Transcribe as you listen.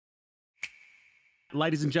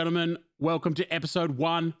Ladies and gentlemen, welcome to episode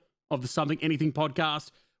 1 of the Something Anything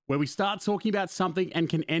podcast, where we start talking about something and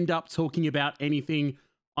can end up talking about anything.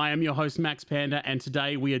 I am your host, Max Panda, and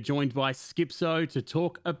today we are joined by Skipzo to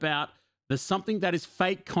talk about the something that is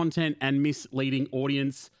fake content and misleading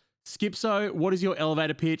audience. Skipzo, what is your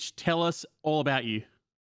elevator pitch? Tell us all about you.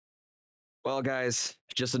 Well, guys,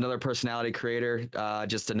 just another personality creator,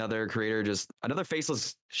 just another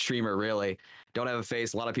faceless streamer, really. Don't have a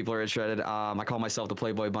face. A lot of people are interested. I call myself the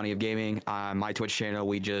Playboy Bunny of gaming. My Twitch channel,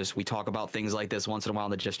 we talk about things like this once in a while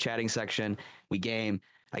in the just chatting section. We game.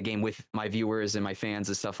 I game with my viewers and my fans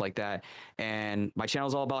and stuff like that. And my channel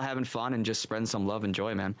is all about having fun and just spreading some love and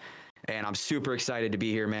joy, man. And I'm super excited to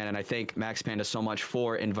be here, man. And I thank Max Panda so much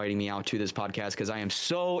for inviting me out to this podcast, because I am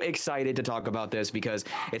so excited to talk about this, because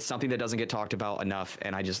it's something that doesn't get talked about enough.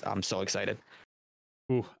 And I'm so excited.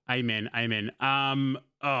 Ooh, amen.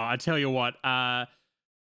 I tell you what,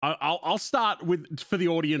 I'll start with, for the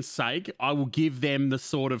audience sake, I will give them the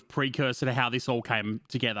sort of precursor to how this all came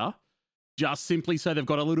together, just simply so they've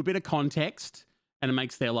got a little bit of context and it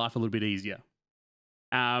makes their life a little bit easier.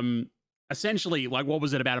 Essentially, like, what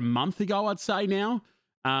was it, about a month ago, I'd say now?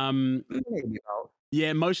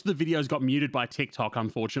 Yeah, most of the videos got muted by TikTok,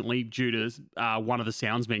 unfortunately, due to one of the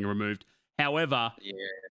sounds being removed. However,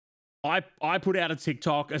 I put out a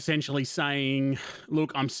TikTok essentially saying,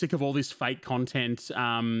 look, I'm sick of all this fake content.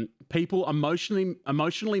 People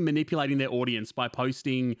emotionally manipulating their audience by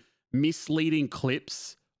posting misleading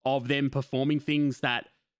clips of them performing things that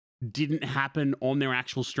didn't happen on their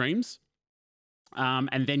actual streams.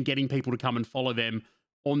 And then getting people to come and follow them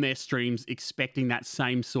on their streams, expecting that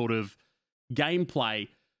same sort of gameplay.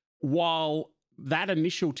 While that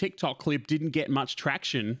initial TikTok clip didn't get much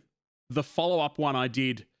traction, the follow-up one I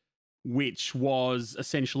did, which was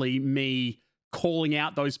essentially me calling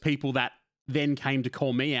out those people that then came to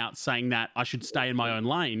call me out, saying that I should stay in my own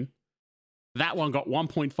lane, that one got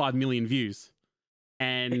 1.5 million views.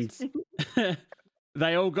 And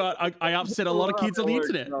they all got, I upset a lot of kids on the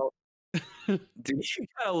internet. Dude, you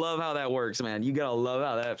gotta love how that works, man. You gotta love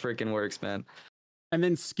how that freaking works, man. And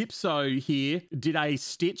then Skipzo here did a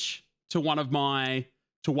stitch to one of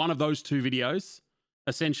those two videos,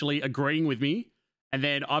 essentially agreeing with me. And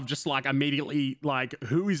then I've just immediately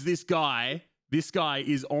who is this guy? This guy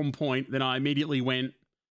is on point. Then I immediately went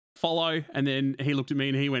follow, and then he looked at me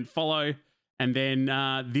and he went follow. And then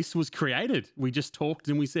this was created. We just talked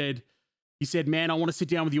and he said, man, I want to sit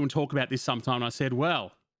down with you and talk about this sometime. And I said,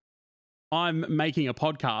 well, I'm making a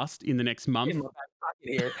podcast in the next month.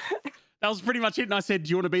 That was pretty much it. And I said, do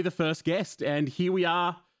you want to be the first guest? And here we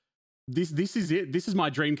are. This is it. This is my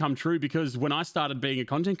dream come true, because when I started being a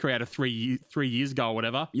content creator three years ago or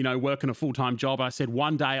whatever, working a full-time job, I said,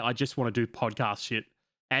 one day I just want to do podcast shit.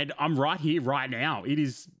 And I'm right here, right now.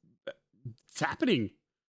 It's happening.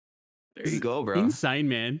 There you go, bro. Insane,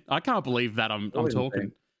 man. I can't believe that I'm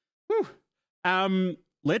talking. Whew.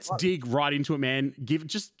 Let's dig right into it, man.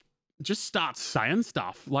 Just start saying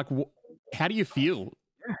stuff. How do you feel?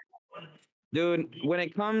 Dude, when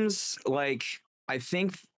it comes, I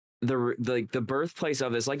think the birthplace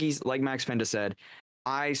of this, like Max Panda said,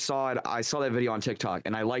 I saw that video on TikTok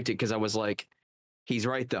and I liked it because I was like, he's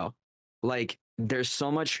right though. There's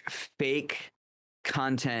so much fake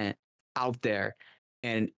content out there.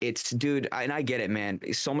 And dude, and I get it, man.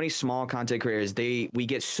 So many small content creators, we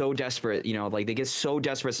get so desperate, they get so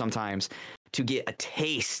desperate sometimes to get a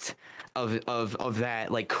taste of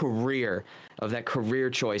that career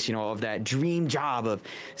choice, of that dream job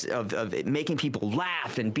of making people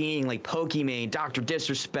laugh and being like Pokimane, Dr.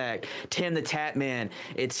 Disrespect, Tim the Tap Man.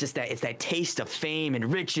 It's that taste of fame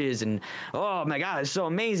and riches, and oh my God, it's so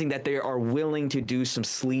amazing that they are willing to do some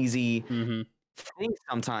sleazy things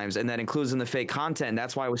sometimes, and that includes in the fake content. And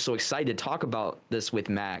that's why I was so excited to talk about this with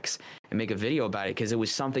Max and make a video about it, because it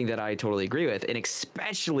was something that I totally agree with, and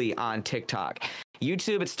especially on TikTok.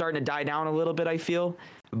 YouTube, it's starting to die down a little bit, I feel,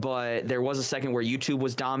 but there was a second where YouTube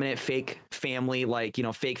was dominant. Fake family, like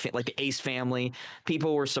the Ace family.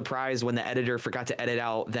 People were surprised when the editor forgot to edit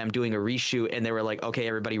out them doing a reshoot, and they were like, okay,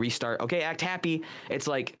 everybody restart. Okay, act happy. It's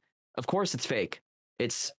like, of course it's fake.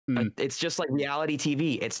 It's just like reality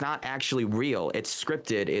TV. It's not actually real. It's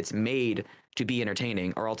scripted. It's made to be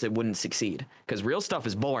entertaining, or else it wouldn't succeed, because real stuff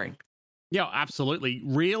is boring. Yeah, absolutely.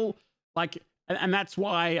 Real, and that's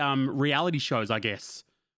why reality shows, I guess,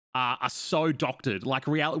 are so doctored.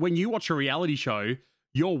 When you watch a reality show,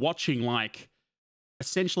 you're watching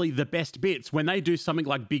essentially the best bits. When they do something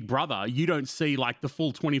like Big Brother, you don't see the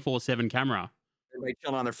full 24/7 camera. Everybody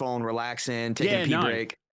chilling on their phone, relaxing, taking a pee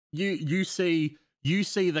break. You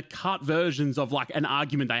see the cut versions of an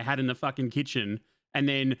argument they had in the fucking kitchen, and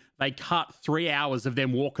then they cut 3 hours of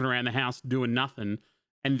them walking around the house doing nothing,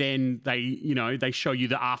 and then they show you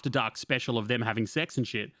the After Dark special of them having sex and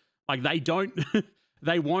shit. Like they don't,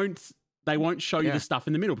 they won't show you the stuff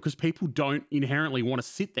in the middle because people don't inherently want to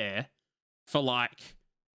sit there for like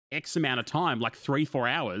X amount of time, like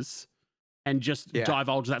 3-4 hours, and just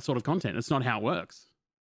divulge that sort of content. It's not how it works.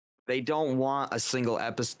 They don't want a single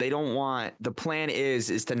episode. They don't want, the plan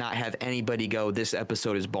is to not have anybody go, this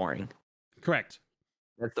episode is boring. Correct.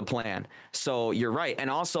 That's the plan. So you're right. And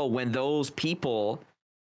also when those people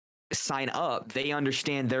sign up, they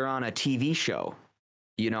understand they're on a TV show,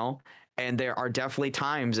 and there are definitely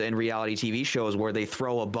times in reality TV shows where they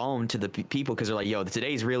throw a bone to the people because they're like, yo,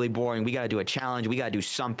 today's really boring. We got to do a challenge. We got to do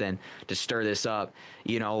something to stir this up.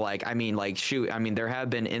 There have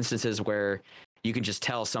been instances where you can just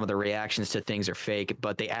tell some of the reactions to things are fake,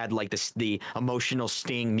 but they add like the emotional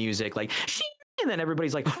sting music, like, and then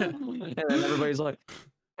everybody's like, and then everybody's like,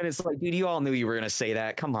 and it's like, dude, you all knew you were going to say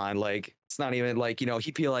that. Come on. Like, it's not even like,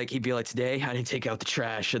 he'd be like, today I didn't take out the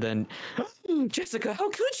trash. And then Jessica, how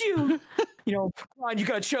could you? Come on, you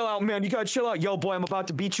gotta chill out, man. You gotta chill out. Yo, boy, I'm about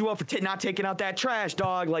to beat you up for not taking out that trash,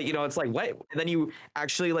 dog. Like, it's like, what? And then you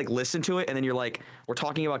actually like listen to it, and then you're like, we're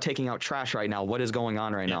talking about taking out trash right now. What is going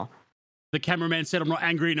on right now? The cameraman said I'm not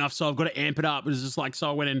angry enough, so I've got to amp it up. It was just like, so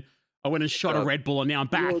I went and shot a Red Bull, and now I'm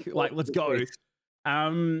back. Like, let's go.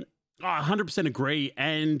 100% agree.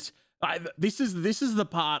 And this is the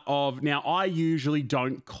part of, now I usually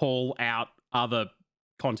don't call out other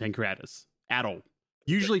content creators at all.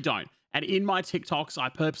 Usually don't. And in my TikToks, I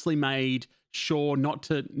purposely made sure not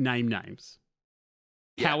to name names.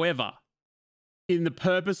 Yeah. However, in the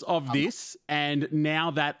purpose of this, and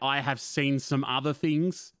now that I have seen some other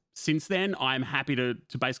things since then, I'm happy to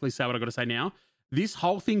basically say what I got to say now. This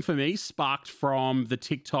whole thing for me sparked from the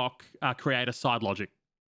TikTok creator Side Logic.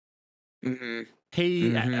 Mm-hmm.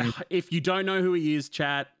 If you don't know who he is,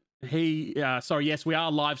 chat, yes, we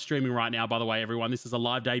are live streaming right now, by the way, everyone. This is a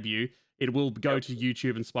live debut. It will go to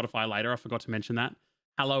YouTube and Spotify later. I forgot to mention that.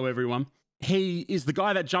 Hello, everyone. He is the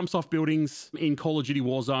guy that jumps off buildings in Call of Duty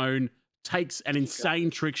Warzone, takes an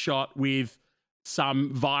insane trick shot with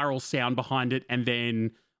some viral sound behind it, and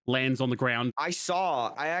then lands on the ground. I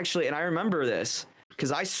remember this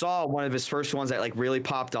because I saw one of his first ones that like really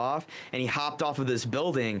popped off, and he hopped off of this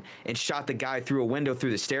building and shot the guy through a window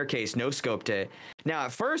through the staircase, no scoped it. Now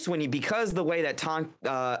at first, because the way that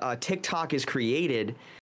TikTok is created,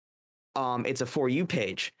 it's a For You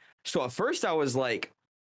page. So at first I was like,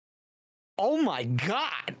 oh my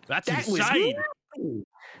God, that insane.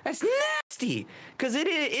 That's nasty, because it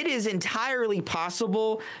is entirely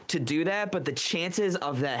possible to do that, but the chances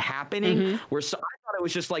of that happening were so. I thought it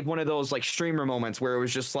was just like one of those like streamer moments where it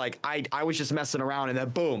was just like I was just messing around and then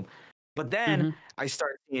boom. But then I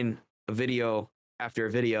started seeing a video after a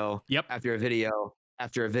video, after a video,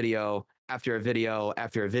 after a video, after a video,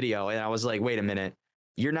 after a video, and I was like, wait a minute,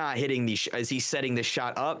 you're not hitting these. Is he setting this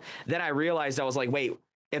shot up? Then I realized, I was like, wait,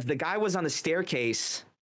 if the guy was on the staircase,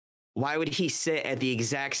 why would he sit at the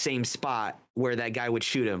exact same spot where that guy would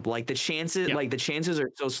shoot him? Like the chances are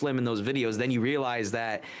so slim in those videos. Then you realize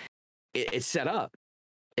that it's set up.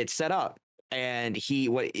 It's set up. And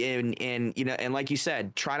and like you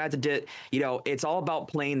said, try not to it's all about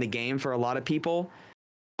playing the game for a lot of people.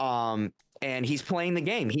 And he's playing the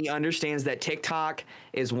game. He understands that TikTok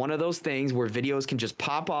is one of those things where videos can just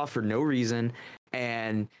pop off for no reason.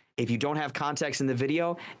 And if you don't have context in the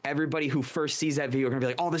video, everybody who first sees that video are going to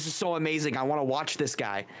be like, oh, this is so amazing. I want to watch this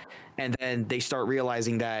guy. And then they start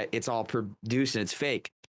realizing that it's all produced and it's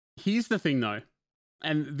fake. Here's the thing, though.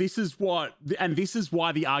 And this is why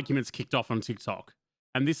the arguments kicked off on TikTok.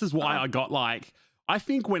 And this is why I got I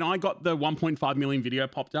think when I got the 1.5 million video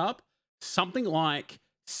popped up, something like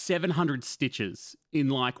 700 stitches in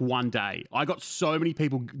like one day. I got so many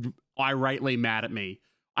people irately mad at me.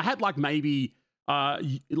 I had maybe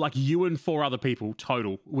you and 4 other people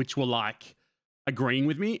total, which were agreeing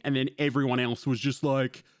with me, and then everyone else was just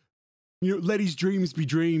like, let his dreams be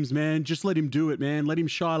dreams, man. Just let him do it, man. Let him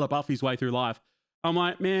Shia LaBeouf his way through life. I'm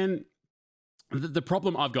like, man, the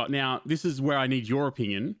problem I've got now, this is where I need your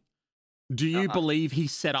opinion. Do you believe he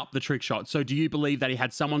set up the trick shot? So do you believe that he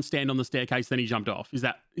had someone stand on the staircase, then he jumped off? Is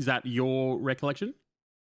that your recollection?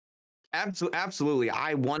 Absolutely.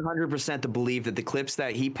 I 100% believe that the clips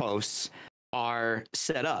that he posts are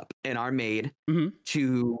set up and are made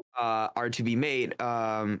to be made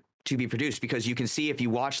to be produced, because you can see if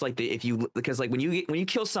you watch because when you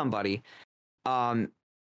kill somebody,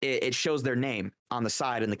 it shows their name on the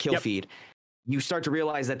side in the kill feed. You start to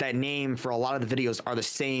realize that name for a lot of the videos are the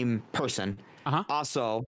same person.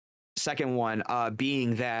 Also, second one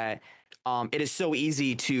being that it is so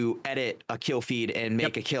easy to edit a kill feed and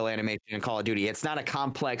make a kill animation in Call of Duty. It's not a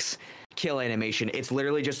complex kill animation. It's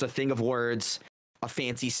literally just a thing of words, a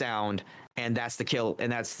fancy sound, and that's the kill, and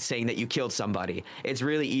that's saying that you killed somebody. It's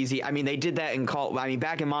really easy. I mean, they did that in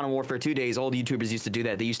back in Modern Warfare 2 days, old YouTubers used to do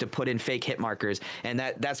that. They used to put in fake hit markers, and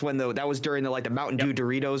that was during the Mountain Dew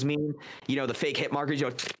Doritos meme. You know, the fake hit markers,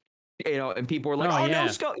 and people were like, no,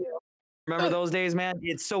 Skull. Remember those days, man?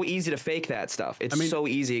 It's so easy to fake that stuff. It's so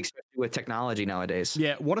easy, especially with technology nowadays.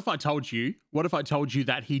 Yeah. What if I told you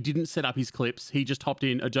that he didn't set up his clips? He just hopped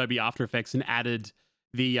in Adobe After Effects and added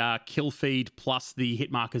the kill feed plus the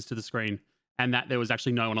hit markers to the screen, and that there was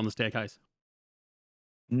actually no one on the staircase.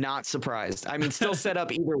 Not surprised. I mean, still set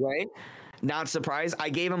up either way. Not surprised. I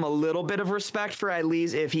gave him a little bit of respect for at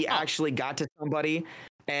least if he actually got to somebody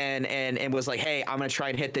and was like, hey, I'm gonna try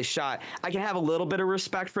and hit this shot. I can have a little bit of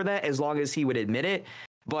respect for that as long as he would admit it.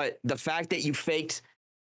 But the fact that you faked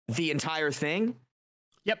the entire thing,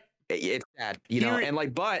 it's sad,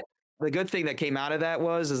 and but the good thing that came out of that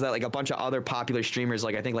is that a bunch of other popular streamers,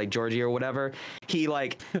 I think Georgie or whatever, he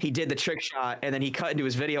did the trick shot and then he cut into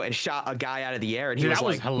his video and shot a guy out of the air, and that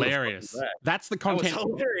was hilarious. That's the content. That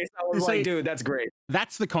was hilarious. I was like, dude, that's great.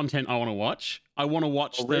 That's the content I want to watch. I want to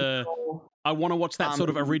watch that sort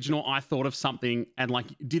of original. I thought of something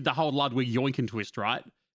and did the whole Ludwig yoink and twist, right?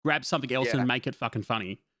 Grab something else and make it fucking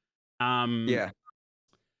funny.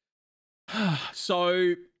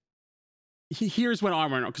 So here's when I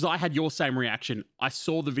went, because I had your same reaction. I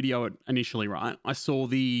saw the video initially, right? I saw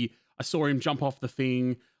him jump off the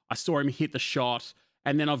thing. I saw him hit the shot,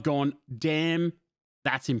 and then I've gone, damn,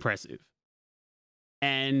 that's impressive.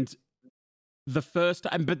 And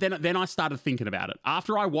but then I started thinking about it.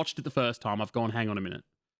 After I watched it the first time, I've gone, hang on a minute.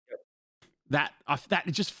 That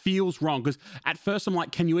it just feels wrong, because at first I'm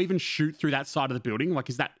like, can you even shoot through that side of the building?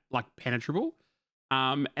 Is that penetrable?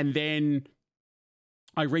 And then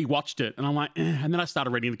I rewatched it and I'm like, and then I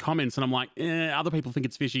started reading the comments and I'm like, other people think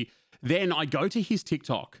it's fishy. Then I go to his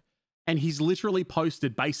TikTok and he's literally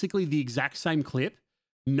posted basically the exact same clip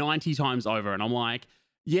 90 times over. And I'm like,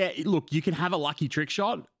 yeah, look, you can have a lucky trick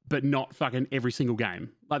shot, but not fucking every single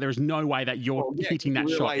game. There's no way that you're hitting that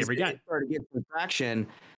shot every game. Started to get some traction,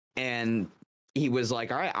 and he was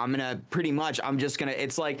like, all right, I'm just gonna,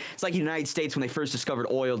 it's like United States when they first discovered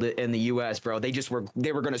oil in the US, bro. They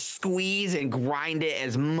were gonna squeeze and grind it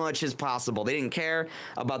as much as possible. They didn't care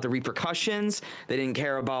about the repercussions. They didn't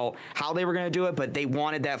care about how they were gonna do it, but they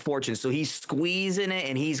wanted that fortune. So he's squeezing it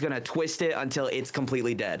and he's gonna twist it until it's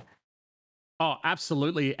completely dead. Oh,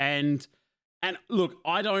 absolutely. And look,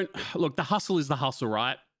 the hustle is the hustle,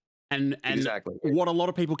 right? And exactly what a lot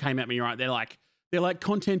of people came at me, right? They're like,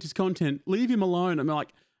 content is content. Leave him alone. I'm like,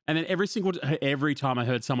 and then every time I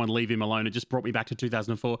heard someone leave him alone, it just brought me back to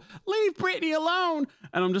 2004. Leave Britney alone.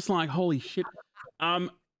 And I'm just like, holy shit.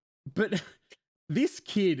 But this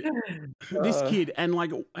kid, and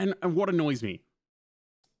what annoys me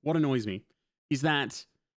is that,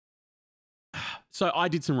 so I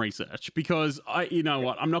did some research because I'm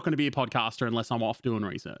not going to be a podcaster unless I'm off doing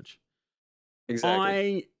research.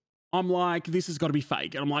 Exactly. I'm like, this has got to be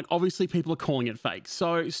fake. And I'm like, obviously people are calling it fake.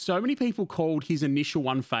 So many people called his initial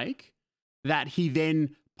one fake that he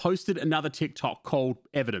then posted another TikTok called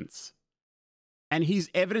Evidence. And his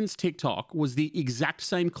Evidence TikTok was the exact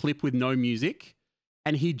same clip with no music.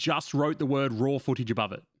 And he just wrote the word raw footage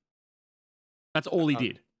above it. That's all he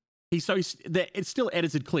did. It's still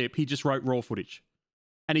edited clip. He just wrote raw footage.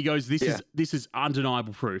 And he goes, this is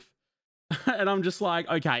undeniable proof. And I'm just like,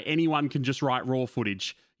 okay, anyone can just write raw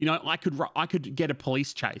footage. I could get a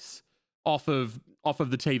police chase off of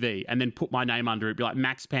the TV and then put my name under it, be like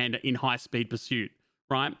Max Panda in high speed pursuit,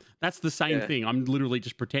 right? That's the same thing. I'm literally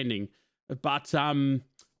just pretending. But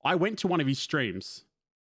I went to one of his streams,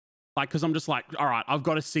 because I'm just like, all right, I've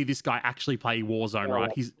got to see this guy actually play Warzone, right?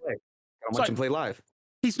 Watch him play live.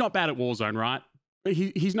 He's not bad at Warzone, right?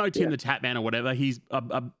 He's no Tim the Tatman or whatever. He's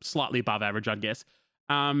a slightly above average, I guess.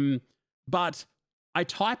 But I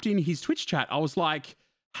typed in his Twitch chat. I was like,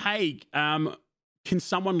 hey, can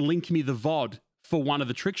someone link me the VOD for one of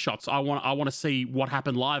the trick shots? I want to see what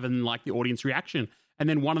happened live and the audience reaction. And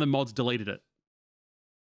then one of the mods deleted it.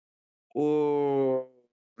 Oh,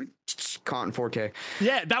 caught in 4K.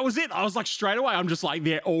 Yeah, that was it. I was like, straight away, I'm just like,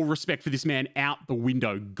 all respect for this man out the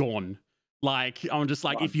window, gone. I'm just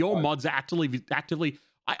like, if your mods are actively,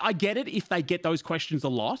 I get it if they get those questions a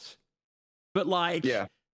lot, but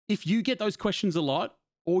if you get those questions a lot,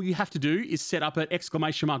 all you have to do is set up an !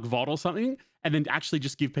 VOD or something, and then actually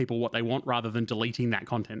just give people what they want rather than deleting that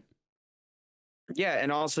content. Yeah,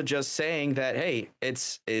 and also just saying that, hey,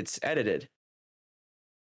 it's edited.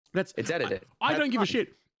 It's edited. I don't give a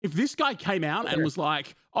shit. If this guy came out and was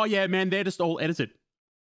like, "Oh yeah, man, they're just all edited,"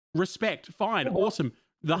 respect, fine, awesome.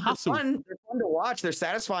 The hustle. They're fun to watch. They're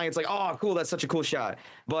satisfying. It's like, oh, cool, that's such a cool shot.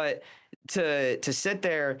 But to sit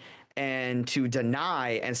there and to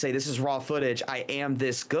deny and say this is raw footage, I am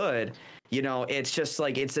this good, you know, it's just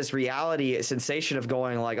like it's this reality sensation of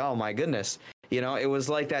going like, oh my goodness. You know, it was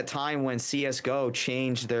like that time when CSGO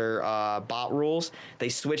changed their bot rules. They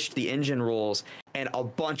switched the engine rules, and a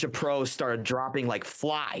bunch of pros started dropping like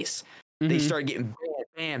flies. They started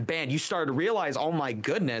getting banned. You started to realize, oh my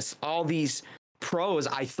goodness, all these pros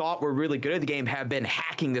I thought were really good at the game have been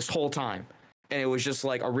hacking this whole time. And it was just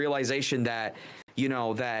like a realization that, you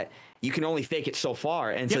know, that you can only fake it so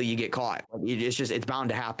far until you get caught. It's bound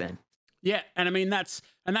to happen. Yeah, and I mean that's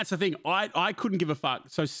the thing. I couldn't give a fuck.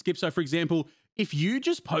 So Skip, so for example, if you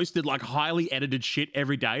just posted like highly edited shit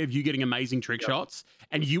every day of you getting amazing trick shots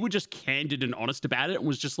and you were just candid and honest about it and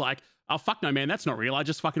was just like, oh fuck no, man, that's not real. I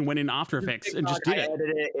just fucking went in After Effects and just did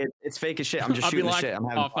it. It's fake as shit. I'm just shooting the shit. I'm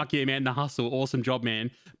having fun. Fuck yeah, man, the hustle, awesome job, man.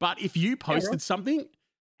 But if you posted something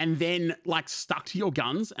and then like stuck to your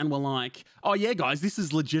guns and were like, oh yeah, guys, this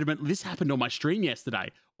is legitimate. This happened on my stream yesterday.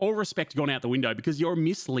 All respect gone out the window because you're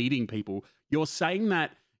misleading people. You're saying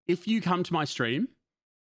that if you come to my stream,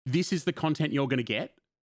 this is the content you're going to get,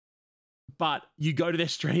 but you go to their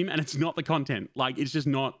stream and it's not the content. Like, it's just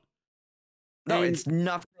not. No, it's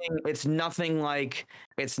nothing like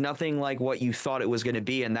what you thought it was going to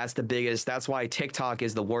be. And that's that's why TikTok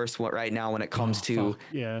is the worst one right now when it comes to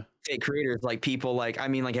fake creators. Like people like, I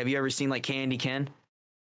mean, like, have you ever seen like Candy Ken?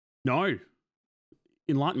 No.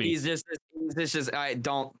 Enlighten me. He's just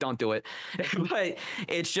don't do it. But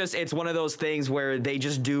it's one of those things where they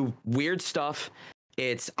just do weird stuff.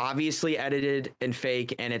 It's obviously edited and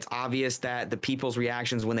fake, and it's obvious that the people's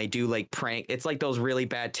reactions when they do like prank, it's like those really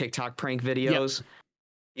bad TikTok prank videos.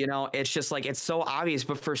 You know, it's just like, it's so obvious,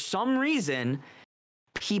 but for some reason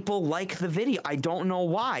people like the video. I don't know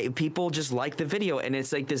why. People just like the video, and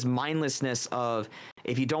it's like this mindlessness of,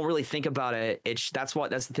 if you don't really think about it, that's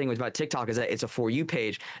the thing about TikTok, is that it's a For You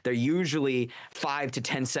page. They're usually 5 to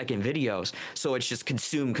 10 second videos, so it's just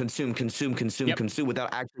consume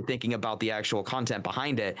without actually thinking about the actual content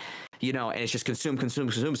behind it, you know. And it's just consume.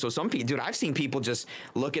 So some people, dude, I've seen people just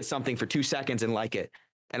look at something for 2 seconds and like it,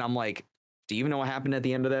 and I'm like, do you even know what happened at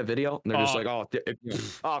the end of that video? And they're just like,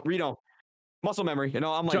 oh, Reno. Muscle memory, you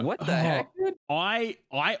know. I'm like, what the heck? I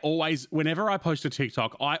always, whenever I post a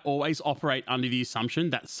TikTok, I always operate under the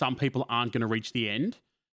assumption that some people aren't going to reach the end,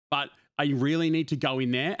 but I really need to go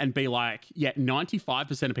in there and be like, yeah,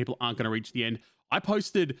 95% of people aren't going to reach the end. I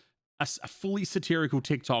posted a fully satirical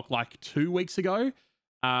TikTok like 2 weeks ago.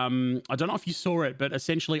 I don't know if you saw it, but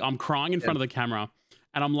essentially I'm crying in front of the camera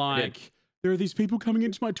and I'm like, there are these people coming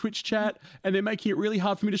into my Twitch chat and they're making it really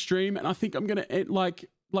hard for me to stream, and I think I'm going to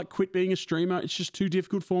like quit being a streamer. It's just too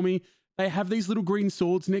difficult for me. They have these little green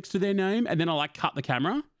swords next to their name, and then I like cut the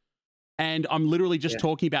camera, and I'm literally just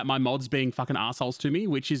talking about my mods being fucking assholes to me,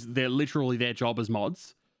 which is they're literally their job as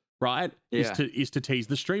mods, right? Is to tease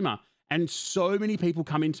the streamer. And so many people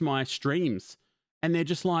come into my streams and they're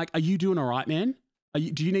just like, are you doing all right, man?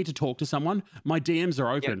 Do you need to talk to someone? My DMs are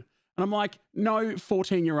open. And I'm like, no,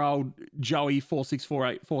 14-year-old Joey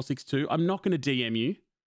 4648462, I'm not going to DM you.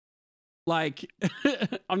 Like,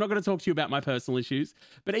 I'm not going to talk to you about my personal issues.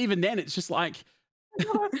 But even then, it's just like...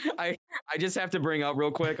 I just have to bring up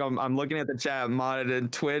real quick. I'm looking at the chat. Modded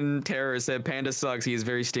and Twin Terror said Panda sucks. He is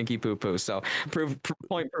very stinky poo poo. So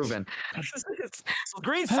point proven.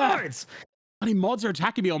 Green swords. How many mods are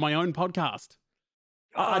attacking me on my own podcast?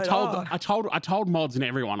 I told mods and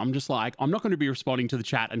everyone. I'm just like, I'm not going to be responding to the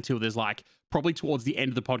chat until there's like probably towards the end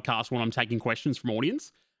of the podcast when I'm taking questions from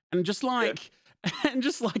audience, and just like. And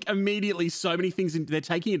just like immediately so many things, they're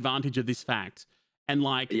taking advantage of this fact. And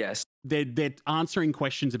like, they're answering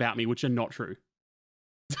questions about me, which are not true.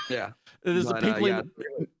 Yeah. There's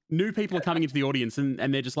new people are coming into the audience and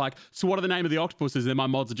they're just like, so what are the name of the octopuses? And my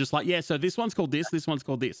mods are just like, yeah, so this one's called this one's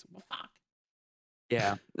called this. Well, fuck.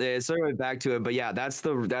 Yeah. Circling back to it. But yeah, that's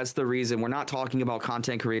the reason we're not talking about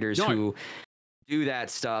content creators who do that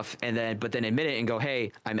stuff but then admit it and go,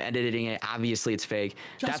 hey, I'm editing it. Obviously it's fake.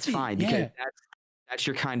 That's fine because that's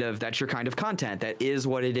your kind of content. That is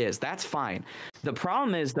what it is. That's fine. The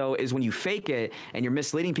problem is when you fake it and you're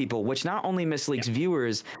misleading people, which not only misleads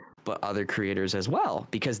viewers, but other creators as well,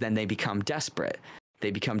 because then they become desperate.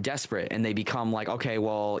 They and they become like, okay,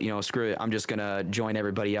 well, you know, screw it. I'm just going to join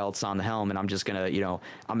everybody else on the helm, and I'm just going to, you know,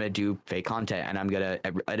 I'm going to do fake content, and I'm going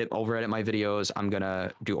to over edit my videos. I'm going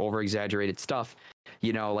to do over exaggerated stuff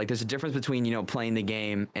You know, like there's a difference between, you know, playing the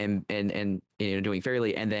game and you know, doing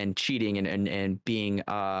fairly, and then cheating and being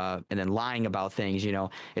and then lying about things. You know,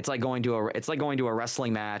 it's like going to a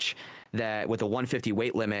wrestling match that with a 150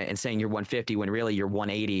 weight limit and saying you're 150 when really you're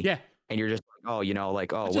 180. Yeah. And you're just like, oh, you know,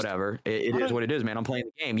 like, oh, whatever. It is what it is, man. I'm playing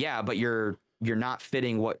the game. Yeah, but you're not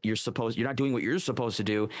fitting what you're not doing what you're supposed to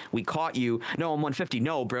do. We caught you. No, I'm 150.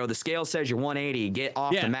 No, bro. The scale says you're 180. Get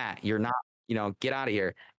off the mat. You're not, you know, get out of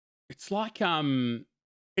here. It's like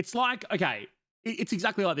okay, it's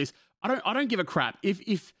exactly like this. I don't give a crap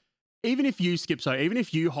if even if you even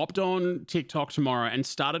if you hopped on TikTok tomorrow and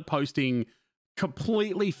started posting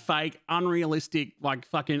completely fake, unrealistic, like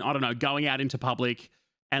fucking, I don't know, going out into public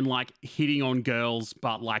and like hitting on girls,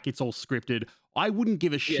 but like it's all scripted. I wouldn't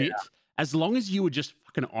give a shit as long as you were just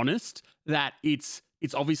fucking honest that it's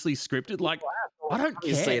obviously scripted. Like, I don't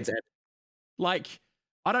care. Like,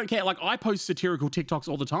 I don't care. Like, I post satirical TikToks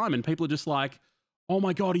all the time and people are just like, oh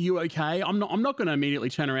my God, are you okay? I'm not going to immediately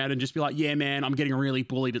turn around and just be like, yeah, man, I'm getting really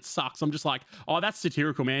bullied. It sucks. I'm just like, oh, that's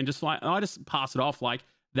satirical, man. Just like, I just pass it off. Like,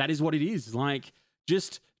 that is what it is. Like,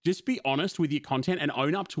 just be honest with your content and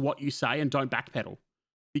own up to what you say and don't backpedal,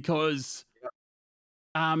 because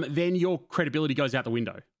then your credibility goes out the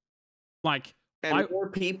window. Like, and more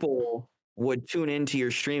people would tune into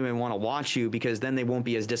your stream and want to watch you, because then they won't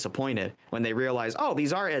be as disappointed when they realize, oh,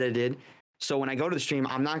 these are edited. So when I go to the stream,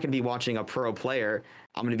 I'm not going to be watching a pro player.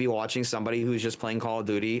 I'm going to be watching somebody who's just playing Call of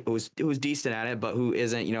Duty, who's decent at it, but who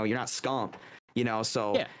isn't, you know, you're not scump, you know?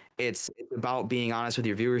 So it's about being honest with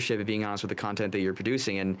your viewership and being honest with the content that you're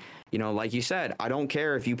producing. And, you know, like you said, I don't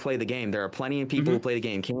care if you play the game. There are plenty of people who play the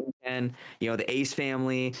game. Ken, you know, the Ace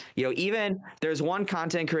family, you know, even there's one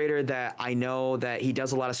content creator that I know that he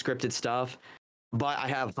does a lot of scripted stuff, but I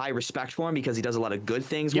have high respect for him because he does a lot of good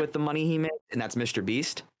things with the money he makes, and that's Mr.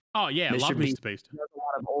 Beast. Oh yeah, I love Mr. Beast. He does a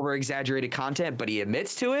lot of over-exaggerated content, but he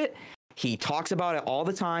admits to it. He talks about it all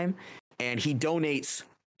the time, and he donates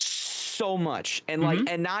so much. And like,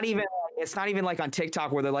 and not even, it's not even like on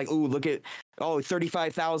TikTok where they're like, "Ooh, look at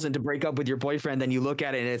 35,000 to break up with your boyfriend." Then you look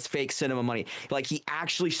at it and it's fake cinema money. Like, he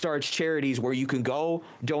actually starts charities where you can go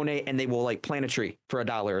donate and they will like plant a tree for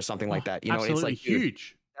 $1 or something like that. You know, absolutely. It's like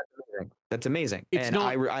huge. That's amazing. It's and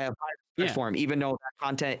I have high respect for him, even though that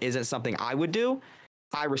content isn't something I would do.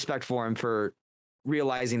 I respect for him for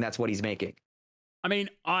realizing that's what he's making. I mean,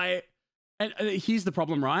 and here's the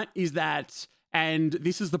problem, right? Is that, and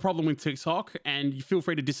this is the problem with TikTok, and you feel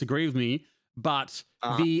free to disagree with me, but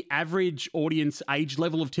the average audience age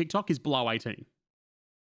level of TikTok is below 18.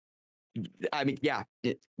 I mean, yeah,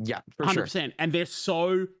 for 100%. Sure. And they're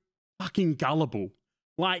so fucking gullible.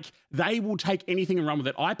 Like, they will take anything and run with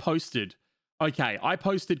it. I posted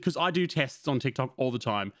because I do tests on TikTok all the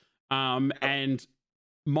time. And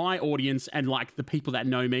my audience and like the people that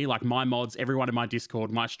know me, like my mods, everyone in my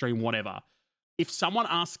Discord, my stream, whatever. If someone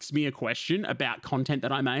asks me a question about content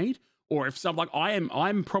that I made, or if some, like,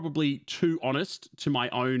 I'm probably too honest to my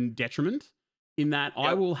own detriment in that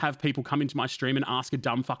I will have people come into my stream and ask a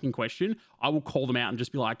dumb fucking question. I will call them out and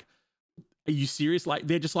just be like, are you serious? Like,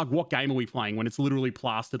 they're just like, what game are we playing? When it's literally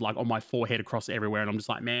plastered like on my forehead across everywhere. And I'm just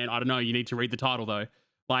like, man, I don't know. You need to read the title though.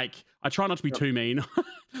 Like, I try not to be too mean,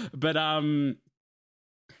 but I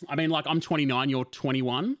mean, like, I'm 29, you're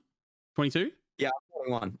 21, 22? Yeah, I'm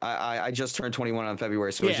 21. I just turned 21 on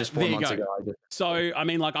February, so it's just 4 months ago. So, I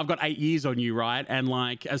mean, like, I've got 8 years on you, right? And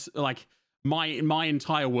like, as like my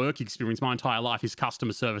entire work experience, my entire life is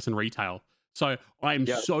customer service and retail. So I am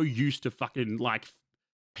so used to fucking like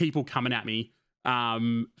people coming at me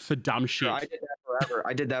for dumb shit. I did that forever.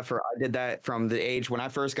 I did that from the age when I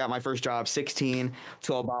first got my first job, 16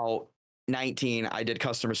 till about 19. I did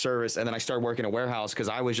customer service, and then I started working a warehouse because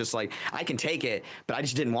I was just like, I can take it, but I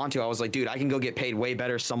just didn't want to. I was like, dude, I can go get paid way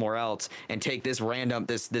better somewhere else and take this random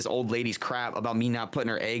this old lady's crap about me not putting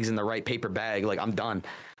her eggs in the right paper bag. Like, I'm done.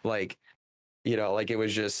 Like, you know, like, it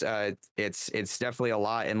was just it's definitely a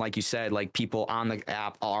lot. And like you said, like, people on the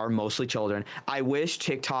app are mostly children. I wish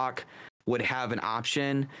TikTok would have an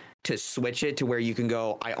option to switch it to where you can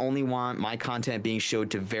go, I only want my content being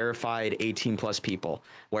showed to verified 18 plus people,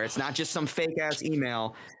 where it's not just some fake ass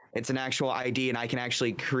email, it's an actual ID, and I can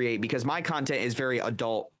actually create, because my content is very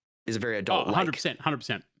adult. Oh,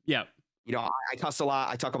 100%. Yeah. You know, I cuss a lot.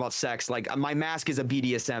 I talk about sex. Like, my mask is a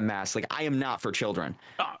BDSM mask. Like, I am not for children.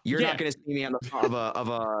 You're not going to see me on the front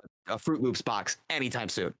of a Fruit Loops box anytime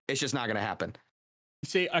soon. It's just not going to happen.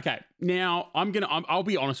 See, okay, now I'll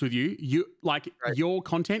be honest with you. Your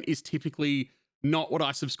content is typically not what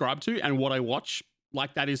I subscribe to and what I watch.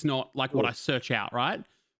 Like, that is not like what I search out, right?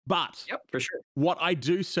 But for sure, what I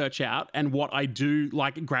do search out and what I do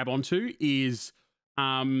like grab onto is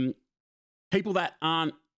people that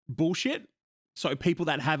aren't bullshit. So people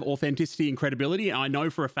that have authenticity and credibility. And I know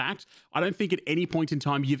for a fact, I don't think at any point in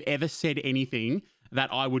time you've ever said anything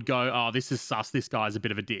that I would go, oh, this is sus. This guy's a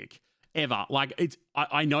bit of a dick. Ever. Like,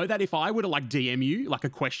 I know that if I were to like DM you like a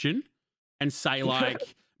question and say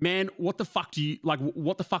like, man, what the fuck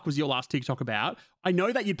what the fuck was your last TikTok about? I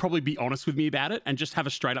know that you'd probably be honest with me about it and just have a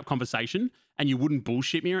straight up conversation and you wouldn't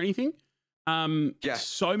bullshit me or anything.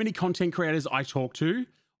 So many content creators I talk to,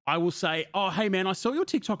 I will say, oh, hey man, I saw your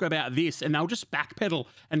TikTok about this, and they'll just backpedal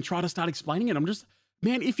and try to start explaining it. I'm just,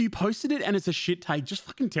 man, if you posted it and it's a shit take, just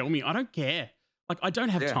fucking tell me. I don't care. Like, I don't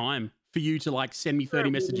have time for you to like send me 30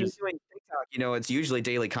 messages. Doing TikTok, you know, it's usually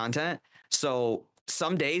daily content. So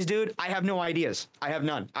some days, dude, I have no ideas. I have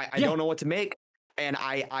none. I don't know what to make. And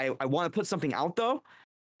I want to put something out though.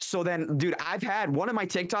 So then, dude, I've had one of my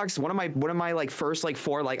TikToks, one of my like first like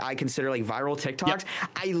 4 like I consider like viral TikToks. Yep.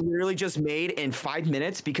 I literally just made in 5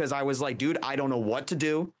 minutes because I was like, dude, I don't know what to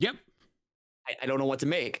do. Yep. I don't know what to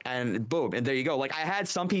make. And boom, and there you go. Like I had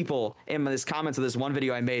some people in this comments of this one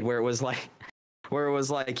video I made where it was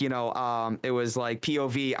like, you know, it was like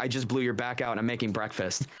POV, I just blew your back out and I'm making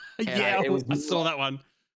breakfast. And I saw that one.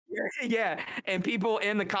 Yeah. And people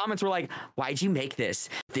in the comments were like, why'd you make this?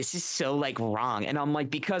 This is so like wrong. And I'm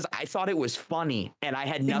like, because I thought it was funny and I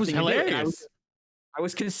had nothing to do. And I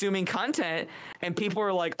was consuming content and people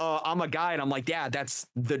were like, I'm a guy. And I'm like, yeah, that's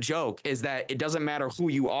the joke, is that it doesn't matter who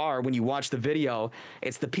you are when you watch the video.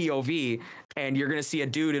 It's the POV, and you're going to see a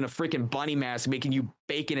dude in a freaking bunny mask making you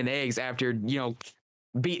bacon and eggs after, you know,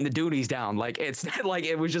 beating the duties down. Like, it's like,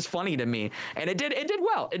 it was just funny to me, and it did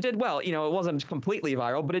well. You know, it wasn't completely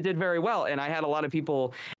viral, but it did very well. And I had a lot of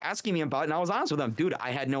people asking me about it, and I was honest with them, dude,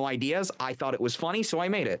 I had no ideas. I thought it was funny, so I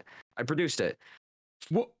made it. I produced it.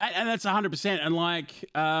 Well, and that's 100%. And like,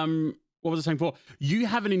 what was I saying before? You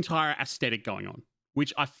have an entire aesthetic going on,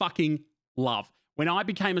 which I fucking love. When I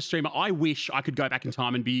became a streamer, I wish I could go back in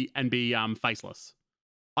time and be faceless.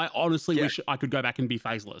 I honestly wish I could go back and be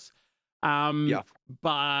faceless.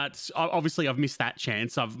 But obviously I've missed that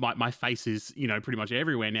chance. My face is, you know, pretty much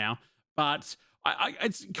everywhere now. But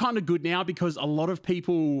it's kind of good now because a lot of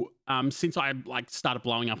people, since I like started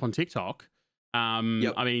blowing up on TikTok, I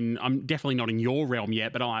mean, I'm definitely not in your realm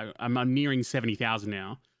yet, but I'm nearing 70,000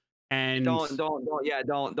 now. And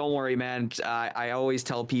don't worry, man. I always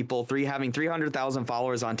tell people having 300,000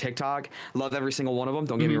 followers on TikTok, love every single one of them.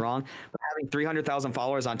 Don't get me wrong, but having 300,000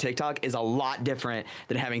 followers on TikTok is a lot different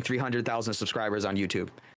than having 300,000 subscribers on YouTube.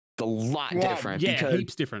 It's a lot different. Yeah, because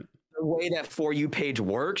heaps different. The way that For You page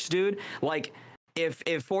works, dude, like, if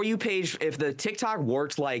For You page, if the TikTok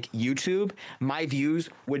worked like YouTube, my views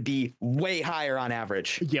would be way higher on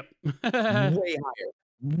average. Yep.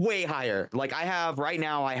 way higher. Like I have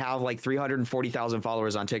like 340,000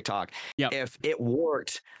 followers on TikTok. Yep. If it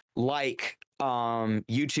worked like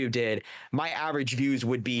YouTube did, my average views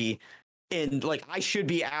would be I should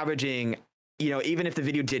be averaging, you know, even if the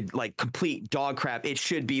video did like complete dog crap, it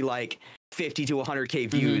should be like 50 to 100K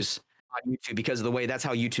views on YouTube, because of the way that's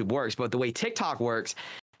how YouTube works. But the way TikTok works,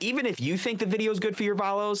 even if you think the video is good for your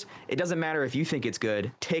follows, it doesn't matter if you think it's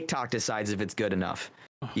good. TikTok decides if it's good enough,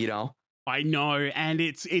 you know? I know. And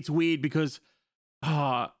it's weird because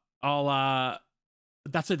that's a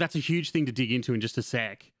huge thing to dig into in just a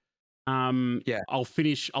sec. I'll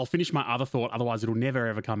finish my other thought, otherwise it'll never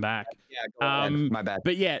ever come back. Go ahead. My bad.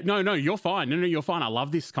 But yeah, no, you're fine. No, you're fine. I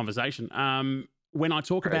love this conversation. When I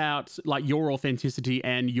talk about like your authenticity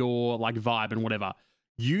and your like vibe and whatever,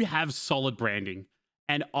 you have solid branding,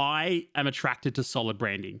 and I am attracted to solid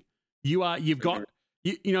branding. You've got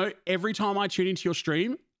you know, every time I tune into your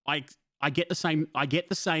stream, I get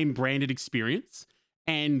the same branded experience,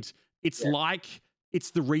 and it's like,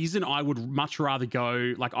 it's the reason I would much rather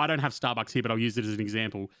go, like, I don't have Starbucks here, but I'll use it as an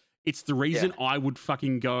example. It's the reason I would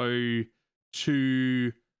fucking go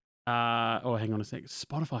to hang on a sec,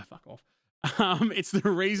 Spotify, fuck off. It's the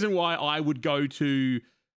reason why I would go to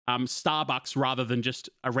Starbucks rather than just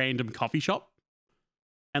a random coffee shop,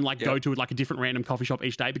 and like go to like a different random coffee shop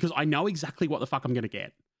each day, because I know exactly what the fuck I'm going to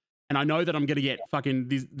get. And I know that I'm going to get fucking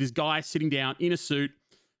this guy sitting down in a suit.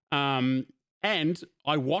 And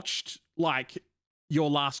I watched like your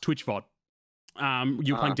last Twitch VOD.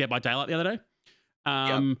 You were playing Dead by Daylight the other day.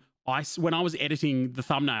 When I was editing the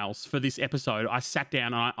thumbnails for this episode, I sat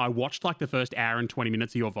down and I watched like the first hour and 20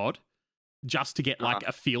 minutes of your VOD just to get like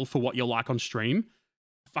a feel for what you're like on stream.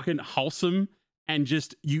 Fucking wholesome, and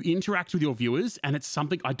just you interact with your viewers, and it's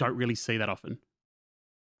something I don't really see that often.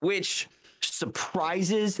 Which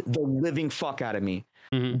surprises the living fuck out of me.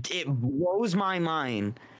 It blows my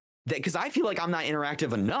mind that, because I feel like I'm not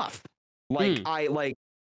interactive enough. Like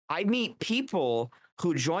I meet people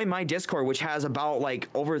who join my Discord, which has about like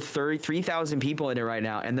over 3,000 people in it right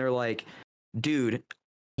now, and they're like, dude,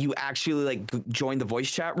 you actually like join the voice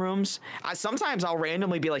chat rooms. Sometimes I'll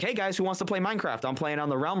randomly be like, hey guys, who wants to play Minecraft? I'm playing on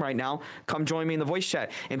the Realm right now. Come join me in the voice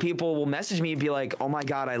chat. And people will message me and be like, oh my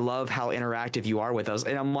God, I love how interactive you are with us.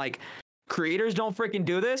 And I'm like, creators don't freaking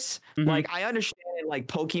do this. Like, I understand like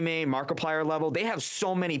Pokimane, Markiplier level, they have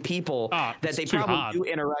so many people that they probably do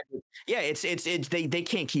interact with. Yeah, it's they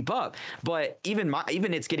can't keep up. But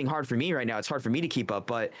even it's getting hard for me right now. It's hard for me to keep up.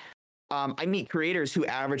 But I meet creators who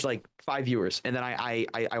average like 5 viewers, and then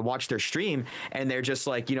I watch their stream, and they're just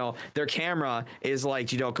like, you know, their camera is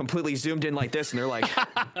like, you know, completely zoomed in like this, and they're like,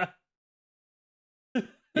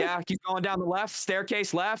 yeah, keep going down the left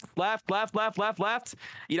staircase, left,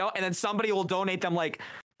 you know, and then somebody will donate them like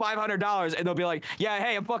 $500, and they'll be like, yeah,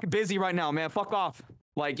 hey, I'm fucking busy right now, man, fuck off,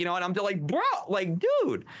 like, you know, and I'm like, bro, like,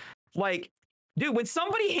 dude, when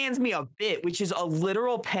somebody hands me a bit, which is a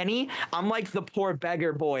literal penny, I'm like the poor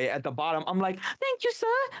beggar boy at the bottom. I'm like, thank you, sir.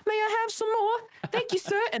 May I have some more? Thank you,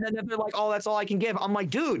 sir. And then they're like, oh, that's all I can give. I'm like,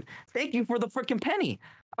 dude, thank you for the freaking penny.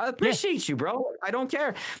 I appreciate you, bro. I don't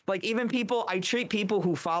care. Like, even I treat people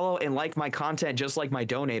who follow and like my content just like my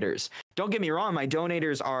donators. Don't get me wrong. My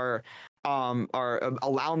donators are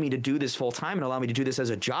allow me to do this full time and allow me to do this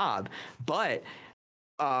as a job. But,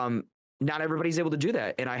 not everybody's able to do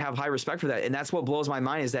that, and I have high respect for that. And that's what blows my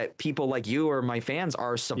mind, is that people like you or my fans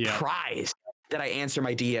are surprised that I answer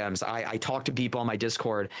my DMs. I talk to people on my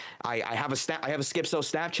Discord. I have a Skipso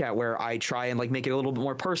Snapchat where I try and like make it a little bit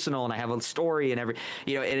more personal, and I have a story and and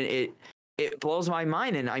it blows my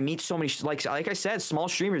mind. And I meet so many, like I said, small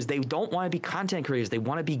streamers. They don't want to be content creators. They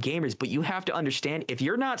want to be gamers. But you have to understand, if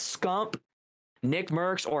you're not Scump, Nick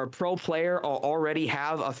Mercs, or a pro player, or already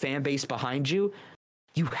have a fan base behind you,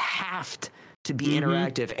 you have to be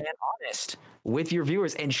interactive and honest with your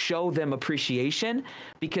viewers and show them appreciation.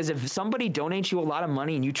 Because if somebody donates you a lot of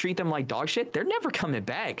money and you treat them like dog shit, they're never coming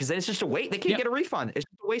back, because it's just a waste. They can't get a refund. It's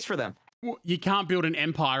just a waste for them. Well, you can't build an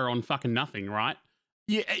empire on fucking nothing, right?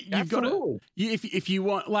 Yeah, you've got to. If you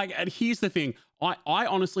want, like, here's the thing. I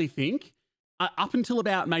honestly think up until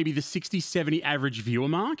about maybe the 60, 70 average viewer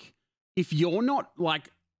mark, if you're not like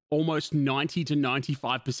almost 90 to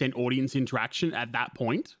 95% audience interaction at that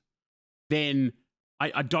point, then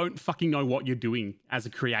I don't fucking know what you're doing as a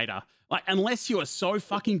creator. Like, unless you are so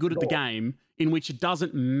fucking good at the game in which it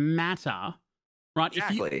doesn't matter, right?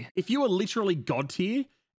 Exactly. If you are literally God tier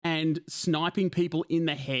and sniping people in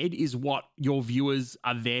the head is what your viewers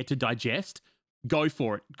are there to digest, go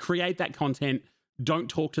for it. Create that content. Don't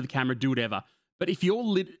talk to the camera. Do whatever. But if you're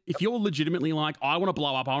legitimately like, I want to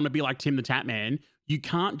blow up, I want to be like Tim the Tap Man, you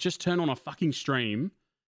can't just turn on a fucking stream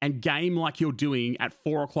and game like you're doing at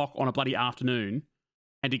 4 o'clock on a bloody afternoon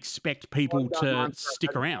and expect people to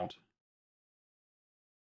stick around.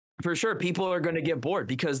 For sure, people are going to get bored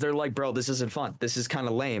because they're like, bro, this isn't fun. This is kind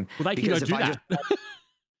of lame. Well, they can go do that.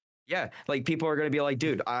 Yeah, like people are going to be like,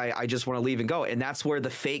 dude, I just want to leave and go. And that's where the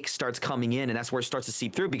fake starts coming in, and that's where it starts to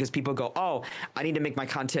seep through, because people go, oh, I need to make my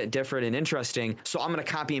content different and interesting, so I'm going to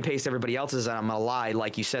copy and paste everybody else's, and I'm going to lie.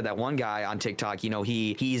 Like you said, that one guy on TikTok, you know,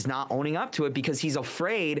 he's not owning up to it because he's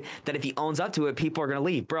afraid that if he owns up to it, people are going to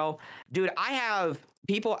leave. Bro, dude, I have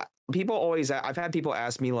people always, I've had people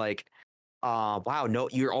ask me like, wow, no,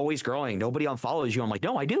 you're always growing, nobody unfollows you. I'm like,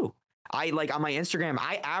 no, I do. I like on my Instagram,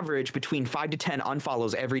 I average between 5 to 10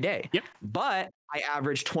 unfollows every day. Yep. But I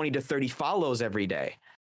average 20 to 30 follows every day.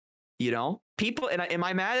 You know, people, and am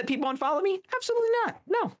I mad that people unfollow me? Absolutely not.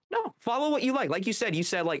 No. Follow what you like. Like you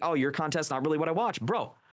said like, oh, your content's not really what I watch,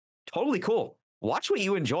 bro. Totally cool. Watch what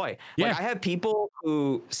you enjoy. Yeah. Like I have people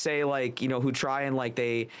who say like, you know, who try and like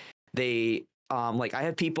they like I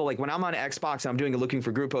have people like when I'm on Xbox and I'm doing a looking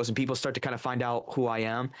for group post and people start to kind of find out who I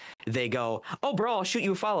am, they go, oh bro, I'll shoot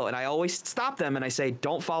you a follow. And I always stop them and I say,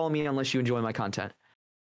 don't follow me unless you enjoy my content.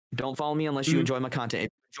 Don't follow me unless you enjoy my content.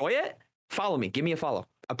 If you enjoy it, follow me. Give me a follow.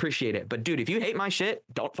 Appreciate it. But dude, if you hate my shit,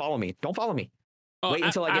 don't follow me. Don't follow me. Oh, wait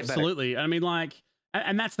until I get better. Absolutely. I mean, like,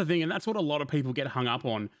 and that's the thing. And that's what a lot of people get hung up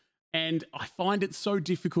on. And I find it so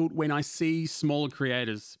difficult when I see smaller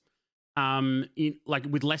creators in like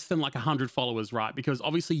with less than like 100 followers, right? Because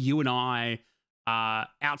obviously you and I are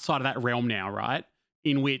outside of that realm now, right?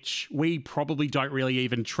 In which we probably don't really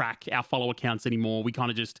even track our follower counts anymore. We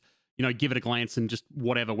kind of just, you know, give it a glance and just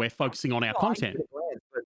whatever. We're focusing on our content.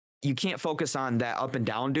 You can't focus on that up and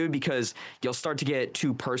down, dude, because you'll start to get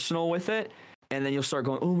too personal with it. And then you'll start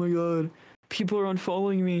going, oh my God, people are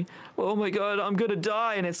unfollowing me. Oh my God, I'm gonna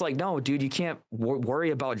die. And it's like, no, dude, you can't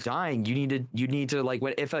worry about dying. You need to like,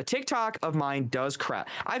 if a TikTok of mine does crap,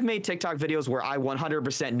 I've made TikTok videos where I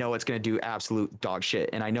 100% know it's gonna do absolute dog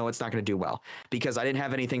shit, and I know it's not gonna do well because I didn't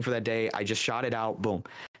have anything for that day. I just shot it out, boom.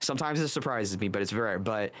 Sometimes it surprises me, but it's rare.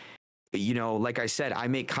 But you know, like I said, I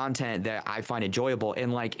make content that I find enjoyable,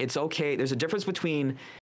 and like it's okay. There's a difference between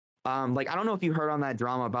like, I don't know if you heard on that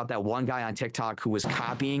drama about that one guy on TikTok who was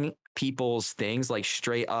copying people's things, like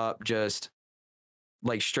straight up just.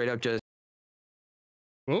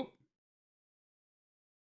 Oh.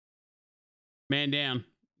 Man down.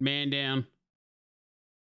 Man down.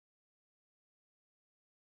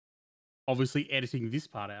 Obviously editing this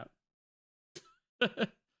part out.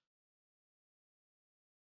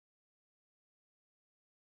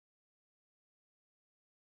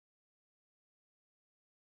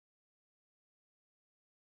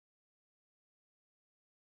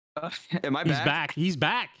 Am I He's back? back. He's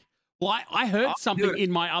back. Well, I heard something dude.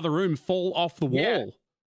 in my other room fall off the Yeah. wall.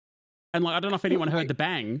 And like, I don't know if anyone heard the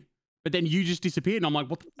bang, but then you just disappeared. And I'm like,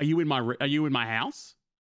 what? Are you in my house?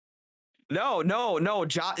 No.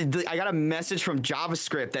 I got a message from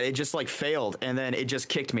JavaScript that it just like failed, and then it just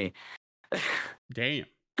kicked me. Damn.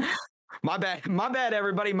 My bad,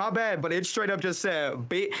 everybody. My bad. But it straight up just said,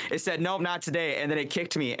 it said, nope, not today. And then it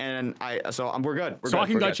kicked me. And we're good. So I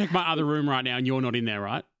can go check my other room right now and you're not in there,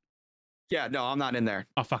 right? Yeah, no, I'm not in there.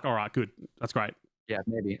 Oh, fuck. All right, good. That's great. Yeah,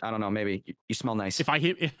 maybe. I don't know. Maybe you smell nice. If I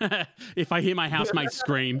hear my housemate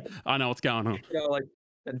scream, I know what's going on. You know, like,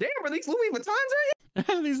 damn, are these Louis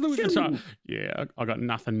Vuittons? These Louis Vuitton. Yeah, I got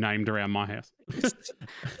nothing named around my house.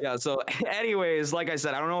 Yeah. So, anyways, like I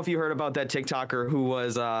said, I don't know if you heard about that TikToker who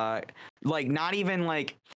was like not even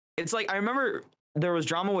like. It's like I remember there was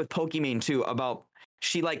drama with Pokimane too about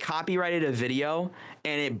she like copyrighted a video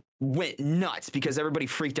and it went nuts because everybody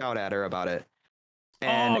freaked out at her about it.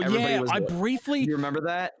 And yeah, I briefly. You remember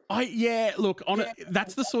that? Look,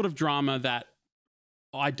 that's the sort of drama that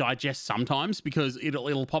I digest sometimes because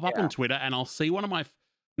it'll pop up on Twitter and I'll see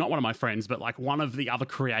not one of my friends, but like one of the other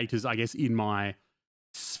creators, I guess, in my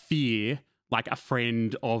sphere, like a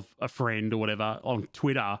friend of a friend or whatever on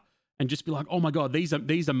Twitter, and just be like, oh my God, these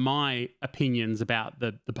are my opinions about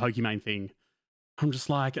the Pokimane thing. I'm just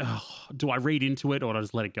like, oh, do I read into it or do I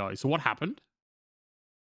just let it go? So what happened?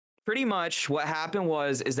 Pretty much what happened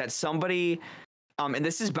is that somebody, and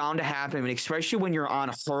this is bound to happen, I mean, especially when you're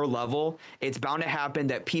on her level, it's bound to happen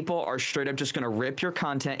that people are straight up just going to rip your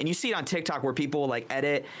content. And you see it on TikTok where people will like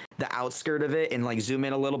edit the outskirt of it and like zoom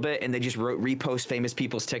in a little bit and they just repost famous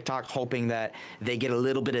people's TikTok, hoping that they get a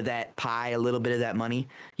little bit of that pie, a little bit of that money,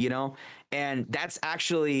 you know? And that's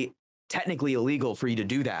actually technically illegal for you to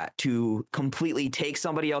do that, to completely take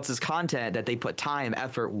somebody else's content that they put time,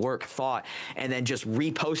 effort, work, thought, and then just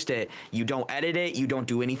repost it. You don't edit it. You don't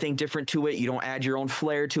do anything different to it. You don't add your own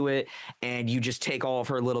flair to it. And you just take all of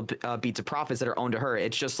her little beats of profits that are owned to her.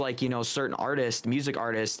 It's just like, you know, certain artists, music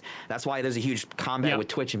artists. That's why there's a huge combat with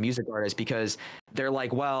Twitch and music artists, because they're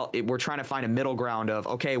like, well, we're trying to find a middle ground of,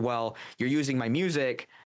 okay, well, you're using my music,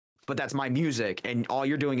 but that's my music and all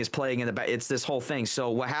you're doing is playing in the back. It's this whole thing.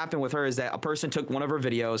 So what happened with her is that a person took one of her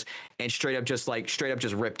videos and straight up just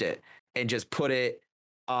ripped it and just put it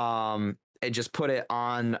on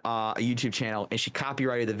a YouTube channel, and she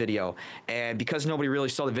copyrighted the video. And because nobody really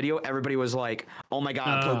saw the video, everybody was like, oh my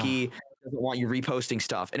God, Pokey doesn't want you reposting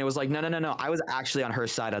stuff. And it was like, no. I was actually on her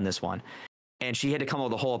side on this one. And she had to come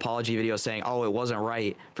up with a whole apology video saying, oh, it wasn't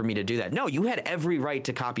right for me to do that. No, you had every right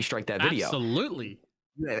to copy strike that video. Absolutely.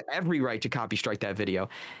 You have every right to copy strike that video.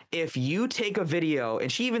 If you take a video,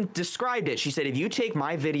 and she even described it, she said, if you take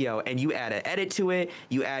my video and you add an edit to it,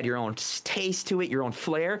 you add your own taste to it, your own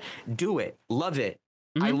flair, do it. Love it.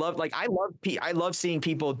 Mm-hmm. I love seeing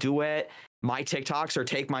people duet my TikToks or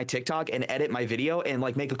take my TikTok and edit my video and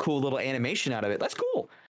like make a cool little animation out of it. That's cool.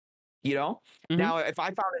 You know? Mm-hmm. Now, if I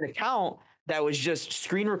found an account that was just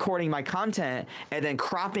screen recording my content and then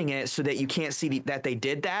cropping it so that you can't see that they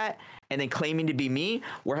did that and then claiming to be me,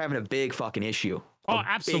 we're having a big fucking issue. Oh,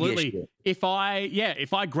 absolutely. If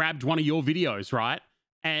I grabbed one of your videos, right,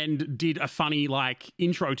 and did a funny like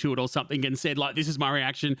intro to it or something and said like, this is my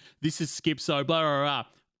reaction, this is Skipso, blah, blah, blah,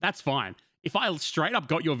 that's fine. If I straight up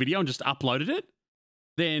got your video and just uploaded it,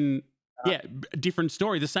 then different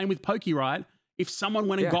story. The same with Pokey, right? If someone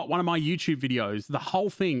went and got one of my YouTube videos, the whole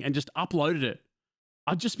thing, and just uploaded it,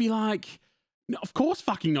 I'd just be like, no, of course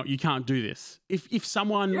fucking not, you can't do this. If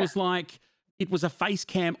someone was like, it was a face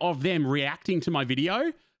cam of them reacting to my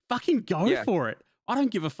video, fucking go for it. I don't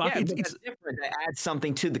give a fuck. Yeah, It's but that's different. That adds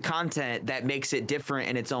something to the content that makes it different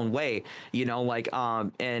in its own way, you know, like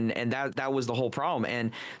and that was the whole problem.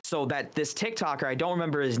 And so that this TikToker, I don't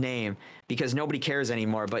remember his name because nobody cares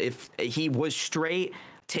anymore, but if he was straight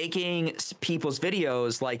taking people's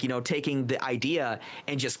videos, like, you know, taking the idea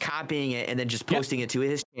and just copying it and then just posting it to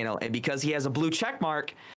his channel, and because he has a blue check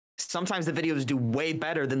mark, sometimes the videos do way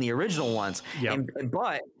better than the original ones.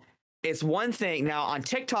 But it's one thing now on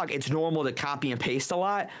TikTok, it's normal to copy and paste a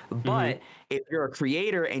lot, but if you're a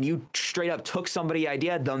creator and you straight up took somebody's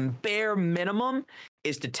idea, the bare minimum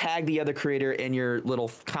is to tag the other creator in your little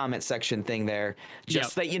comment section thing there,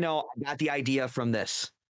 just so that, you know, I got the idea from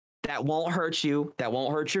this. That won't hurt you. That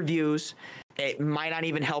won't hurt your views. It might not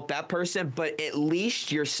even help that person, but at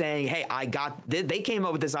least you're saying, hey, they came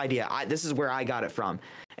up with this idea. This is where I got it from.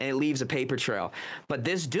 And it leaves a paper trail. But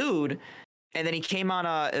this dude, and then he came on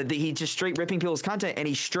he just straight ripping people's content, and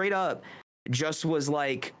he straight up just was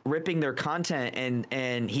like ripping their content,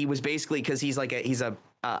 and he was basically, because he's like he's an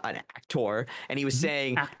actor, and he was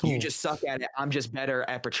saying, you just suck at it, I'm just better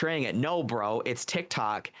at portraying it. No, bro, it's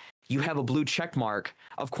TikTok. You have a blue check mark.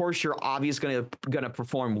 Of course, you're obviously gonna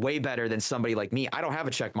perform way better than somebody like me. I don't have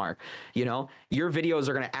a check mark. You know, your videos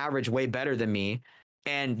are gonna average way better than me.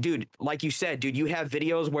 And dude, like you said, dude, you have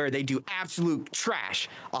videos where they do absolute trash.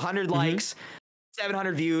 100 likes,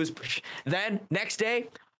 700 views. Then next day,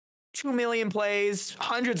 2 million plays,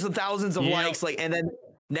 hundreds of thousands of likes. Like, and then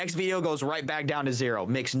next video goes right back down to 0.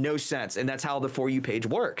 Makes no sense. And that's how the For You page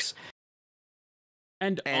works.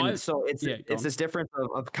 And so it's this difference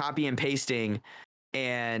of copy and pasting.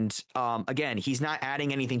 And again, he's not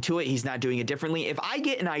adding anything to it. He's not doing it differently. If I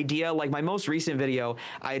get an idea, like my most recent video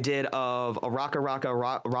I did of a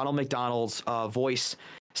Ronald McDonald's voice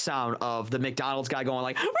sound of the McDonald's guy going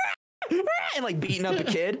like and like beating up a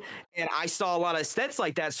kid, and I saw a lot of sets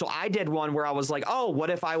like that, so I did one where I was like, oh, what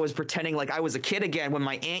if I was pretending like I was a kid again when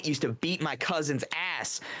my aunt used to beat my cousin's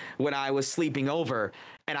ass when I was sleeping over,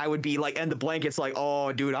 and I would be like in the blankets like,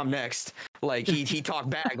 oh dude, I'm next, like he talked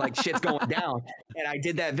back, like shit's going down. And I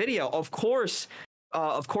did that video. Of course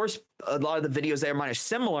a lot of the videos there, mine are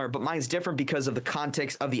similar, but mine's different because of the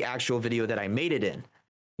context of the actual video that I made it in.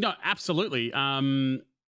 No, absolutely. And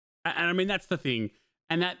I mean, that's the thing.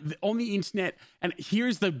 And that on the internet, and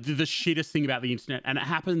here's the shittest thing about the internet, and it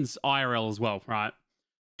happens IRL as well, right?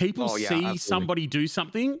 People see somebody do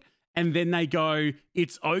something, and then they go,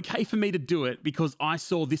 it's okay for me to do it because I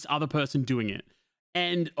saw this other person doing it.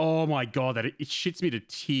 And oh my God, it shits me to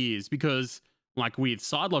tears, because like with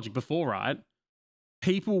Side Logic before, right?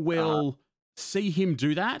 People will see him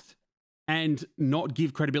do that and not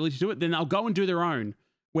give credibility to it. Then they'll go and do their own,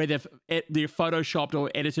 where they're photoshopped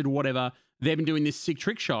or edited or whatever. They've been doing this sick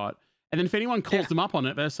trick shot. And then if anyone calls them up on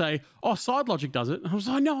it, they'll say, oh, Side Logic does it. And I was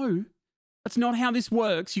like, no, that's not how this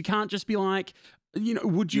works. You can't just be like, you know,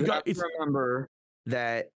 would you, have to remember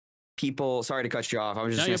that people, sorry to cut you off. I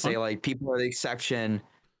was just going to say, like, people are the exception.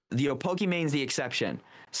 You know, Pokemon's the exception.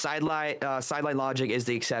 Sideline Logic is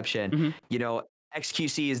the exception. You know,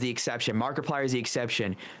 XQC is the exception. Markiplier is the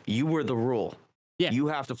exception. You were the rule. Yeah. You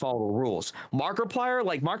have to follow the rules.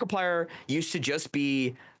 Markiplier used to just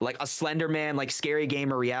be like a Slender Man, like scary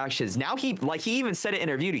gamer reactions. Now he even said it in an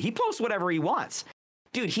interview. He posts whatever he wants.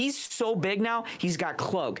 Dude, he's so big now. He's got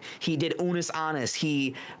Cloak. He did Unis Honest.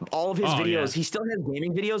 All of his videos. He still has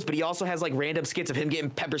gaming videos, but he also has like random skits of him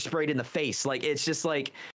getting pepper sprayed in the face. Like, it's just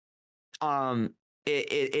like,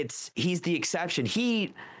 he's the exception.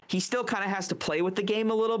 He still kind of has to play with the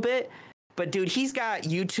game a little bit. But dude, he's got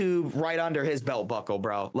YouTube right under his belt buckle,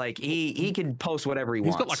 bro. Like he can post whatever he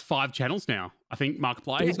wants. He's got like 5 channels now. I think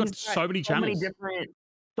Markiplier. He's got so many channels.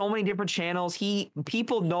 So many different channels.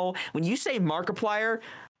 People know when you say Markiplier,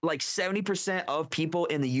 like 70% of people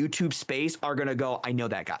in the YouTube space are gonna go, I know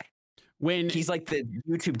that guy. When he's like the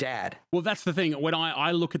YouTube dad. Well, that's the thing. When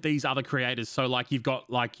I look at these other creators, so like you've got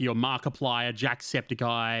like your Markiplier,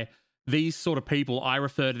 Jacksepticeye, these sort of people, I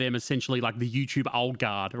refer to them essentially like the YouTube old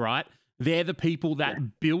guard, right? They're the people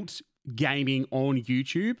that built gaming on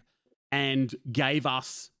YouTube and gave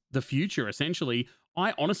us the future, essentially.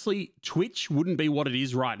 I honestly, Twitch wouldn't be what it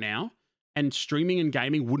is right now, and streaming and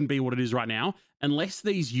gaming wouldn't be what it is right now unless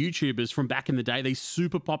these YouTubers from back in the day, these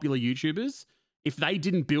super popular YouTubers, if they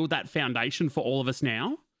didn't build that foundation for all of us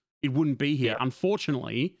now, it wouldn't be here.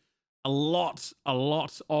 Unfortunately, a lot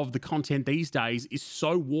of the content these days is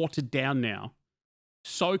so watered down now,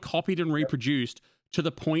 so copied and reproduced, to the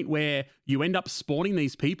point where you end up spawning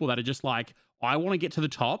these people that are just like, I want to get to the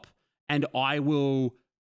top, and I will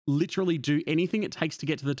literally do anything it takes to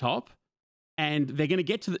get to the top. And they're going to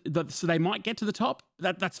get to so they might get to the top.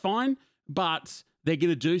 That's fine. But they're going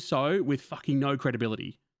to do so with fucking no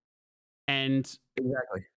credibility. And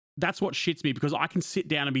exactly. That's what shits me, because I can sit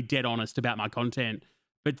down and be dead honest about my content,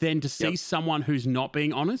 but then to see someone who's not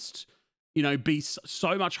being honest, you know, be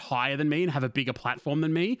so much higher than me and have a bigger platform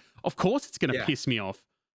than me, of course it's going to piss me off.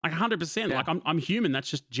 Like 100%. Yeah. Like I'm human. That's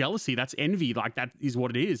just jealousy. That's envy. Like that is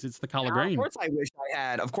what it is. It's the color green. Of course I wish I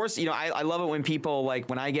had. Of course, you know, I love it when people like,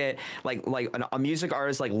 when I get like a music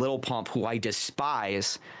artist like Lil Pump, who I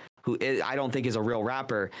despise, who I don't think is a real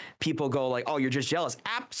rapper, people go like, oh, you're just jealous.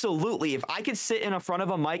 Absolutely. If I could sit in front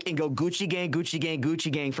of a mic and go Gucci gang, Gucci gang,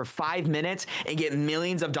 Gucci gang for 5 minutes and get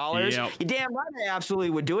millions of dollars, you damn right I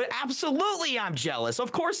absolutely would do it. Absolutely, I'm jealous.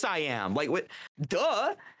 Of course I am. Like, what?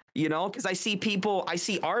 Duh. You know, because I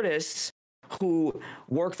see artists who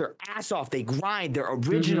work their ass off. They grind, they're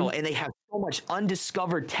original, and they have so much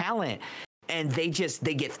undiscovered talent. And they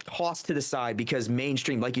get tossed to the side because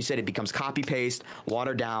mainstream, like you said, it becomes copy paste,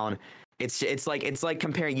 watered down. It's like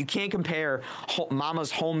comparing. You can't compare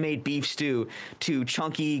Mama's homemade beef stew to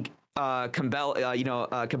chunky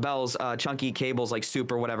Cabell's chunky cables like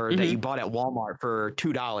soup or whatever that you bought at Walmart for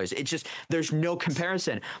 $2. It's just, there's no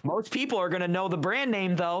comparison. Most people are gonna know the brand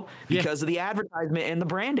name though because of the advertisement and the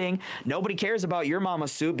branding. Nobody cares about your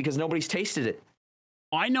mama's soup because nobody's tasted it.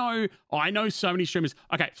 I know so many streamers.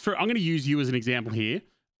 Okay, I'm going to use you as an example here.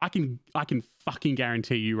 I can fucking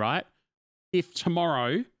guarantee you, right? If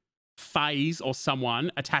tomorrow FaZe or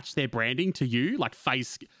someone attached their branding to you, like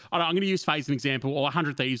FaZe, I'm going to use FaZe as an example, or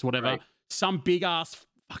 100 Thieves, whatever, some big ass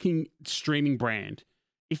fucking streaming brand.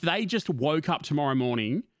 If they just woke up tomorrow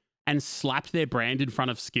morning and slapped their brand in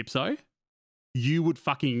front of Skipzo, you would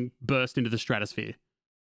fucking burst into the stratosphere.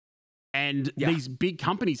 And these big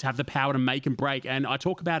companies have the power to make and break. And I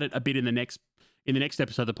talk about it a bit in the next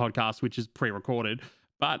episode of the podcast, which is pre-recorded.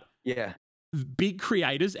 But big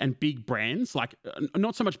creators and big brands, like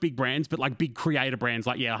not so much big brands, but like big creator brands,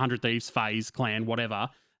 like 100 Thieves, FaZe, Clan, whatever.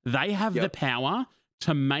 They have the power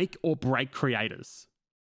to make or break creators.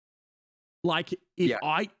 Like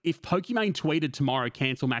if Pokimane tweeted tomorrow,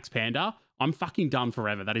 cancel Max Panda, I'm fucking done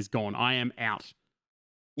forever. That is gone. I am out.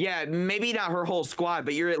 Yeah, maybe not her whole squad,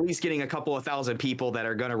 but you're at least getting a couple of thousand people that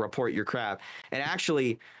are going to report your crap. And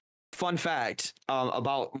actually, fun fact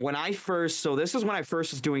about when I first, so this is when I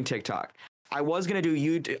first was doing TikTok. I was going to do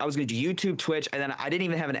YouTube, Twitch, and then I didn't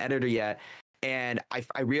even have an editor yet. And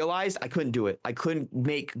I realized I couldn't do it. I couldn't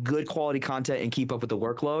make good quality content and keep up with the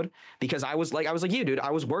workload because I was like you, dude.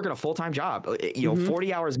 I was working a full-time job,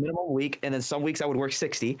 40 hours minimum a week. And then some weeks I would work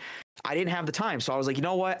 60. I didn't have the time. So I was like, you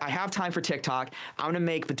know what? I have time for TikTok. I'm going to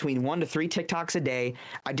make between 1 to 3 TikToks a day.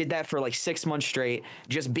 I did that for like 6 months straight,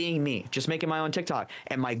 just being me, just making my own TikTok.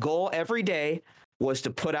 And my goal every day was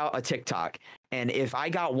to put out a TikTok. And if I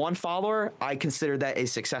got 1 follower, I consider that a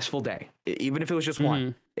successful day. Even if it was just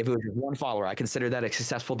one. If it was just 1 follower, I consider that a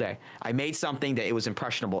successful day. I made something that it was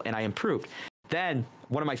impressionable and I improved. Then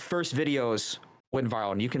one of my first videos went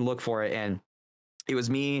viral and you can look for it. And it was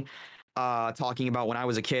me talking about when I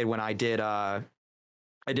was a kid, when I did a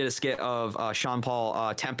skit of Sean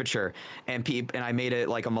Paul Temperature, and I made it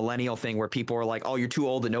like a millennial thing where people were like, oh, you're too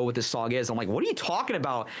old to know what this song is. I'm like, what are you talking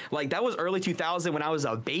about? Like, that was early 2000 when I was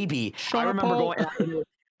a baby. I remember going and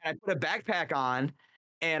I put a backpack on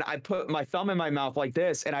and I put my thumb in my mouth like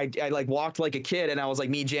this, and I like walked like a kid, and I was like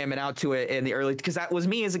me jamming out to it in the early, because that was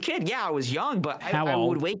me as a kid. Yeah, I was young, but I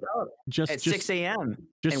would wake up at 6 a.m.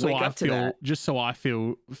 and wake up to that. Just so I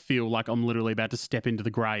feel like I'm literally about to step into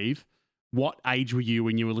the grave. What age were you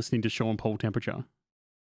when you were listening to Sean Paul Temperature?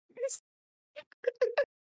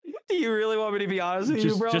 Do you really want me to be honest with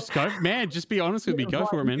you, bro? Just go, man. Just be honest with me. Go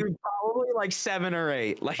for it, man. Probably like 7 or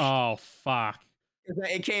 8. Like, oh fuck.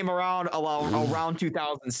 It came around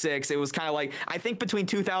 2006. It was kind of like, I think between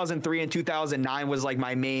 2003 and 2009 was like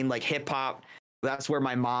my main like hip hop. That's where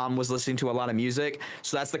my mom was listening to a lot of music.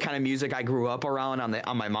 So that's the kind of music I grew up around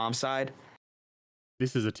on my mom's side.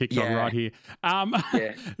 This is a TikTok right here.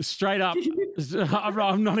 Straight up,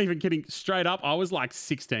 I'm not even kidding. Straight up, I was like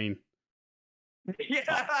 16.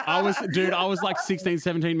 Yeah. I was like 16,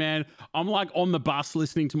 17, man. I'm like on the bus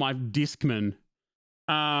listening to my Discman.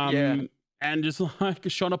 And just like,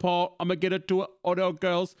 Sean Paul, I'm going to get it to Auto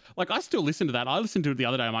Girls. Like, I still listen to that. I listened to it the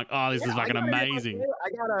other day. I'm like, oh, this is fucking amazing.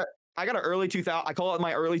 I got an early 2000. I call it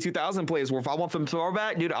my early 2000 plays, where if I want some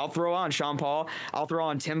throwback, dude, I'll throw on Sean Paul. I'll throw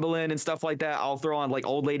on Timbaland and stuff like that. I'll throw on like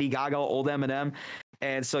old Lady Gaga, old Eminem.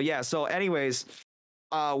 And so, yeah. So anyways,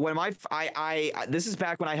 when this is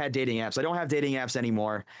back when I had dating apps. I don't have dating apps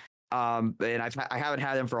anymore. And I haven't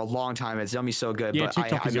had them for a long time. It's done me so good. Yeah, but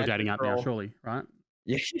TikTok is your dating app now, surely, right?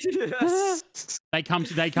 Yeah. They come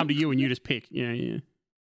to you and you just pick. Yeah.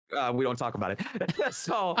 we don't talk about it.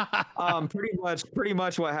 So pretty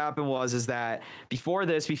much what happened is that before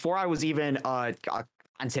I was even a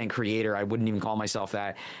content creator, I wouldn't even call myself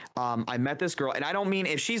that. I met this girl, and I don't mean,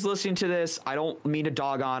 if she's listening to this, I don't mean to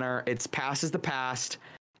dog on her. It's past is the past.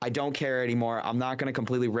 I don't care anymore. I'm not going to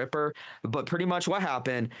completely rip her, but pretty much what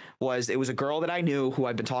happened was, it was a girl that I knew who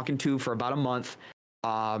I'd been talking to for about a month.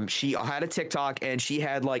 She had a TikTok, and she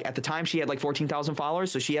had, like, at the time she had like 14,000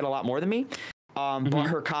 followers. So she had a lot more than me. But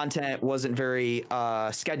her content wasn't very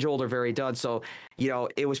scheduled or very done. So, you know,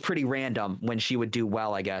 it was pretty random when she would do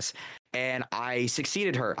well, I guess. And I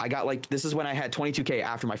succeeded her. I got, like, this is when I had 22K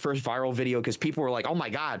after my first viral video, because people were like, oh my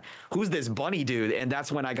God, who's this bunny dude? And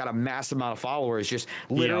that's when I got a massive amount of followers. Just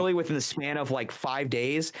literally within the span of like 5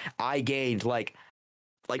 days, I gained like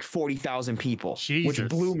 40,000 people, which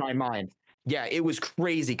blew my mind. Yeah, it was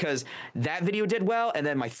crazy, because that video did well, and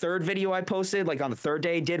then my third video I posted, like, on the third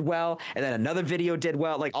day did well, and then another video did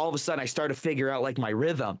well. Like, all of a sudden I started to figure out like my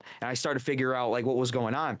rhythm, and I started to figure out like what was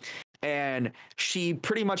going on. And she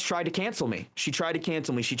pretty much tried to cancel me. She tried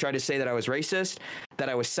to say that I was racist, that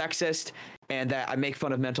I was sexist, and that I make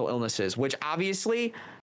fun of mental illnesses, which obviously,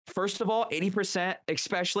 first of all, 80%,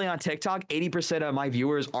 especially on TikTok, 80% of my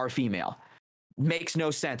viewers are female. Makes no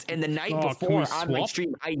sense. And the night before on my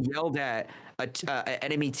stream, I yelled at an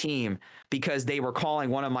enemy team because they were calling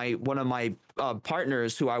one of my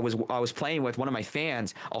partners who I was playing with, one of my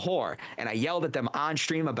fans, a whore, and I yelled at them on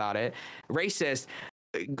stream about it. Racist.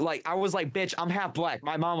 Like, I was like, bitch, I'm half black.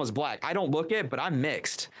 My mom was black. I don't look it, but I'm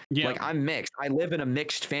mixed. Yeah. Like, I'm mixed. I live in a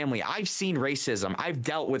mixed family. I've seen racism. I've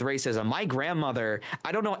dealt with racism. My grandmother,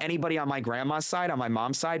 I don't know anybody on my grandma's side, on my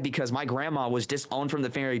mom's side, because my grandma was disowned from the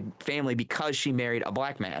family because she married a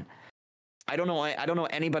black man. I don't know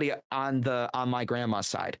anybody on my grandma's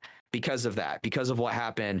side because of that, because of what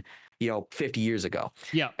happened, 50 years ago.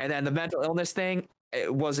 Yeah. And then the mental illness thing,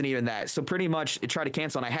 it wasn't even that. So pretty much it tried to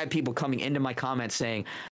cancel. And I had people coming into my comments saying,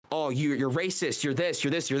 oh, you're racist, you're this,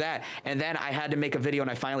 you're that. And then I had to make a video, and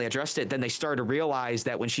I finally addressed it. Then they started to realize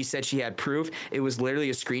that when she said she had proof, it was literally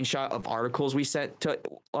a screenshot of articles we sent to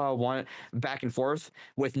one back and forth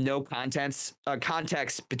with no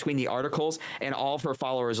context between the articles. And all of her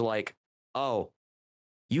followers are like, oh,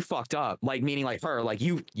 you fucked up. Like, meaning like her, like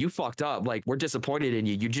you fucked up. Like, we're disappointed in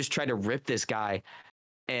you. You just tried to rip this guy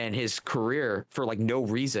and his career for like no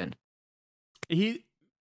reason.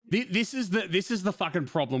 This is the fucking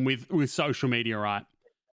problem with social media, right?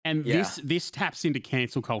 And this taps into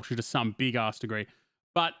cancel culture to some big ass degree.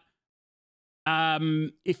 But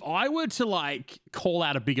if I were to like call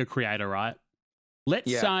out a bigger creator, right? Let's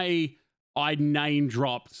say I name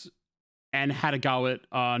dropped and had a go at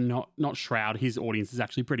not Shroud. His audience is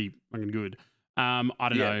actually pretty fucking good. I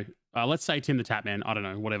don't know. Let's say Tim the Tatman. I don't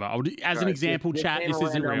know. Whatever. As an example, chat. This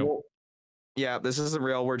isn't real. Yeah, this isn't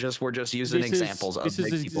real. We're just using examples of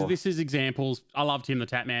big people. This is examples. I love Tim the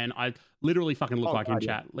Tatman. I literally fucking look like him.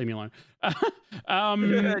 Chat. Leave me alone. Dude,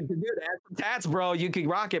 add some tats, bro. You can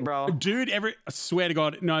rock it, bro. Dude, I swear to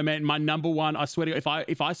God, no man. My number one. I swear to God,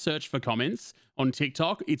 if I search for comments on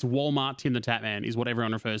TikTok, it's Walmart Tim the Tatman is what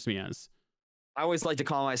everyone refers to me as. I always like to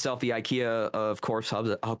call myself the IKEA of corpse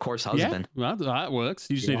husband. Yeah, well, that works.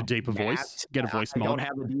 You just need a deeper voice. Get a voice mod. I don't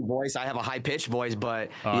have a deep voice. I have a high pitched voice, but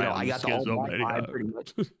I got the old vibe pretty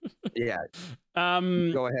much. Yeah.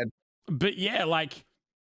 Go ahead. But yeah, like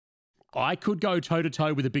I could go toe to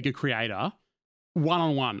toe with a bigger creator,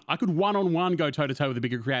 one-on-one. I could one-on-one go toe to toe with a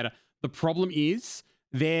bigger creator. The problem is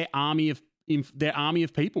their army of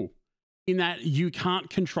people. In that you can't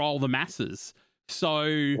control the masses. So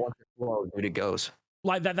dude, it goes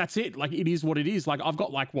like that. That's it. Like, it is what it is. Like, I've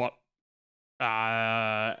got like what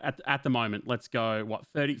at the moment, let's go, what,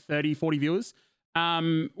 30, 40 viewers.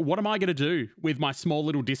 What am I going to do with my small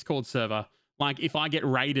little Discord server? Like, if I get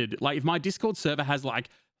raided, like if my Discord server has like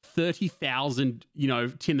 30,000,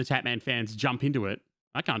 Tim the Tatman fans jump into it,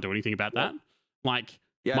 I can't do anything about that. Like,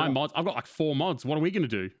 my mods, I've got like 4 mods. What are we going to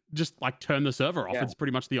do? Just like turn the server off. It's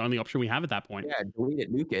pretty much the only option we have at that point. Yeah, delete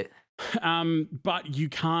it, nuke it. But you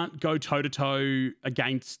can't go toe to toe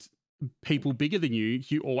against people bigger than you.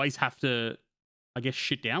 You always have to, I guess,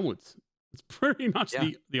 shit downwards. It's pretty much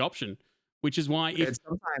the option, which is why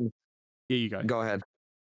sometimes. Here you go. Go ahead.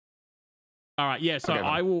 All right. Yeah. So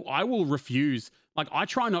I will refuse. Like, I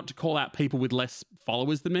try not to call out people with less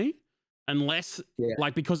followers than me, unless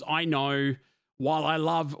because I know. While I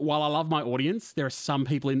love my audience, there are some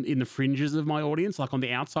people in the fringes of my audience, like on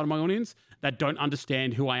the outside of my audience, that don't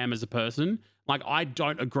understand who I am as a person. Like, I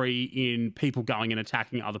don't agree in people going and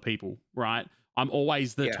attacking other people, right? I'm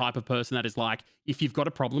always the type of person that is like, if you've got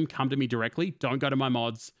a problem, come to me directly. Don't go to my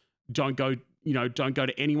mods. Don't go don't go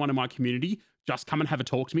to anyone in my community. Just come and have a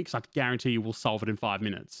talk to me because I guarantee you we'll solve it in 5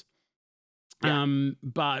 minutes. Yeah.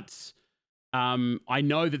 But I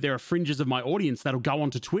know that there are fringes of my audience that'll go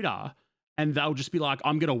onto Twitter and they'll just be like,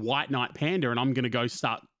 I'm going to white knight Panda and I'm going to go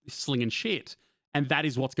start slinging shit. And that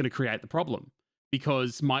is what's going to create the problem,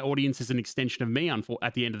 because my audience is an extension of me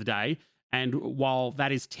at the end of the day. And while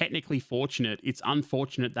that is technically fortunate, it's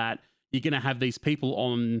unfortunate that you're going to have these people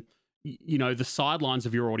on, the sidelines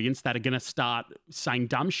of your audience that are going to start saying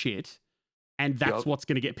dumb shit. And that's what's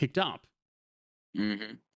going to get picked up.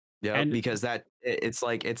 Mm-hmm. Yeah, because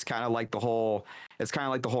it's kind of like the whole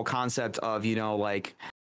concept of, it's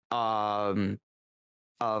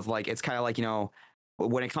kind of like,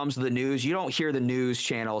 when it comes to the news, you don't hear the news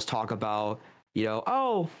channels talk about,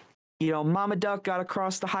 Mama Duck got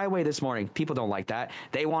across the highway this morning. People don't like that.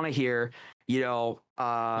 They want to hear, man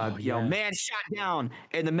shot down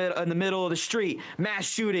in the middle of the street, mass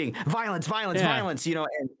shooting, violence,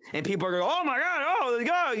 and people are going, oh my God,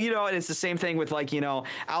 and it's the same thing with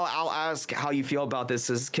I'll ask how you feel about this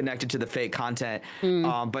is connected to the fake content,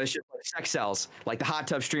 but it's just like sex sells, like the hot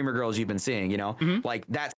tub streamer girls you've been seeing, like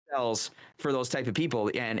that sells for those type of people,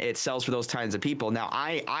 and it sells for those kinds of people. Now,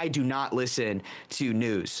 I do not listen to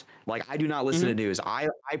news. Like, I do not listen to news. I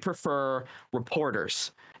prefer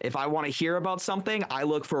reporters. If I want to hear about something, I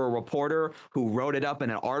look for a reporter who wrote it up in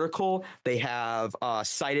an article. They have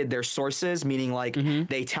cited their sources, meaning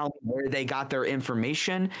they tell me where they got their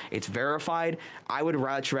information. It's verified. I would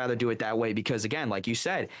rather do it that way because, again, like you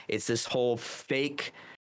said, it's this whole fake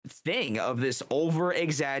thing of this over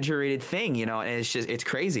exaggerated thing, and it's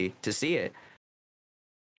crazy to see it.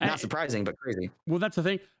 Not surprising, but crazy. Well, that's the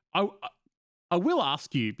thing. I will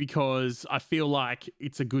ask you, because I feel like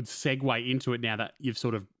it's a good segue into it now that you've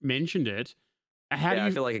sort of mentioned it. I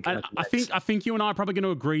feel like I think you and I are probably going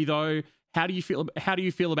to agree though. How do you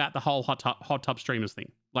feel about the whole hot tub streamers thing?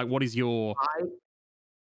 Like, what is your?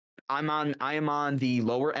 I am on the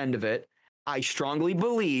lower end of it. I strongly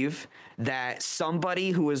believe that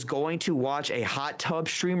somebody who is going to watch a hot tub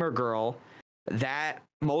streamer girl, that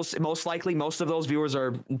most likely most of those viewers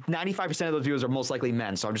are 95% of those viewers are most likely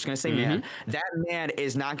men. So I'm just going to say man. That man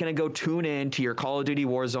is not going to go tune in to your Call of Duty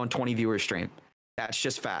Warzone 20 viewer stream. That's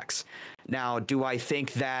just facts. Now, do I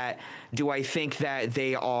think that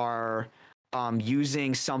they are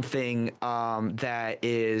using something that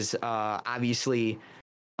is obviously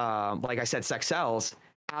like I said, sex sells?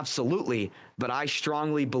 Absolutely. But I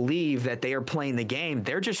strongly believe that they are playing the game.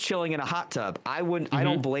 They're just chilling in a hot tub. I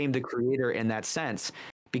don't blame the creator in that sense,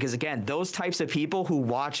 because again, those types of people who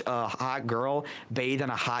watch a hot girl bathe in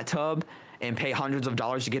a hot tub and pay hundreds of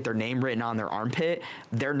dollars to get their name written on their armpit,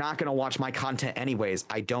 they're not going to watch my content anyways.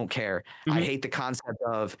 I don't care. I hate the concept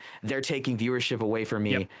of they're taking viewership away from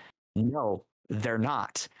me. No, they're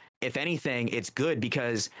not. If anything, it's good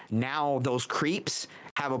because now those creeps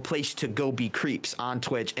have a place to go be creeps on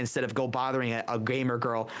Twitch instead of go bothering a gamer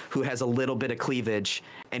girl who has a little bit of cleavage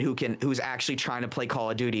and who's actually trying to play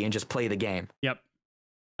Call of Duty and just play the game. Yep.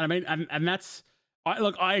 I mean, and that's,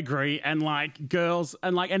 I agree. And girls,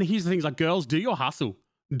 and here's the things, girls, do your hustle,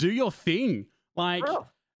 do your thing.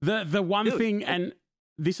 The one thing, and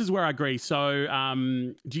this is where I agree. So,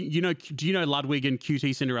 do you know Ludwig and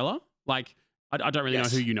QT Cinderella? I don't really know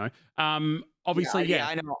who you know. Obviously, yeah.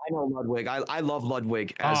 I know Ludwig. I love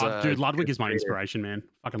Ludwig. Dude, Ludwig is my inspiration, man.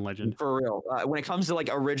 Fucking legend. For real. When it comes to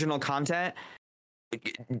original content,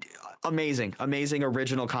 amazing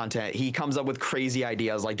original content. He comes up with crazy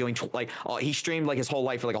ideas, doing he streamed his whole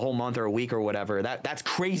life for a whole month or a week or whatever. That's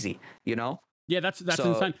crazy, Yeah, that's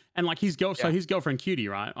insane. And his girlfriend Cutie,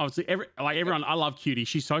 right? Obviously, everyone, I love Cutie.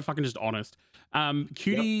 She's so fucking just honest.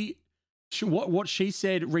 Cutie. What she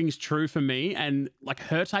said rings true for me, and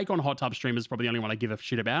her take on hot tub streamers is probably the only one I give a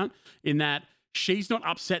shit about, in that she's not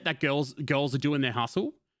upset that girls are doing their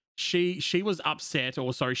hustle. She was upset,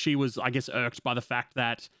 or sorry, she was, I guess, irked by the fact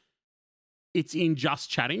that it's in Just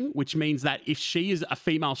Chatting, which means that if she is a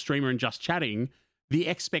female streamer in Just Chatting, the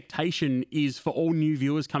expectation is for all new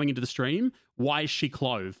viewers coming into the stream, why is she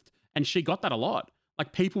clothed? And she got that a lot.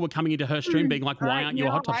 People were coming into her stream being like, why aren't you a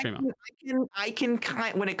hot tub streamer? I can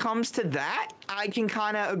when it comes to that, I can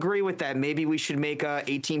kind of agree with that. Maybe we should make a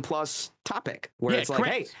 18 plus topic where it's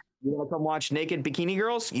correct. Hey, you want to come watch naked bikini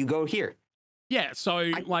girls? You go here. Yeah. So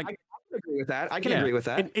I can agree with that. I can agree with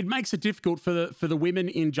that. It makes it difficult for the women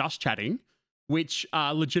in Just Chatting, which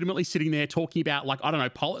are legitimately sitting there talking about I don't know,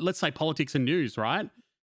 let's say politics and news, right?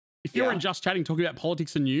 If you're in Just Chatting talking about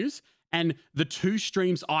politics and news, and the two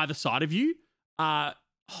streams either side of you are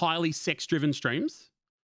highly sex-driven streams,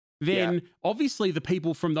 then obviously the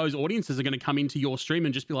people from those audiences are going to come into your stream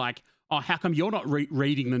and just be like, oh, how come you're not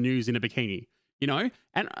reading the news in a bikini? You know,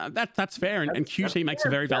 and that's fair. And QT makes a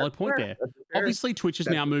very valid point there. Obviously, Twitch has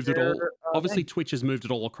now moved it all. Obviously, Twitch has moved it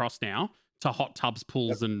all across now to hot tubs,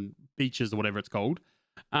 pools, and beaches, or whatever it's called.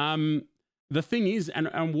 The thing is,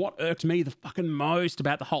 and what irked me the fucking most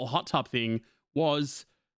about the whole hot tub thing was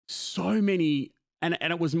so many, and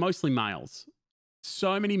it was mostly males.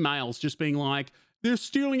 So many males just being like, they're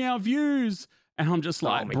stealing our views. And I'm just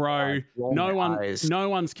like, bro, no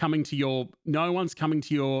one's coming to your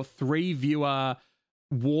 3-viewer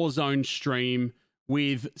Warzone stream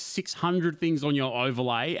with 600 things on your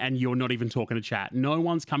overlay and you're not even talking to chat. No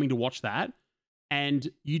one's coming to watch that. And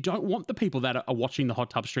you don't want the people that are watching the hot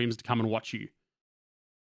tub streams to come and watch you.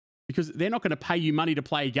 Because they're not going to pay you money to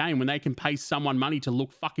play a game when they can pay someone money to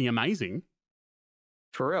look fucking amazing.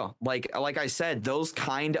 For real. Like I said, those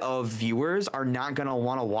kind of viewers are not going to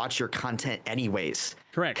want to watch your content anyways.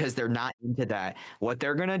 Correct. Because they're not into that. What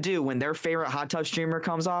they're going to do when their favorite hot tub streamer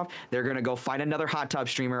comes off, they're going to go find another hot tub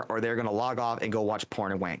streamer, or they're going to log off and go watch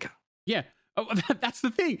porn and wank. Yeah. Oh, that's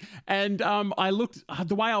the thing. And I looked,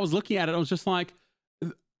 the way I was looking at it, I was just like,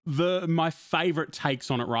 my favorite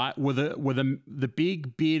takes on it, right, were the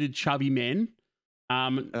big bearded chubby men,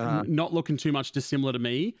 not looking too much dissimilar to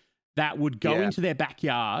me, that would go into their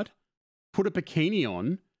backyard, put a bikini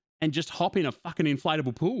on, and just hop in a fucking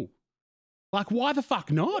inflatable pool. Like, why the fuck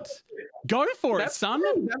not? Go for it, son.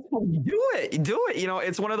 That's how you do it. Do it. You know,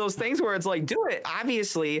 it's one of those things where it's like, do it.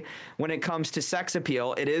 Obviously, when it comes to sex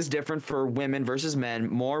appeal, it is different for women versus men.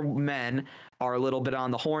 More men are a little bit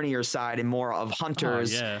on the hornier side and more of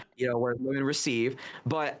hunters, you know, where women receive.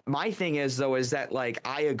 But my thing is, though, is that, like,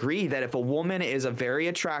 I agree that if a woman is a very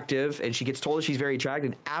attractive and she gets told that she's very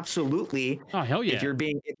attractive, absolutely. Oh, hell yeah. If you're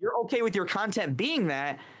okay with your content being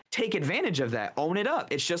that, take advantage of that. Own it up.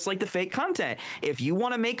 It's just like the fake content. If you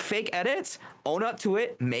want to make fake edits, own up to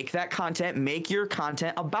it. Make that content. Make your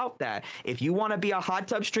content about that. If you want to be a hot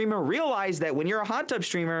tub streamer, realize that when you're a hot tub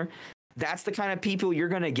streamer, that's the kind of people you're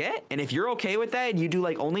going to get. And if you're okay with that and you do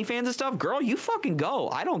like OnlyFans and stuff, girl, you fucking go.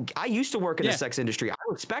 I used to work in the sex industry. I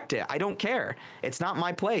respect it. I don't care. It's not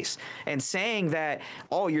my place. And saying that,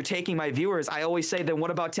 oh, you're taking my viewers, I always say, then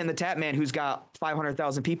what about Tim the Tap Man, who's got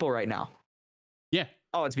 500,000 people right now? Yeah.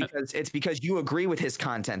 Oh, it's because you agree with his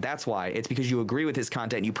content. That's why. It's because you agree with his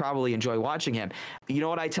content. You probably enjoy watching him. You know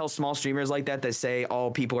what I tell small streamers like that say,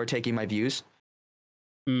 oh, people are taking my views?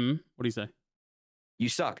 What do you say? You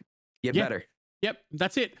suck. Get better. Yep,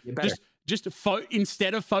 that's it. Just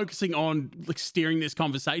instead of focusing on like steering this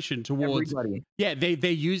conversation towards everybody. Yeah,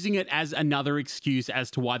 they're using it as another excuse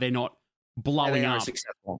as to why they're not blowing up.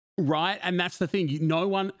 Successful. Right? And that's the thing. No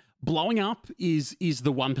one blowing up is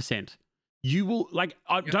the 1%. You will, like,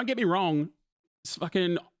 don't get me wrong,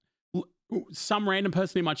 fucking some random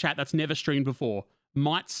person in my chat that's never streamed before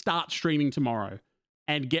might start streaming tomorrow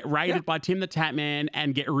and get raided by Tim the Tap Man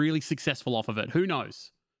and get really successful off of it. Who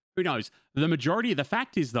knows? Who knows? The majority of the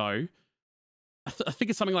fact is, though, I think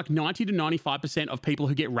it's something like 90 to 95% of people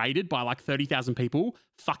who get raided by like 30,000 people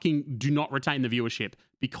fucking do not retain the viewership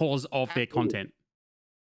because of their content.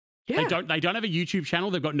 Yeah. They don't have a YouTube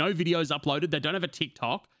channel. They've got no videos uploaded. They don't have a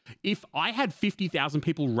TikTok. If I had 50,000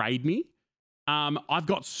 people raid me, I've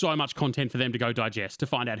got so much content for them to go digest to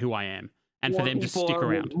find out who I am and for them to stick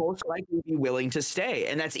around. Most likely be willing to stay.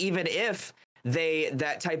 And that's even if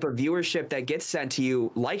that type of viewership that gets sent to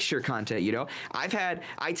you likes your content. You know,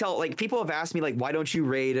 people have asked me, like, why don't you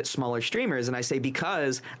raid smaller streamers? And I say,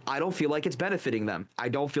 because I don't feel like it's benefiting them. I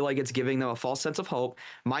don't feel like it's giving them a false sense of hope.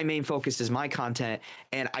 My main focus is my content.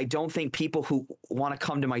 And I don't think people who want to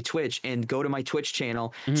come to my Twitch and go to my Twitch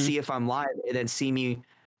channel, see if I'm live, and then see me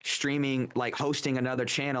streaming, like hosting another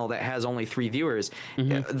channel that has only 3 viewers.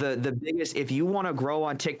 The biggest, if you want to grow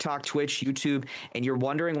on TikTok, Twitch, YouTube, and you're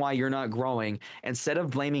wondering why you're not growing, instead of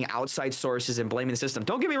blaming outside sources and blaming the system,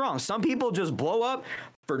 don't get me wrong, some people just blow up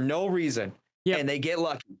for no reason and they get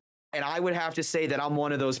lucky. And I would have to say that I'm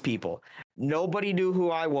one of those people. Nobody knew who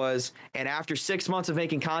I was. And after 6 months of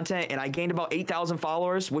making content, and I gained about 8,000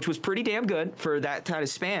 followers, which was pretty damn good for that kind of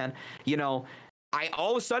span, you know, I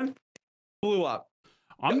all of a sudden blew up.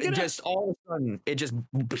 All of a sudden it just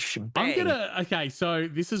bang. Okay, so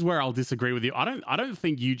this is where I'll disagree with you. I don't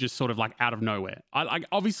think you just sort of like out of nowhere.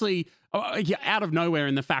 Obviously out of nowhere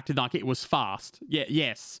in the fact that like it was fast.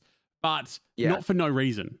 But not for no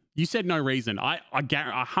reason. You said no reason. I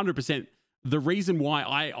 100% the reason why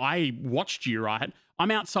I watched you, right?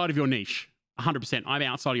 I'm outside of your niche. 100%. I'm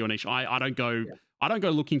outside of your niche. I don't go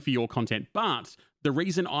looking for your content. But the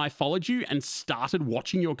reason I followed you and started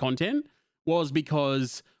watching your content was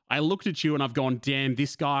because I looked at you and I've gone, damn,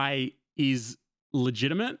 this guy is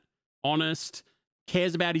legitimate, honest,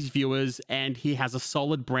 cares about his viewers, and he has a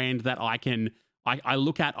solid brand that I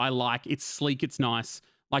look at, I like. It's sleek, it's nice.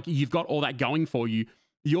 Like, you've got all that going for you.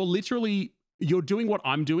 You're doing what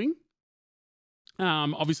I'm doing.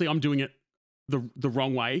 Obviously I'm doing it the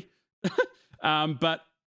wrong way. But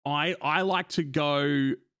I like to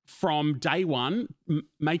go from day one,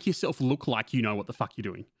 make yourself look like you know what the fuck you're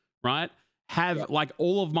doing, right? Have like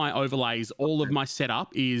all of my overlays, all of my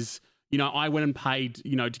setup is, you know, I went and paid,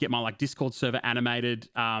 you know, to get my like Discord server animated,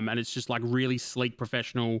 and it's just like really sleek,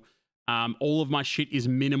 professional. All of my shit is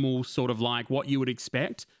minimal, sort of like what you would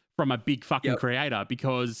expect from a big fucking creator,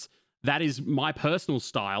 because that is my personal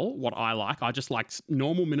style, what I like. I just like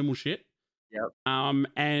normal, minimal shit.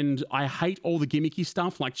 And I hate all the gimmicky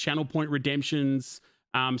stuff like channel point redemptions,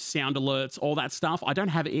 sound alerts, all that stuff. I don't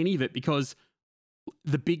have any of it because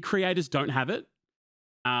the big creators don't have it.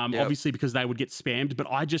 Obviously because they would get spammed, but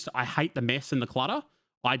I hate the mess and the clutter.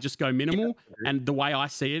 I just go minimal. And the way I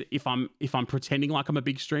see it, if I'm pretending like I'm a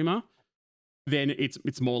big streamer, then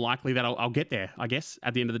it's more likely that I'll get there, I guess,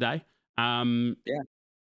 at the end of the day.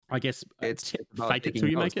 I guess it's fake it till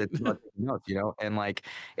you make it. It's about taking notes, you know, and like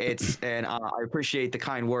and I appreciate the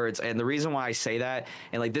kind words. And the reason why I say that,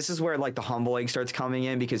 and like this is where like the humbling starts coming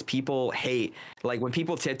in, because people hate, like when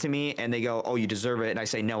people tip to me and they go, "Oh, you deserve it," and I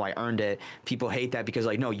say, "No, I earned it." People hate that because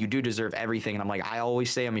like, no, you do deserve everything. And I'm like, I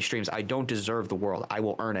always say on my streams, I don't deserve the world. I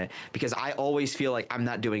will earn it, because I always feel like I'm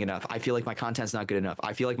not doing enough. I feel like my content's not good enough.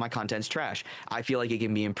 I feel like my content's trash. I feel like it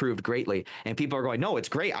can be improved greatly. And people are going, "No, it's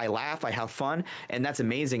great. I laugh. I have fun," and that's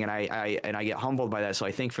amazing. And I get humbled by that. So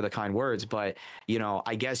I thank for the kind words, but you know,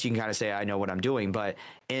 I guess you can kind of say I know what I'm doing, but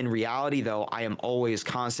in reality though, I am always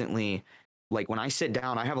constantly, like when I sit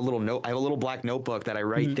down, I have a little black notebook that I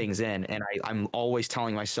write things in, and I'm always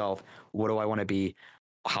telling myself, what do I want to be?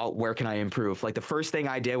 Where can I improve? Like the first thing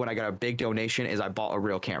I did when I got a big donation is I bought a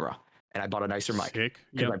real camera. And I bought a nicer mic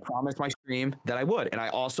because I promised my stream that I would. And I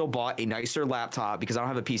also bought a nicer laptop because I don't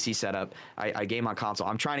have a PC setup. I game on console.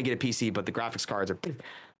 I'm trying to get a PC, but the graphics cards are,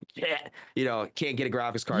 you know, can't get a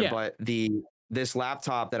graphics card. But this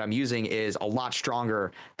laptop that I'm using is a lot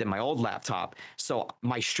stronger than my old laptop. So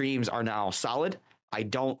my streams are now solid. I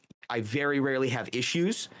very rarely have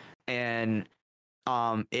issues. And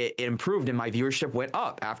it improved, and my viewership went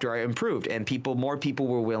up after I improved, and more people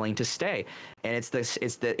were willing to stay. And it's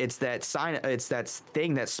that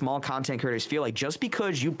thing that small content creators feel like, just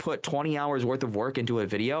because you put 20 hours worth of work into a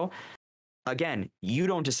video, again, you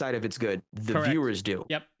don't decide if it's good. The viewers do.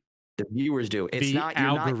 The viewers do. It's not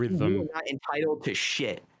algorithm. You're not entitled to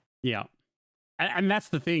shit. And that's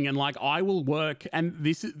the thing. And like, I will work, and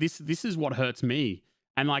this is what hurts me.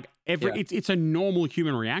 And like it's a normal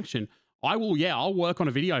human reaction. I'll work on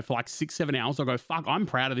a video for like 6-7 hours. I'll go, fuck, I'm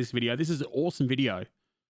proud of this video. This is an awesome video.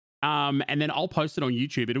 And then I'll post it on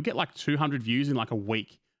YouTube. It'll get like 200 views in like a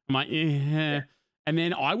week. I'm like, And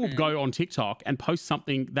then I will go on TikTok and post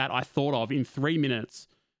something that I thought of in 3 minutes,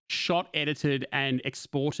 shot, edited, and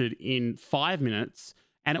exported in 5 minutes,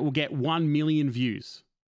 and it will get 1 million views.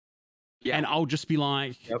 And I'll just be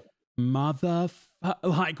like,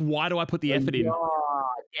 like, why do I put the effort in?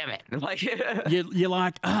 Damn it. Like you're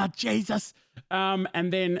like, Jesus.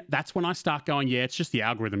 And then that's when I start going, it's just the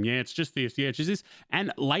algorithm. It's just this. It's just this.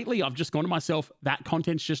 And lately I've just gone to myself, that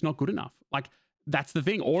content's just not good enough. Like, that's the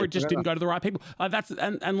thing. Or it just didn't go to the right people.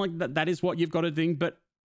 And like that is what you've got to think. But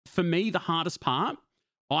for me, the hardest part,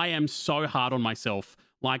 I am so hard on myself.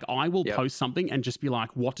 Like, I will post something and just be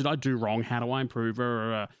like, what did I do wrong? How do I improve?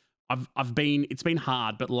 It's been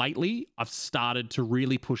hard, but lately I've started to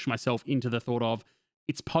really push myself into the thought of,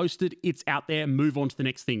 it's posted, it's out there, move on to the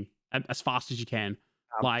next thing as fast as you can.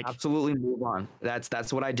 Like, absolutely move on.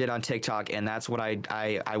 That's what I did on TikTok, and that's what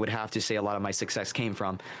I would have to say a lot of my success came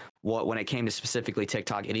from. When it came to specifically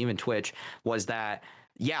TikTok and even Twitch, was that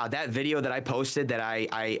that video that I posted, that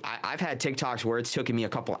I've had TikToks where it's taken me a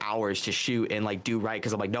couple hours to shoot and like do right,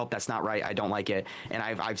 because I'm like, nope, that's not right, I don't like it, and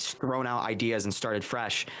I've thrown out ideas and started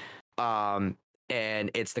fresh.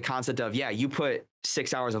 And it's the concept of, you put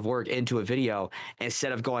 6 hours of work into a video,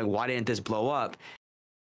 instead of going, why didn't this blow up?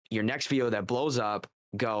 Your next video that blows up,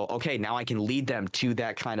 go, okay, now I can lead them to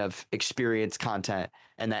that kind of experience content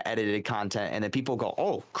and that edited content. And then people go,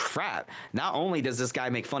 oh crap, not only does this guy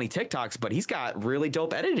make funny TikToks, but he's got really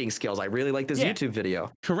dope editing skills. I really like this YouTube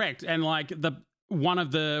video. Correct. And like one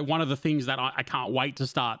of the things that I can't wait to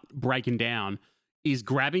start breaking down is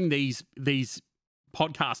grabbing these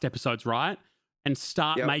podcast episodes, right? And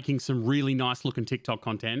start making some really nice looking TikTok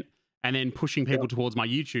content, and then pushing people towards my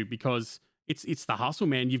YouTube, because it's the hustle,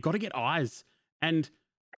 man. You've got to get eyes. And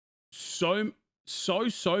so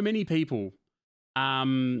many people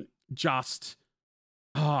just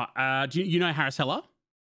Do you know Harris Heller?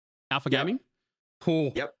 Alpha Yep. Gaming?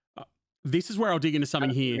 Cool. Yep. This is where I'll dig into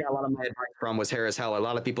something here. A lot of my advice from was Harris Heller. A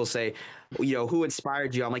lot of people say, who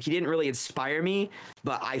inspired you? I'm like, he didn't really inspire me,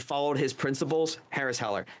 but I followed his principles, Harris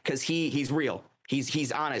Heller, because he's real.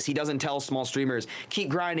 He's honest. He doesn't tell small streamers, keep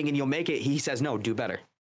grinding and you'll make it. He says, no, do better.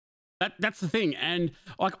 That's the thing. And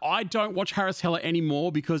like, I don't watch Harris Heller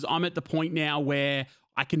anymore because I'm at the point now where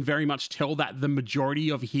I can very much tell that the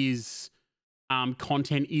majority of his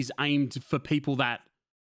content is aimed for people that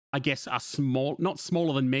I guess are not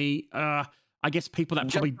smaller than me. I guess people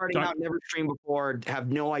that probably starting out, never streamed before,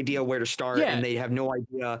 have no idea where to start, and they have no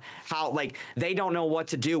idea how. Like, they don't know what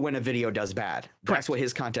to do when a video does bad. That's what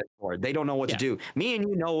his content for. They don't know what to do. Me and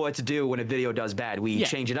you know what to do when a video does bad. We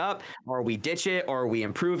change it up, or we ditch it, or we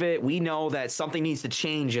improve it. We know that something needs to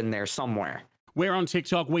change in there somewhere. We're on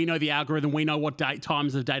TikTok. We know the algorithm. We know what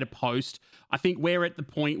times of day to post. I think we're at the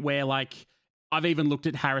point where, like, I've even looked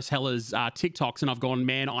at Harris Heller's TikToks and I've gone,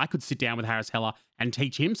 man, I could sit down with Harris Heller and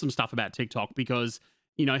teach him some stuff about TikTok because,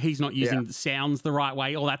 he's not using sounds the right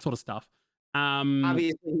way, all that sort of stuff.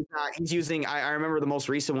 Obviously he's not. He's using, I remember the most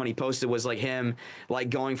recent one he posted was like him like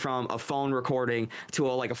going from a phone recording to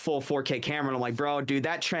a full 4K camera, and I'm like, bro, dude,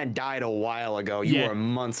 that trend died a while ago. You were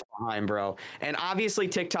months behind, bro. And obviously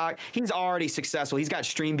TikTok, he's already successful. He's got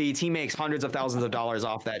stream beats. He makes hundreds of thousands of dollars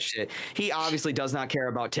off that shit. He obviously does not care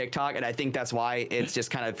about TikTok, and I think that's why it's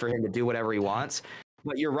just kind of for him to do whatever he wants.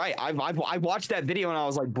 But you're right. I watched that video and I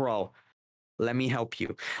was like, bro, let me help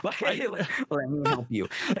you. Let me help you.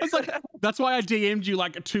 That's why I DM'd you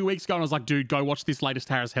like 2 weeks ago and I was like, dude, go watch this latest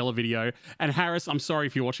Harris Heller video. And Harris, I'm sorry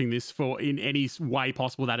if you're watching this for in any way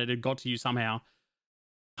possible that it had got to you somehow.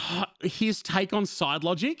 His take on side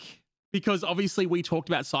logic, because obviously we talked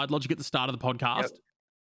about side logic at the start of the podcast,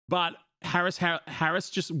 but Harris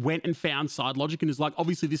just went and found side logic and is like,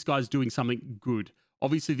 obviously this guy's doing something good.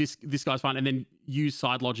 Obviously this guy's fine. And then use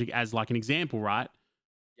side logic as like an example, right?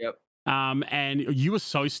 Yep. And you were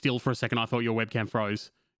so still for a second. I thought your webcam froze.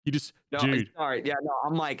 You just, dude. Sorry. Yeah, no,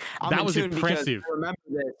 I'm like, that was impressive. I remember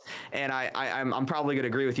this, and I'm probably going to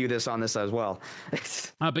agree with you on this as well.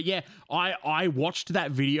 But yeah, I watched that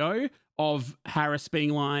video of Harris being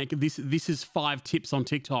like, this is 5 tips on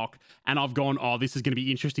TikTok, and I've gone, oh, this is going to be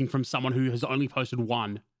interesting from someone who has only posted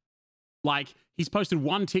one. Like, he's posted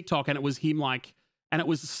one TikTok, and it was him like, and it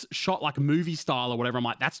was shot like movie style or whatever. I'm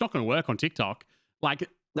like, that's not going to work on TikTok. Like,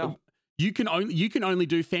 no. You can only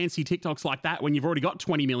do fancy TikToks like that when you've already got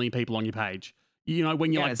 20 million people on your page.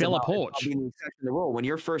 When you're like Bella Porch. When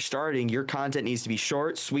you're first starting, your content needs to be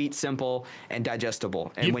short, sweet, simple, and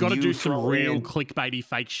digestible. And you've got to do some real clickbaity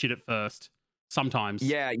fake shit at first. Sometimes.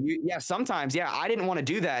 Sometimes. Yeah, I didn't want to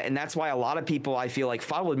do that. And that's why a lot of people, I feel like,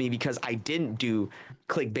 followed me, because I didn't do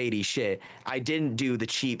clickbaity shit. I didn't do the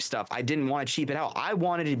cheap stuff. I didn't want to cheap it out. I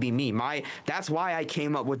wanted it to be me. That's why I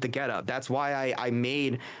came up with the getup. That's why I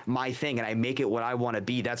made my thing and I make it what I want to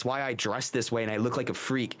be. That's why I dress this way and I look like a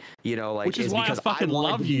freak, which is why I fucking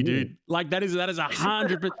love you, dude. Like, that is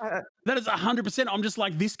 100%. That is 100%. I'm just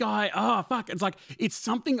like, this guy, oh, fuck. It's like, it's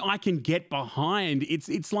something I can get behind.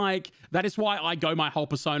 It's like, that is why I go, my whole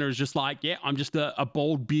persona is just like, yeah, I'm just a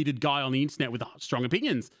bald bearded guy on the internet with strong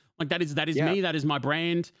opinions. Like, that is me. That is my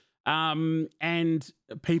brand. And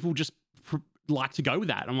people just like to go with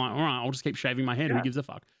that. I'm like, all right, I'll just keep shaving my head. Who gives a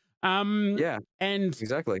fuck? And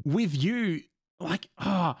exactly with you, like,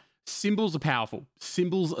 symbols are powerful.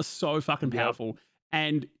 Symbols are so fucking powerful.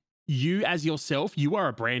 And you as yourself, you are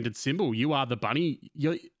a branded symbol. You are the bunny.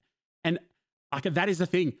 And like, that is the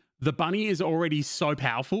thing. The bunny is already so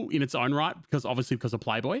powerful in its own right, because of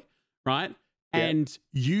Playboy, right? Yeah. And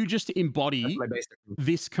you just embody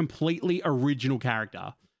this completely original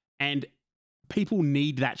character. And people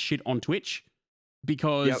need that shit on Twitch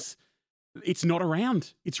because it's not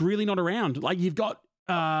around. It's really not around. Like, you've got,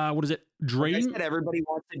 what is it? Dream. Like I said, everybody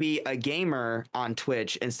wants to be a gamer on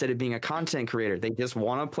Twitch instead of being a content creator. They just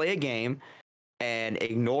want to play a game and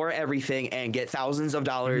ignore everything and get thousands of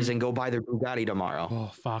dollars and go buy their Bugatti tomorrow.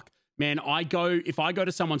 Oh, fuck. Man, if I go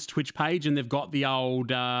to someone's Twitch page and they've got the old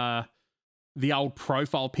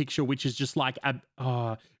profile picture, which is just like, do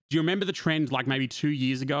you remember the trend like maybe 2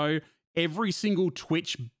 years ago? Every single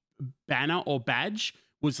Twitch banner or badge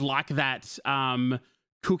was like that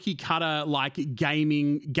cookie cutter, like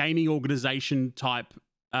gaming organization type.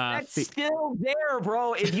 That's still there,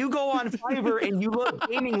 bro. If you go on Fiverr and you look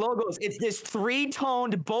gaming logos, it's this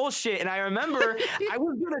 3-toned bullshit. And I remember I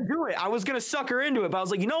was gonna do it. I was gonna sucker into it, but I was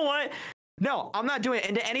like, you know what? No, I'm not doing it.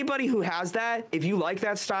 And to anybody who has that, if you like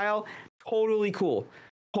that style, totally cool.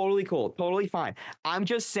 Totally cool, totally fine. I'm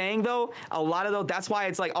just saying though, a lot of those, that's why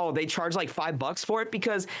it's like, oh, they charge like $5 for it,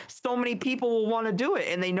 because so many people will want to do it,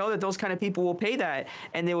 and they know that those kind of people will pay that,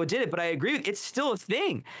 and they will did it. But I agree, it's still a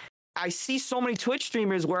thing. I see so many Twitch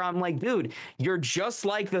streamers where I'm like, dude, you're just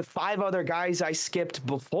like the 5 other guys I skipped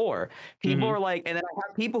before. People are like, and then I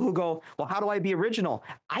have people who go, well, how do I be original?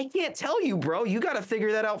 I can't tell you, bro. You got to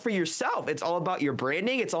figure that out for yourself. It's all about your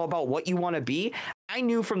branding. It's all about what you want to be. I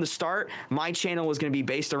knew from the start my channel was going to be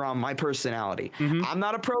based around my personality. I'm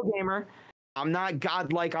not a pro gamer. I'm not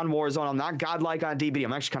godlike on Warzone. I'm not godlike on DBD.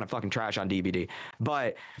 I'm actually kind of fucking trash on DBD.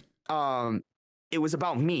 But it was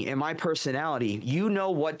about me and my personality. You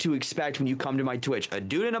know what to expect when you come to my Twitch. A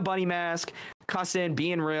dude in a bunny mask, cussing,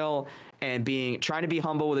 being real, and trying to be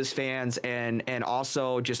humble with his fans, and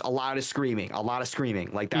also just a lot of screaming.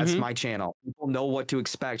 Like, that's my channel. People know what to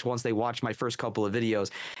expect once they watch my first couple of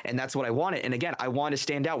videos, and that's what I wanted. And again, I wanted to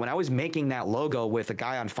stand out. When I was making that logo with a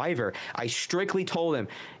guy on Fiverr, I strictly told him,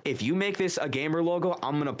 if you make this a gamer logo,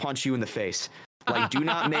 I'm gonna punch you in the face. Like, do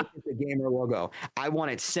not make this a gamer logo. I want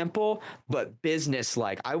it simple but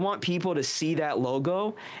business-like. I want people to see that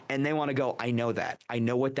logo and they want to go, I know that. I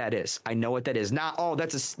know what that is. I know what that is. Not, oh,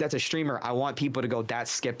 that's a streamer. I want people to go,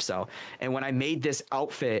 that's Skipzo. And when I made this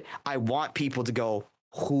outfit, I want people to go,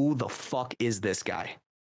 who the fuck is this guy?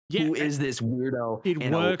 Yeah, who is this weirdo?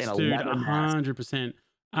 It works, dude, 100%.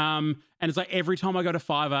 And it's like every time I go to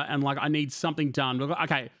Fiverr and like I need something done,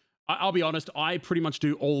 okay, I'll be honest, I pretty much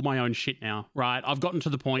do all my own shit now, right? I've gotten to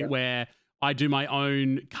the point where I do my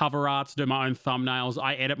own cover arts, do my own thumbnails,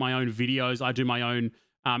 I edit my own videos, I do my own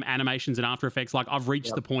animations in After Effects. Like, I've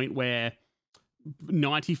reached the point where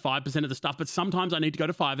 95% of the stuff, but sometimes I need to go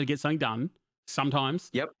to Fiverr to get something done. Sometimes.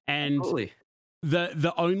 And absolutely.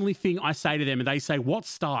 The only thing I say to them, and they say, what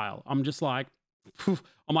style? I'm just like,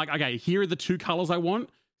 I'm like, okay, here are the 2 colors I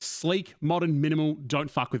want. Sleek, modern, minimal, don't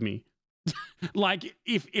fuck with me. Like,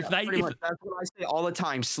 if that's what I say all the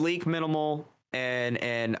time: sleek, minimal,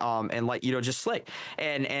 and like, you know, just slick,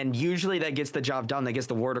 and usually that gets the job done, that gets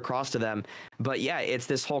the word across to them. But yeah, it's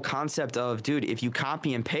this whole concept of, dude, if you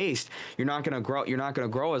copy and paste, you're not gonna grow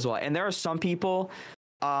as well. And there are some people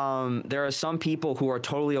who are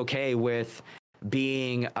totally okay with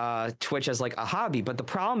being Twitch as like a hobby, but the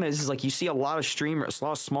problem is like, you see a lot of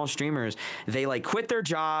small streamers, they like quit their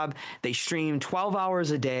job, they stream 12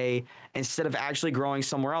 hours a day instead of actually growing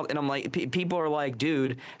somewhere else. And I'm like, people are like,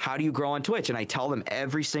 dude, how do you grow on Twitch? And I tell them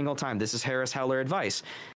every single time, this is Harris Heller advice: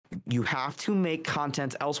 you have to make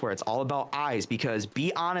content elsewhere. It's all about eyes, because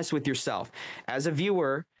be honest with yourself as a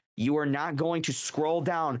viewer. You are not going to scroll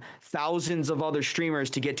down thousands of other streamers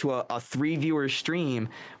to get to a 3-viewer stream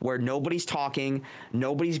where nobody's talking,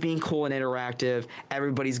 nobody's being cool and interactive,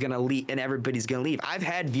 everybody's going to leave. I've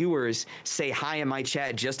had viewers say hi in my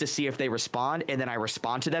chat just to see if they respond, and then I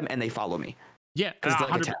respond to them and they follow me. Yeah,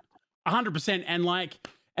 100%. And like,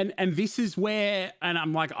 and this is where, and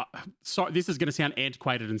I'm like, sorry, this is going to sound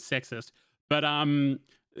antiquated and sexist, but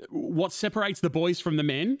what separates the boys from the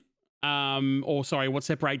men, what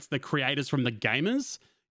separates the creators from the gamers,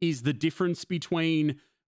 is the difference between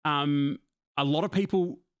a lot of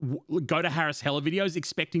people go to Harris Heller videos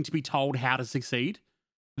expecting to be told how to succeed.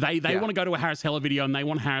 They want to go to a Harris Heller video and they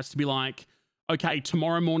want Harris to be like, okay,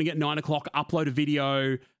 tomorrow morning at 9 o'clock, upload a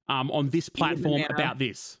video on this platform about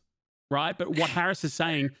this, right? But what Harris is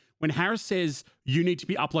saying, when Harris says you need to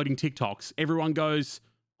be uploading TikToks, everyone goes,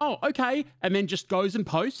 oh, okay, and then just goes and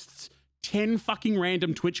posts 10 fucking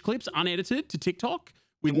random Twitch clips unedited to TikTok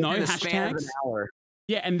with no hashtags.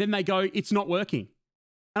 Yeah, and then they go, it's not working.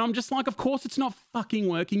 And I'm just like, of course it's not fucking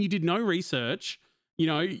working. You did no research. You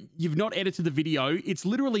know, you've not edited the video. It's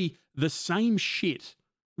literally the same shit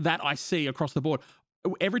that I see across the board.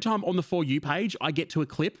 Every time on the For You page, I get to a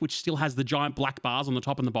clip which still has the giant black bars on the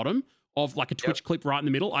top and the bottom of like a Twitch clip right in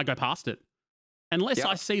the middle. I go past it. Unless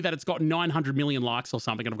I see that it's got 900 million likes or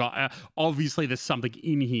something, and I've got obviously there's something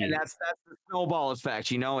in here. And that's the snowball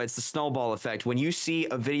effect, you know. It's the snowball effect. When you see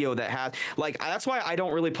a video that has, like, that's why I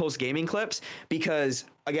don't really post gaming clips, because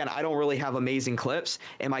again, I don't really have amazing clips,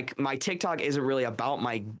 and my TikTok isn't really about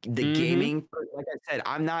the gaming. Like I said,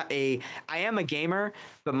 I am a gamer,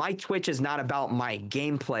 but my Twitch is not about my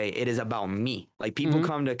gameplay. It is about me. Like, people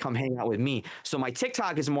come hang out with me. So my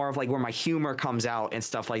TikTok is more of like where my humor comes out and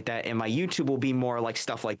stuff like that, and my YouTube will be more like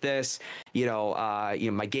stuff like this. You know,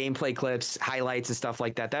 my gameplay clips, highlights, and stuff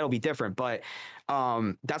like that. That'll be different, but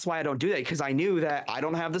that's why I don't do that, because I knew that I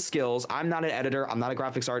don't have the skills. I'm not an editor. I'm not a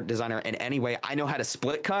graphics art designer in any way. I know how to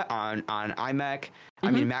split cut on iMac.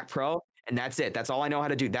 I mean, Mac Pro. and that's it. That's all I know how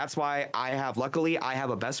to do. That's why luckily I have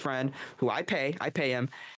a best friend who I pay him.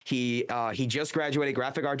 He just graduated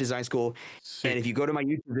graphic art design school. Sick. And if you go to my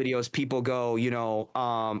YouTube videos, people go,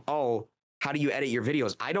 oh, how do you edit your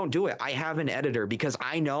videos? I don't do it. I have an editor because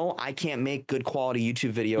I know I can't make good quality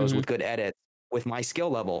YouTube videos with good edits with my skill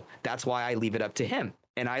level. That's why I leave it up to him.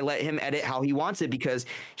 And I let him edit how he wants it because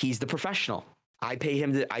he's the professional. I pay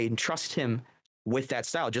him I entrust him with that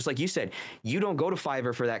style. Just like you said, you don't go to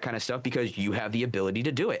Fiverr for that kind of stuff because you have the ability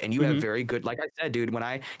to do it. And you have very good, like I said, dude, when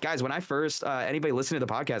I first, anybody listening to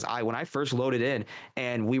the podcast, when I first loaded in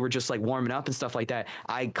and we were just like warming up and stuff like that,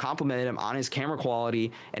 I complimented him on his camera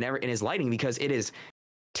quality and his lighting because it is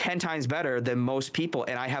 10 times better than most people,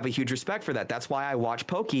 and I have a huge respect for that. That's why I watch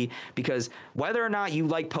Pokey, because whether or not you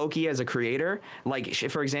like Pokey as a creator, like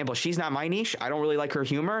for example, she's not my niche. I don't really like her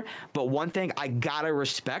humor, but one thing I gotta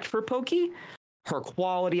respect for Pokey, her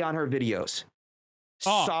quality on her videos.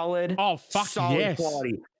 Solid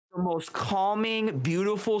quality. The most calming,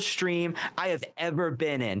 beautiful stream I have ever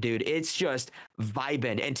been in, dude. It's just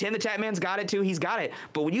vibing. And Tim the Tatman's got it too. He's got it.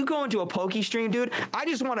 But when you go into a Pokey stream, dude, I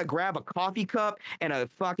just want to grab a coffee cup and a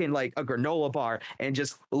fucking like a granola bar and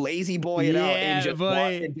just lazy boy it out and just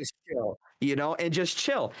watch and just chill. And just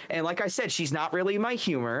chill. And like I said, she's not really my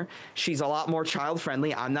humor. She's a lot more child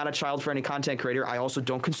friendly. I'm not a child friendly content creator. I also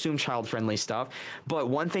don't consume child friendly stuff. But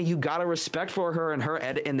one thing you gotta respect for her and her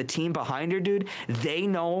edit and the team behind her, dude, they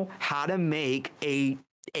know how to make a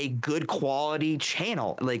good quality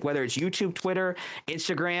channel, like whether it's YouTube, Twitter,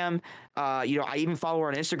 Instagram. I even follow her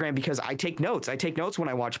on Instagram because I take notes. I take notes when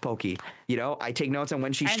I watch Pokey. I take notes on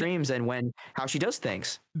when she streams and how she does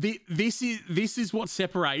things. This is what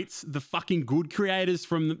separates the fucking good creators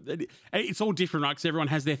from it's all different, right? Because everyone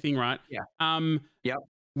has their thing, right? Yeah. Yep.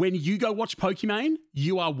 When you go watch Pokimane,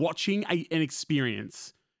 you are watching an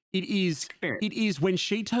experience. It is when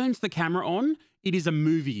she turns the camera on. It is a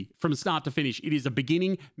movie from start to finish. It is a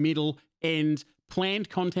beginning, middle, end, planned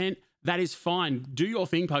content. That is fine. Do your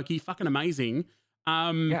thing, Pokey. Fucking amazing.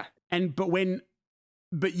 Yeah.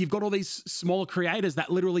 But you've got all these smaller creators that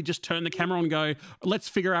literally just turn the camera on and go, let's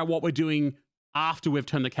figure out what we're doing after we've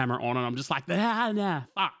turned the camera on. And I'm just like, nah,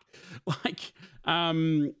 fuck. Like,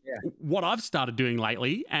 what I've started doing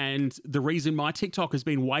lately, and the reason my TikTok has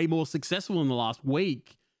been way more successful in the last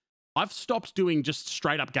week, I've stopped doing just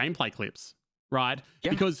straight up gameplay clips. Right?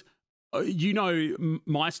 Yeah. Because,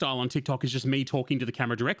 my style on TikTok is just me talking to the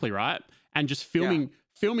camera directly, right? And just filming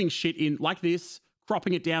shit in like this,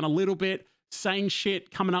 cropping it down a little bit, saying shit,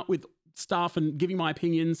 coming up with stuff and giving my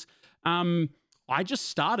opinions. I just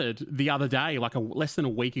started the other day, like less than a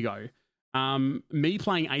week ago, me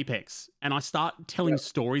playing Apex, and I start telling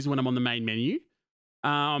stories when I'm on the main menu. So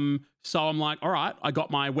I'm like, all right, I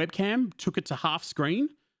got my webcam, took it to half screen.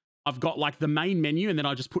 I've got like the main menu, and then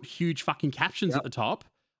I just put huge fucking captions at the top,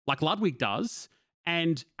 like Ludwig does,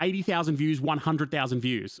 and 80,000 views, 100,000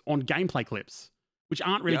 views on gameplay clips, which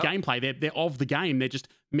aren't really gameplay. They're of the game. They're just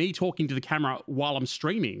me talking to the camera while I'm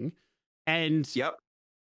streaming, and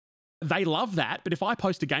they love that. But if I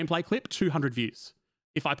post a gameplay clip, 200 views.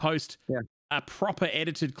 If I post a proper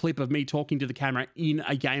edited clip of me talking to the camera in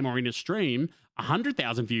a game or in a stream,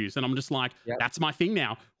 100,000 views. And I'm just like, that's my thing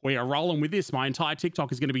now. We are rolling with this. My entire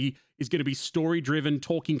TikTok is going to be story driven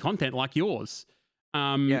talking content like yours.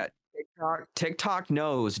 TikTok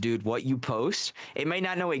knows, dude, what you post. It may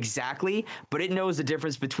not know exactly, but it knows the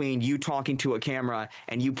difference between you talking to a camera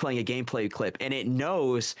and you playing a gameplay clip. And it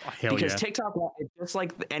knows because TikTok, just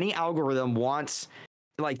like any algorithm wants.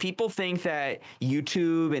 Like, people think that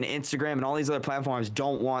YouTube and Instagram and all these other platforms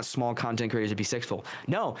don't want small content creators to be successful.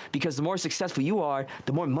 No, because the more successful you are,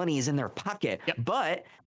 the more money is in their pocket. But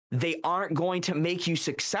they aren't going to make you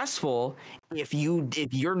successful if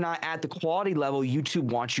you're not at the quality level YouTube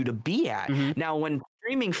wants you to be at. Now, when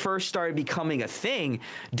streaming first started becoming a thing,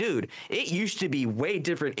 dude, it used to be way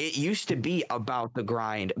different. It used to be about the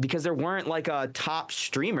grind because there weren't like a top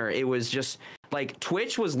streamer. It was just like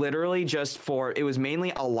Twitch was literally it was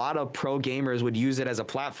mainly a lot of pro gamers would use it as a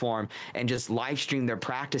platform and just live stream their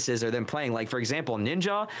practices or them playing. Like, for example,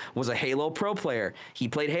 Ninja was a Halo pro player. He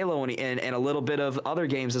played Halo and a little bit of other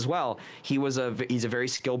games as well. He's a very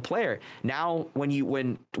skilled player. Now, when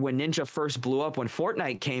Ninja first blew up, when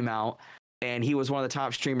Fortnite came out, and he was one of the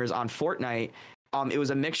top streamers on Fortnite, it was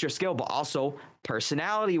a mixture of skill, but also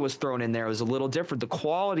personality was thrown in there. It was a little different. The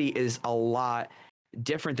quality is a lot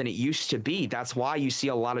different than it used to be. That's why you see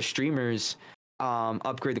a lot of streamers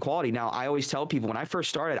upgrade the quality. Now, I always tell people when I first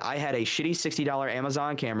started, I had a shitty $60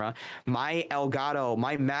 Amazon camera. My Elgato,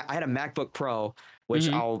 I had a MacBook Pro, which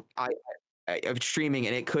I was streaming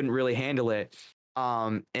and it couldn't really handle it.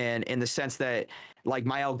 And in the sense that like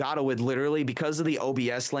my Elgato would literally, because of the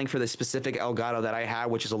OBS link for the specific Elgato that I had,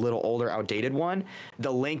 which is a little older, outdated one,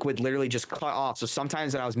 the link would literally just cut off. So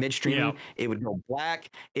sometimes when I was midstreaming, it would go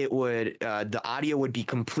black. It would, the audio would be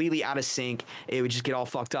completely out of sync. It would just get all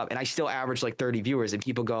fucked up. And I still average like 30 viewers, and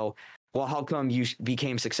people go, well, how come you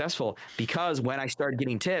became successful? Because when I started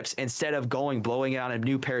getting tips, instead of blowing it on a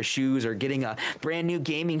new pair of shoes or getting a brand new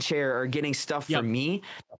gaming chair or getting stuff for me,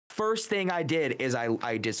 first thing I did is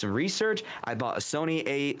I did some research. I bought a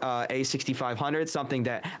Sony A6500, something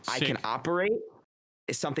that I can operate.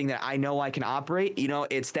 Is something that I know I can operate. You know,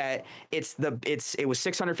 it was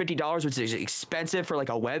 $650, which is expensive for like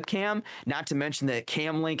a webcam, not to mention the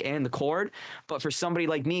cam link and the cord. But for somebody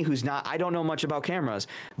like me who's not, I don't know much about cameras,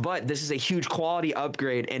 but this is a huge quality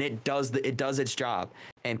upgrade, and it does its job.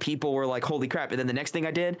 And people were like, holy crap. And then the next thing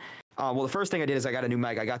I did, well, the first thing I did is I got a new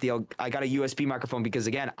mic. I got a USB microphone because,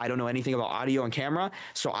 again, I don't know anything about audio and camera,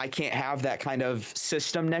 so I can't have that kind of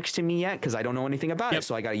system next to me yet because I don't know anything about it.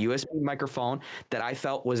 So I got a USB microphone that I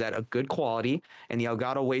felt was at a good quality, and the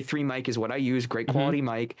Elgato Wave 3 mic is what I use. Great quality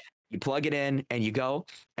mic. You plug it in and you go.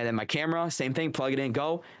 And then my camera, same thing, plug it in,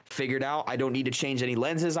 go. Figured out. I don't need to change any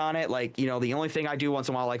lenses on it. Like, you know, the only thing I do once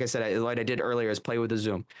in a while, like I said, like I did earlier, is play with the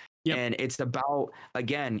zoom. And it's about,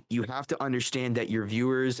 again, you have to understand that your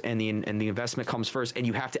viewers and the investment comes first, and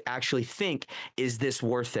you have to actually think, is this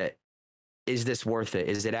worth it? Is this worth it?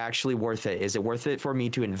 Is it actually worth it? Is it worth it for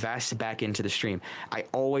me to invest back into the stream? I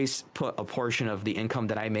always put a portion of the income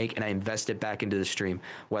that I make and I invest it back into the stream,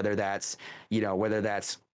 whether that's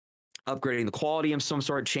upgrading the quality of some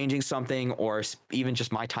sort, changing something, or even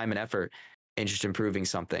just my time and effort and just improving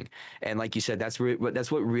something. And like you said, that's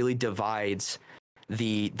what really divides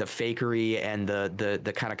the fakery and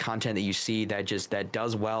the kind of content that you see that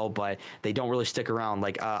does well, but they don't really stick around.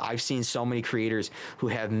 Like I've seen so many creators who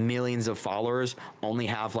have millions of followers only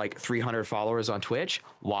have like 300 followers on Twitch.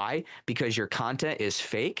 Why? Because your content is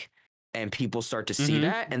fake, and people start to see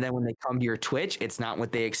that, and then when they come to your Twitch, it's not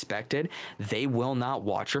what they expected. They will not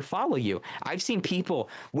watch or follow you. I've seen people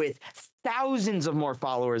with thousands of more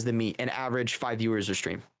followers than me and average 5 viewers a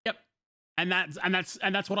stream. Yep. And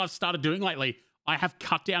that's what I've started doing lately. I have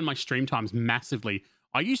cut down my stream times massively.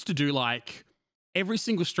 I used to do like every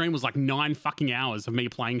single stream was like 9 fucking hours of me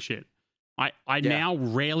playing shit. I now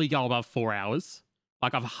rarely go above 4 hours.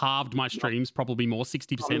 Like I've halved my streams, probably more,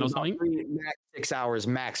 60% or something. 6 hours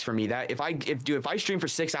max for me. That if I stream for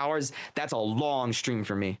 6 hours, that's a long stream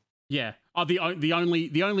for me. Yeah. Oh, the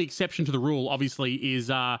only exception to the rule, obviously, is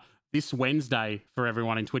this Wednesday for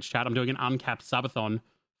everyone in Twitch chat. I'm doing an uncapped subathon,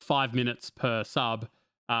 5 minutes per sub.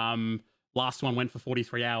 Last one went for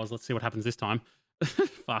 43 hours. Let's see what happens this time.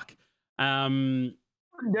 Fuck. Damn,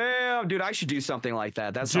 dude, I should do something like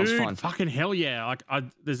that. That sounds fun. Fucking hell yeah. Like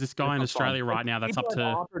there's this guy in Australia right now that's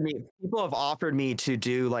people have offered me to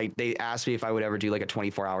do, like, they asked me if I would ever do like a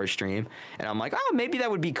 24-hour stream, and I'm like, oh, maybe that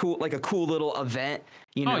would be cool, like a cool little event,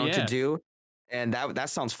 to do. And that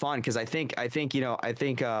sounds fun, because I think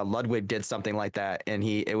Ludwig did something like that, and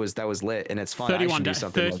that was lit, and it's fun.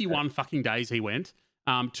 31 fucking days he went.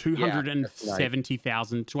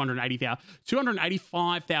 270,000,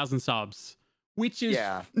 285,000 subs, which is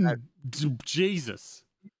Jesus.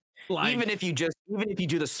 Like, even if you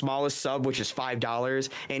do the smallest sub, which is $5,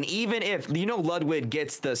 and even if Ludwig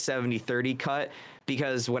gets the 70-30 cut,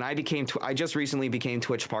 because when I just recently became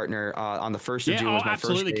Twitch partner on the 1st of June. Was my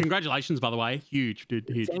absolutely. First day. Congratulations, by the way. Huge, dude.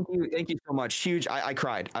 Huge. Thank you so much. Huge. I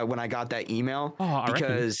cried when I got that email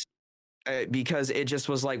because it just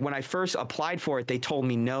was like, when I first applied for it, they told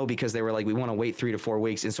me no, because they were like, we want to wait 3 to 4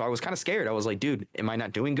 weeks. And so I was kind of scared. I was like, dude, am I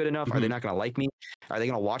not doing good enough? Are they not going to like me? Are they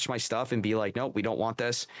going to watch my stuff and be like, nope, we don't want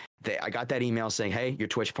this? I got that email saying, hey, you're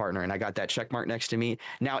Twitch partner. And I got that check mark next to me.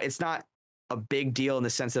 Now, it's not a big deal in the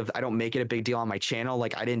sense of, I don't make it a big deal on my channel.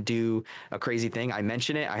 Like, I didn't do a crazy thing. I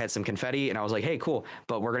mentioned it. I had some confetti and I was like, hey, cool.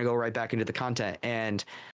 But we're going to go right back into the content. And,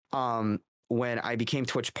 when I became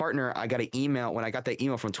Twitch partner, I got an email. When I got that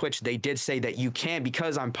email from Twitch, they did say that you can,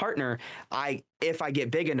 because I'm partner, if I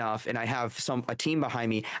get big enough and I have a team behind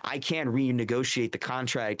me, I can renegotiate the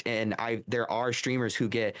contract. And there are streamers who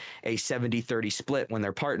get a 70-30 split when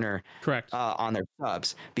they're partner, correct, on their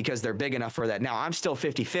subs, because they're big enough for that. Now, I'm still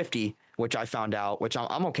 50-50, which I found out, which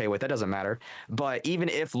I'm okay with. That doesn't matter. But even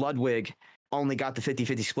if Ludwig only got the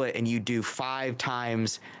 50-50 split and you do 5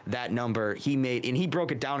 times that number he made, and he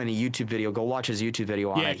broke it down in a YouTube video. Go watch his YouTube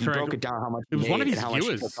video on it. He broke it down how much it was one of his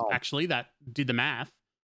viewers actually that did the math,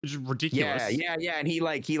 which is ridiculous. Yeah. And he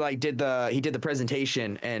did the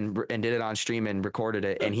presentation and did it on stream and recorded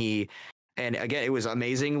it. And And again, it was an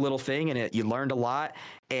amazing little thing, and you learned a lot.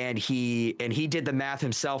 And he did the math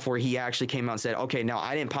himself, where he actually came out and said, okay, now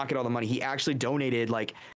I didn't pocket all the money. He actually donated,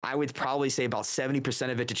 like, I would probably say about 70%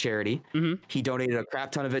 of it to charity. He donated a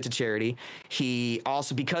crap ton of it to charity. He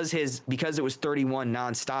also, because it was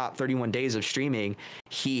 31 days of streaming,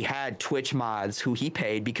 he had Twitch mods who he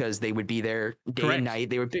paid because they would be there day and night.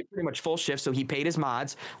 They were pretty much full shift. So he paid his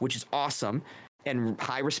mods, which is awesome. And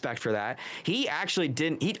high respect for that. He actually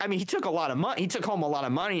didn't. He took a lot of money. He took home a lot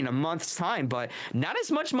of money in a month's time, but not as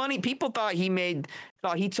much money. People thought he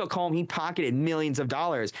took home. He pocketed millions of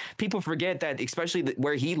dollars. People forget that, especially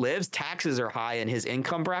where he lives, taxes are high in his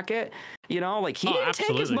income bracket. You know, like he didn't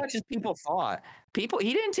take as much as people thought. He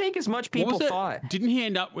didn't take as much people thought. Didn't he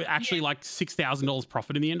end up with actually like $6,000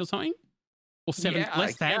 profit in the end or something? Or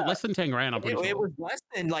less than 10 grand. I'm pretty sure. It was less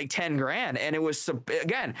than like 10 grand, and it was,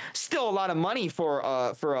 again, still a lot of money for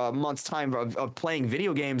a month's time of playing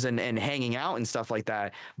video games and hanging out and stuff like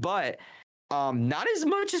that. But not as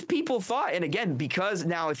much as people thought. And again, because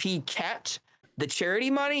now if he kept the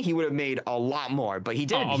charity money, he would have made a lot more. But he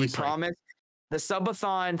didn't. He promised the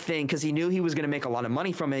subathon thing because he knew he was going to make a lot of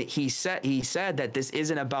money from it. He said that this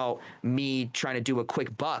isn't about me trying to do a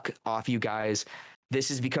quick buck off you guys. This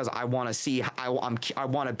is because I want to see. I want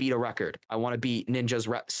to beat a record. I want to beat Ninja's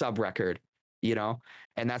sub record, you know,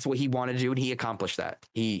 and that's what he wanted to do, and he accomplished that.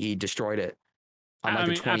 He destroyed it. On like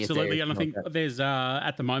the 20th absolutely, day, and I think there's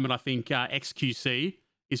at the moment, I think XQC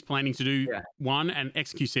is planning to do one, and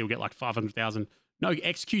XQC will get like 500,000. No,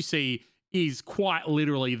 XQC is quite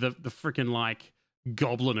literally the freaking like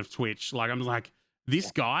goblin of Twitch. Like I'm like,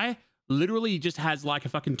 this guy literally just has like a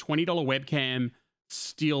fucking $20 webcam.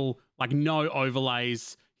 Still, like, no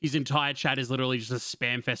overlays. His entire chat is literally just a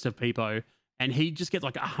spam fest of people, and he just gets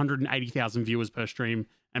like 180,000 viewers per stream,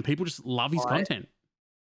 and people just love his content.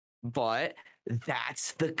 But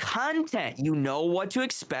that's the content. You know what to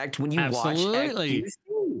expect when you watch XQC.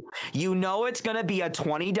 You know it's going to be a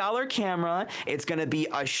 $20 camera. It's going to be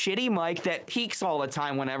a shitty mic that peaks all the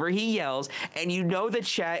time whenever he yells, and you know the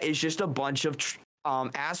chat is just a bunch of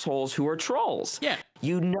assholes who are trolls. Yeah.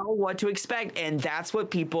 You know what to expect, and that's what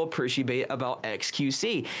people appreciate about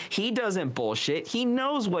XQC. He doesn't bullshit. He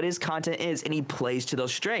knows what his content is, and he plays to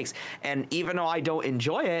those strengths. And even though I don't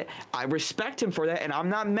enjoy it, I respect him for that, and I'm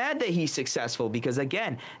not mad that he's successful because,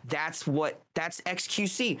 again, that's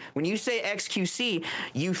XQC. When you say XQC,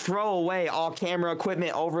 you throw away all camera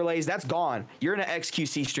equipment, overlays. That's gone. You're in an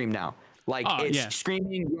XQC stream now. Like,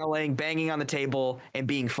 screaming, yelling, banging on the table, and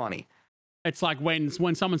being funny. It's like when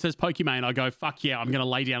someone says Pokimane, I go, fuck yeah, I'm going to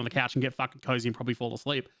lay down on the couch and get fucking cozy and probably fall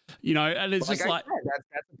asleep. You know, and it's just like...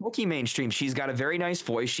 That's a Pokimane stream. She's got a very nice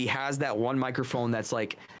voice. She has that one microphone that's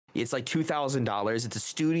like... It's like $2,000. It's a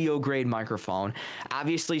studio grade microphone.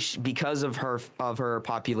 Obviously, because of her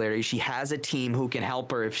popularity, she has a team who can help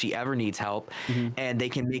her if she ever needs help, and they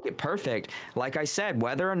can make it perfect. Like I said,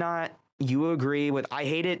 whether or not you agree with... I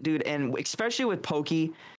hate it, dude, and especially with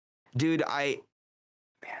Pokey, dude,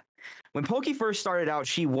 when Pokey first started out,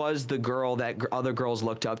 she was the girl that other girls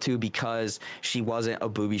looked up to because she wasn't a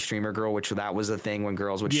booby streamer girl, which that was the thing when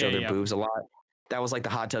girls would show their boobs a lot. That was like the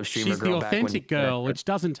hot tub streamer girl. She's the authentic girl, which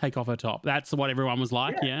doesn't take off her top. That's what everyone was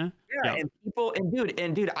like, yeah. And people,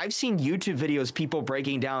 and dude, I've seen YouTube videos, people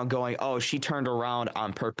breaking down, going, "Oh, she turned around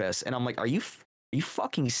on purpose," and I'm like, "Are you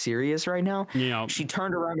fucking serious right now?" Yeah. She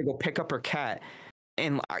turned around to go pick up her cat,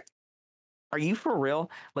 and are you for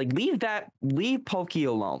real? Like, leave Pokey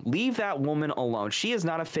alone. Leave that woman alone. She is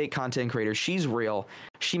not a fake content creator. She's real.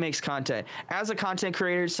 She makes content. As a content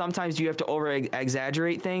creator, sometimes you have to over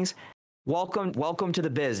exaggerate things. Welcome to the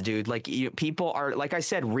biz, dude. Like, people are, like I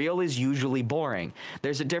said, real is usually boring.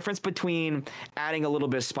 There's a difference between adding a little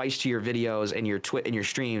bit of spice to your videos and your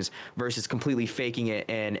streams versus completely faking it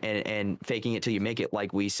and faking it till you make it,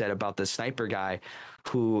 like we said about the sniper guy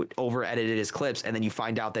who over edited his clips, and then you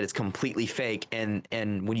find out that it's completely fake, and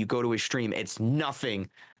when you go to his stream, it's nothing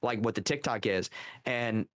like what the TikTok is.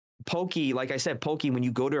 And Pokey, like I said, Pokey, when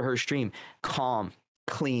you go to her stream, calm,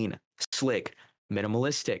 clean, slick,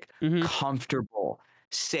 minimalistic, comfortable,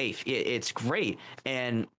 safe. It's great.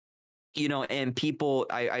 And you know, and people,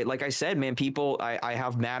 I like I said, man, people, I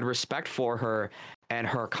have mad respect for her and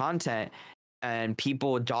her content. And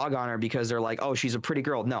people dog on her because they're like, "Oh, she's a pretty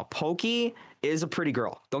girl." No, Pokey is a pretty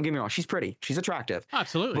girl. Don't get me wrong. She's pretty. She's attractive.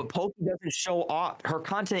 Absolutely. But Pokey doesn't show off. Her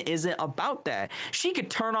content isn't about that. She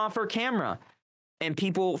could turn off her camera and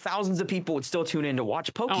thousands of people would still tune in to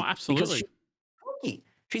watch Pokey. Oh, absolutely.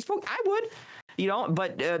 She's Pokey. I would, you know,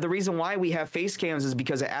 but the reason why we have face cams is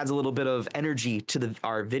because it adds a little bit of energy to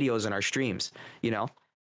our videos and our streams, you know?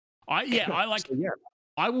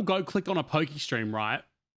 I will go click on a Pokey stream, right?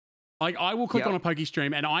 Like, I will click on a Pokey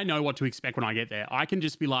stream and I know what to expect when I get there. I can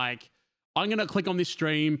just be like, I'm going to click on this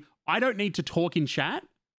stream. I don't need to talk in chat.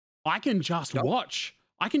 I can just watch.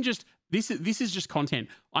 I can just, this is just content.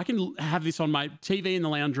 I can have this on my TV in the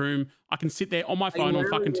lounge room. I can sit there on my phone on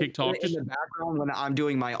fucking TikTok. In the background when I'm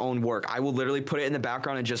doing my own work, I will literally put it in the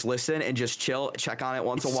background and just listen and just chill, check on it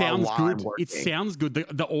once in a while while I'm working. It sounds good.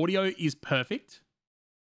 The audio is perfect.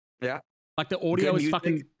 Yeah. Like the audio is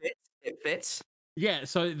fucking... It fits. Yeah,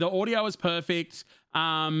 so the audio is perfect.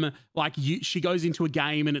 Like she goes into a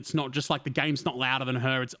game and it's not just like the game's not louder than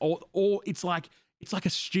her. It's all it's like a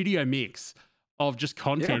studio mix of just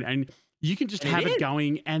content, and you can just have it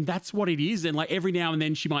going, and that's what it is. And like every now and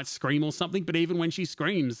then she might scream or something, but even when she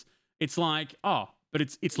screams, it's like, oh, but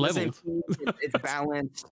it's leveled. It's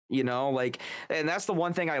balanced, you know, like, and that's the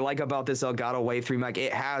one thing I like about this Elgato Wave 3 mic.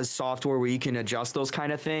 It has software where you can adjust those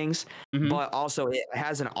kind of things, but also it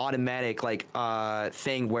has an automatic like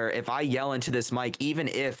thing where if I yell into this mic, even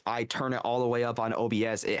if I turn it all the way up on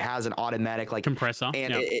OBS, it has an automatic like compressor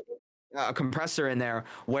and a compressor in there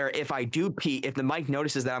where if I do peak, if the mic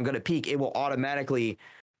notices that I'm going to peak, it will automatically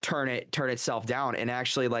turn itself down. And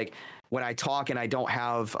actually, like when I talk and I don't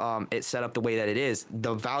have it set up the way that it is,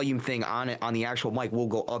 the volume thing on it on the actual mic will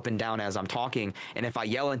go up and down as I'm talking. And if I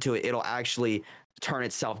yell into it, it'll actually turn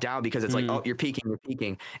itself down because it's like, oh, you're peaking.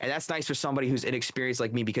 And that's nice for somebody who's inexperienced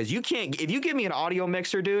like me, because you can't, if you give me an audio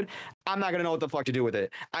mixer, dude, I'm not gonna know what the fuck to do with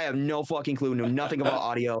it. I have no fucking clue, know nothing about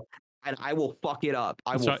audio, and I will fuck it up.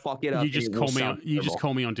 You just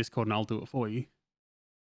call me on Discord and I'll do it for you.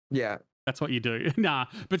 Yeah. That's what you do. Nah,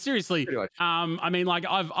 but seriously, I mean, like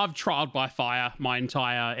I've trialed by fire my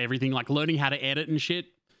entire everything, like learning how to edit and shit.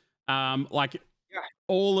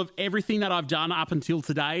 All of everything that I've done up until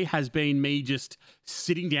today has been me just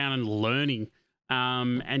sitting down and learning.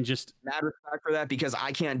 And just mad respect for that, because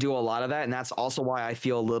I can't do a lot of that, and that's also why I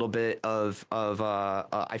feel a little bit of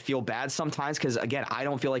I feel bad sometimes, because again, I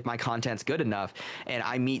don't feel like my content's good enough, and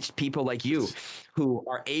I meet people like you who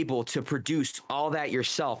are able to produce all that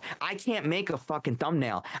yourself. I can't make a fucking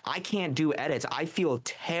thumbnail. I can't do edits. I feel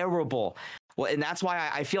terrible. Well, and that's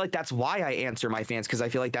why I feel like that's why I answer my fans, because I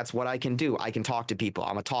feel like that's what I can do. I can talk to people.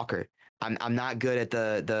 I'm a talker. I'm not good at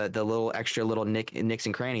the little extra little nicks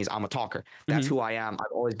and crannies. I'm a talker. That's who I am.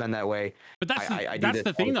 I've always been that way. But that's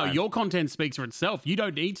the thing though. Your content speaks for itself. You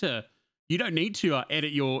don't need to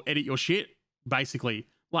edit your shit, basically.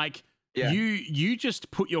 Like you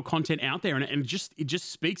just put your content out there and it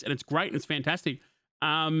just speaks, and it's great and it's fantastic.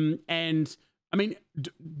 And I mean,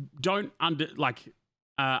 don't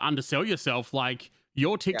undersell yourself. Like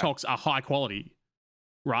your TikToks are high quality,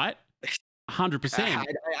 right? 100%. I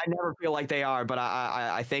never feel like they are, but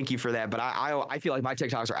I thank you for that. But I feel like my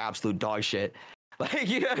TikToks are absolute dog shit. Like,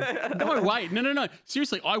 no, wait, no.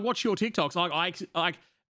 Seriously, I watch your TikToks.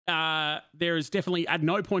 There is definitely at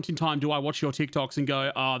no point in time do I watch your TikToks and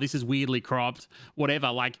go, oh, this is weirdly cropped,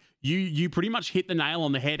 whatever. Like you pretty much hit the nail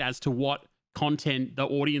on the head as to what content the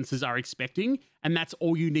audiences are expecting, and that's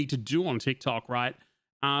all you need to do on TikTok, right?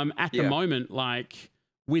 At the moment, like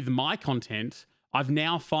with my content, I've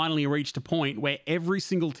now finally reached a point where every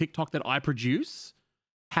single TikTok that I produce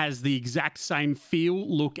has the exact same feel,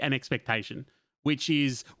 look, and expectation, which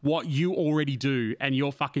is what you already do, and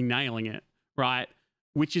you're fucking nailing it, right?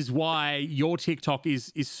 Which is why your TikTok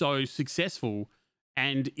is so successful,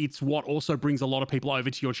 and it's what also brings a lot of people over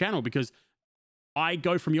to your channel, because I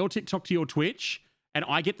go from your TikTok to your Twitch, and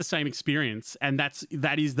I get the same experience, and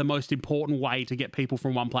that is the most important way to get people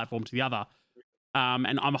from one platform to the other.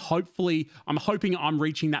 And I'm hoping I'm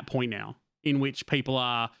reaching that point now in which people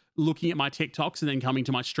are looking at my TikToks and then coming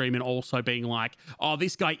to my stream and also being like, oh,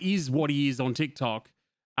 this guy is what he is on TikTok.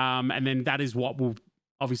 And then that is what will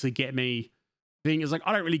obviously get me. The thing is, like,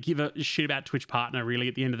 I don't really give a shit about Twitch Partner really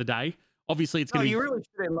at the end of the day. Obviously, it's going to be... you really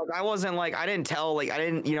shouldn't. Like, I wasn't like, I didn't tell, like, I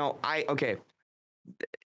didn't, you know, okay.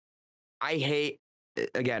 I hate,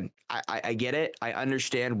 again, I get it. I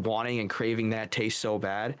understand wanting and craving that taste so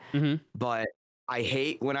bad, but I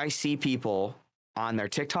hate when I see people on their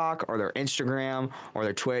TikTok or their Instagram or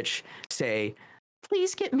their Twitch say,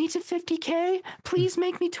 please get me to 50K. Please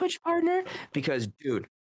make me Twitch partner. Because, dude,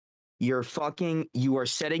 you are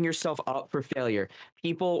setting yourself up for failure.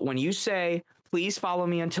 People, when you say, please follow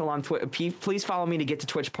me until I'm please follow me to get to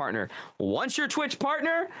Twitch partner. Once you're Twitch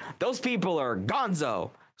partner, those people are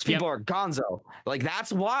gonzo. Those people are gonzo. Like,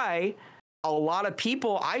 that's why a lot of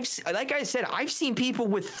people, like I said, I've seen people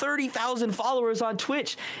with 30,000 followers on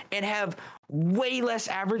Twitch and have way less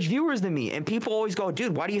average viewers than me. And people always go,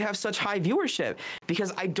 dude, why do you have such high viewership?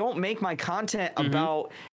 Because I don't make my content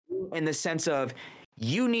about, in the sense of,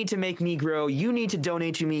 you need to make me grow. You need to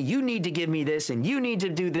donate to me. You need to give me this and you need to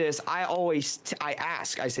do this. I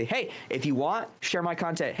ask, I say, hey, if you want, share my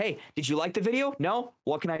content. Hey, did you like the video? No?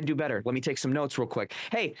 What can I do better? Let me take some notes real quick.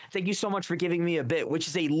 Hey, thank you so much for giving me a bit, which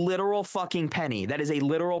is a literal fucking penny. That is a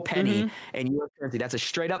literal penny in US currency. That's a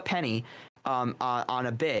straight up penny on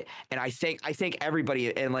a bit. And I thank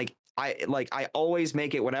everybody. And like, I always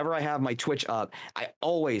make it whenever I have my Twitch up. I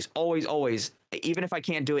always, even if I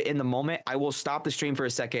can't do it in the moment, I will stop the stream for a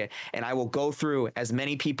second and I will go through as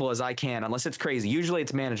many people as I can, unless it's crazy. Usually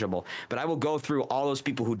it's manageable, but I will go through all those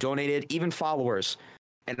people who donated, even followers,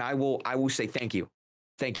 and I will say thank you.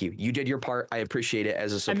 Thank you. You did your part. I appreciate it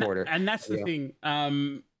as a supporter. And that's the thing.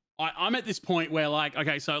 I'm at this point where, like,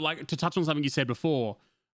 okay, so like to touch on something you said before,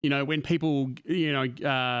 you know, when people, you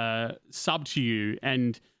know, sub to you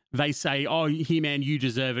and they say, oh, here, man, you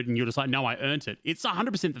deserve it. And you're just like, no, I earned it. It's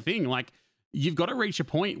 100% the thing. Like, you've got to reach a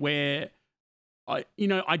point where, I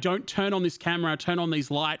don't turn on this camera, turn on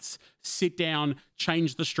these lights, sit down,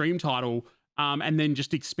 change the stream title, and then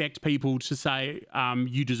just expect people to say,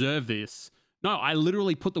 you deserve this. No, I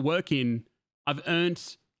literally put the work in. I've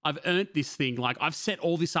earned this thing. Like, I've set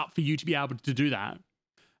all this up for you to be able to do that.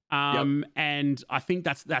 And I think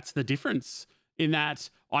that's the difference, in that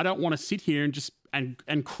I don't want to sit here and just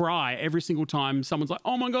and cry every single time someone's like,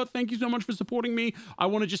 oh my God, thank you so much for supporting me. I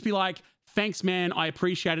want to just be like, thanks, man. I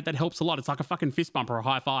appreciate it. That helps a lot. It's like a fucking fist bump or a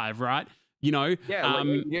high five, right? You know? Yeah,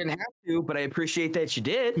 you didn't have to, but I appreciate that you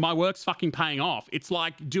did. My work's fucking paying off. It's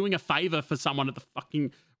like doing a favor for someone at the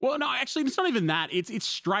fucking, well, no, actually, it's not even that. It's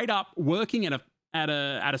straight up working at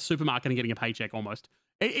a supermarket and getting a paycheck almost.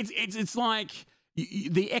 It's like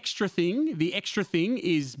the extra thing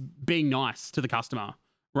is being nice to the customer,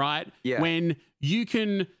 right? Yeah. When you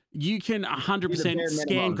can 100%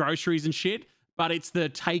 scan groceries and shit, but it's the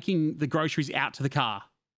taking the groceries out to the car.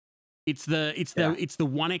 It's the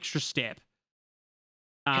one extra step.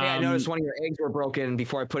 Hey, I noticed one of your eggs were broken.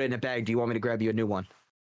 Before I put it in a bag, do you want me to grab you a new one?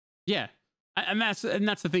 Yeah, and that's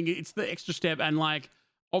the thing. It's the extra step, and like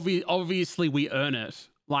obviously we earn it.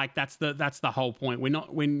 Like that's the whole point.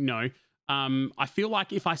 I feel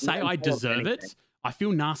like if I say I deserve it, I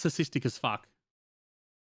feel narcissistic as fuck.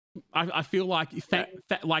 I feel like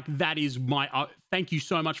that is my thank you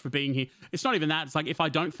so much for being here. It's not even that. It's like if I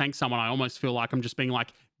don't thank someone, I almost feel like I'm just being like,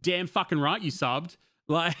 damn fucking right, you subbed.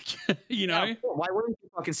 Like, you know. Yeah, why wouldn't you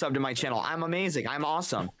fucking sub to my channel? I'm amazing. I'm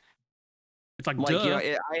awesome. It's like, you know,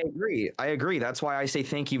 I agree. That's why I say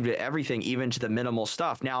thank you to everything, even to the minimal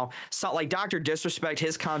stuff. Now, so, like Dr. Disrespect,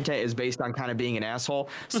 his content is based on kind of being an asshole.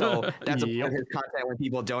 So that's a part of his content. When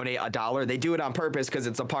people donate $1, they do it on purpose because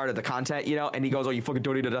it's a part of the content, you know. And he goes, "Oh, you fucking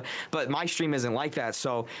donated." But my stream isn't like that.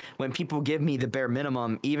 So when people give me the bare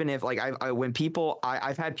minimum, even if like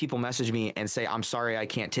I've had people message me and say, "I'm sorry, I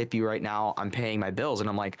can't tip you right now. I'm paying my bills," and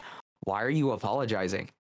I'm like, "Why are you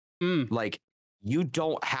apologizing?" Like, you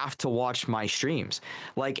don't have to watch my streams.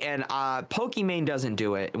 Like, and Pokimane doesn't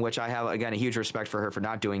do it, which I have, again, a huge respect for her for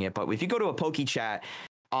not doing it. But if you go to a Poke Chat,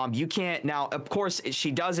 you can't. Now, of course, she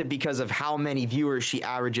does it because of how many viewers she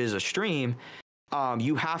averages a stream.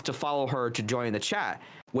 You have to follow her to join the chat,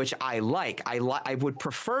 which I like. I would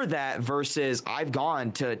prefer that versus I've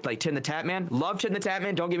gone to like Tin the Tatman. Love Tin the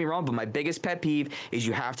Tatman, don't get me wrong, but my biggest pet peeve is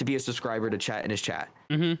you have to be a subscriber to chat in his chat.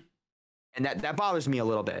 And that bothers me a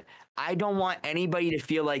little bit. I don't want anybody to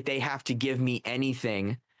feel like they have to give me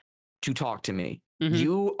anything to talk to me.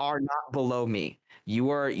 You are not below me.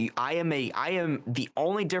 I am the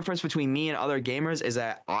only difference between me and other gamers is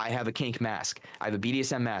that I have a kink mask. I have a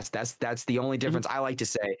BDSM mask. That's the only difference I like to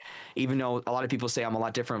say, even though a lot of people say I'm a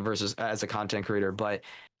lot different versus as a content creator, but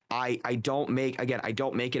I don't make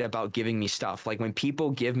it about giving me stuff. Like when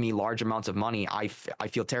people give me large amounts of money, I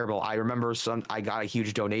feel terrible. I remember I got a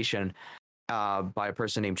huge donation by a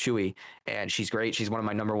person named Chewy, and she's great. She's one of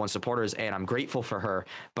my #1 supporters, and I'm grateful for her.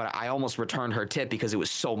 But I almost returned her tip because it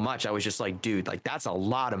was so much. I was just like, dude, like that's a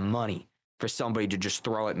lot of money for somebody to just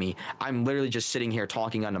throw at me. I'm literally just sitting here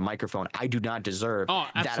talking on the microphone. I do not deserve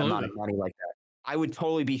that amount of money like that. I would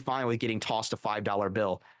totally be fine with getting tossed a $5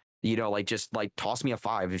 bill. You know, like just like toss me a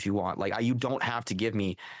 5 if you want. Like you don't have to give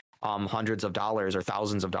me hundreds of dollars or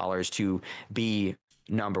thousands of dollars to be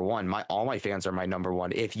 #1. All my fans are my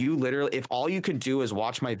 #1. If all you can do is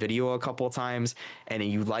watch my video a couple of times and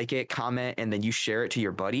you like it, comment, and then you share it to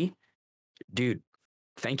your buddy, dude,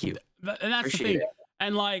 thank you. And that's the thing.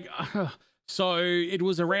 And like, so it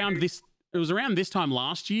was around this time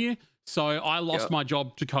last year. So I lost my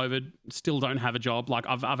job to COVID. Still don't have a job. Like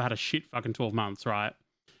I've had a shit fucking 12 months, right?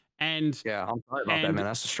 And yeah, I'm sorry about that, man.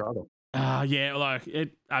 That's a struggle. Yeah, like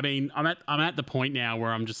it. I mean, I'm at the point now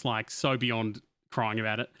where I'm just like so beyond crying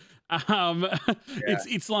about it.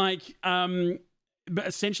 It's like, but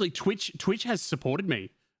essentially Twitch has supported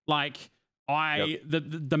me. Like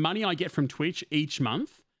the money I get from Twitch each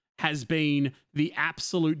month has been the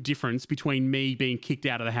absolute difference between me being kicked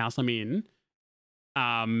out of the house I'm in,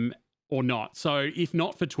 or not. So if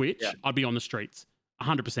not for Twitch, I'd be on the streets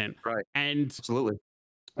 100%. Right. And absolutely.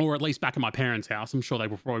 Or at least back at my parents' house. I'm sure they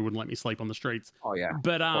probably wouldn't let me sleep on the streets. Oh yeah.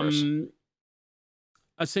 But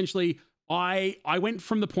essentially, I went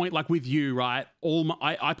from the point, like with you, right?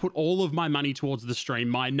 I put all of my money towards the stream.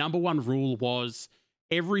 My number one rule was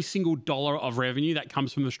every single dollar of revenue that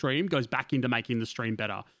comes from the stream goes back into making the stream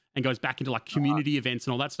better and goes back into like community events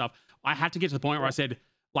and all that stuff. I had to get to the point where I said,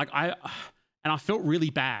 like, I felt really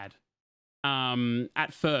bad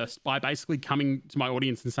at first by basically coming to my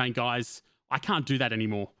audience and saying, guys, I can't do that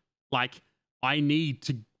anymore. Like, I need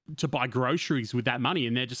to buy groceries with that money.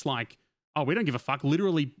 And they're just like, oh, we don't give a fuck.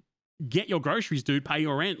 Literally, get your groceries, dude. Pay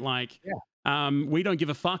your rent. Like, we don't give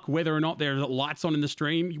a fuck whether or not there are lights on in the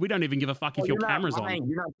stream. We don't even give a fuck if your camera's on.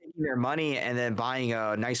 You're not taking their money and then buying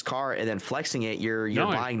a nice car and then flexing it. You're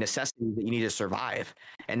buying necessities that you need to survive.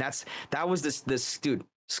 And that was this dude,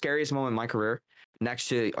 scariest moment in my career, next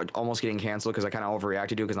to almost getting canceled because I kind of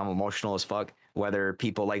overreacted to it because I'm emotional as fuck. Whether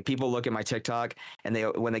people look at my TikTok and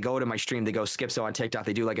when they go to my stream, they go Skipzo on TikTok,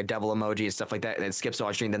 they do like a devil emoji and stuff like that. And then Skipzo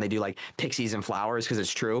on stream, then they do like pixies and flowers because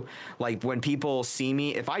it's true. Like when people see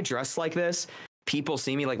me, if I dress like this, people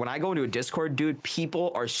see me, like when I go into a Discord, dude,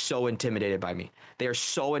 people are so intimidated by me. They are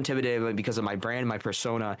so intimidated by me because of my brand, my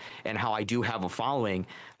persona, and how I do have a following.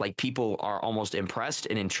 Like people are almost impressed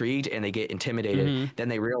and intrigued and they get intimidated. Mm-hmm. Then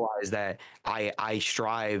they realize that I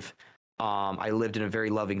strive. I lived in a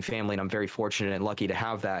very loving family and I'm very fortunate and lucky to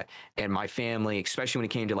have that. And my family, especially when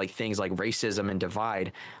it came to like things like racism and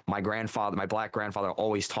divide, my black grandfather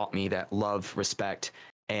always taught me that love, respect,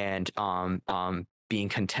 and being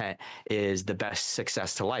content is the best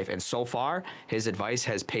success to life. And so far, his advice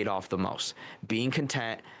has paid off the most. Being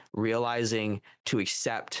content, realizing to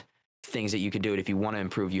accept things that you can do. And if you want to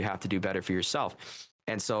improve, you have to do better for yourself.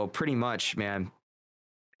 And so pretty much, man,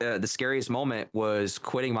 the scariest moment was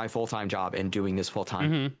quitting my full-time job and doing this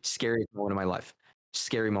full-time. Mm-hmm. Scariest moment of my life.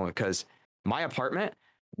 Scary moment because my apartment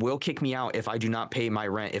will kick me out if I do not pay my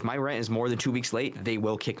rent. If my rent is more than 2 weeks late, they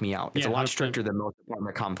will kick me out. It's a lot stricter than most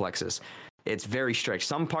apartment complexes. It's very strict.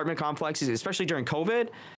 Some apartment complexes, especially during COVID,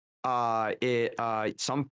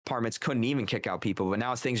 some apartments couldn't even kick out people, but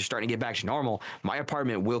now things are starting to get back to normal. My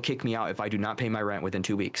apartment will kick me out if I do not pay my rent within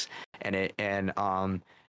 2 weeks.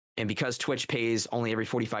 And because Twitch pays only every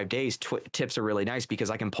 45 days, tips are really nice because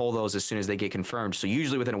I can pull those as soon as they get confirmed. So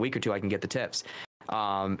usually within a week or two, I can get the tips.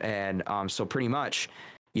 So pretty much,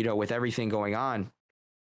 with everything going on,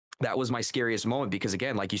 that was my scariest moment because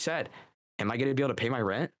again, like you said, am I going to be able to pay my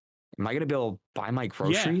rent? Am I going to be able to buy my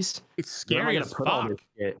groceries? Yeah, it's scary as fuck.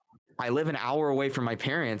 I live an hour away from my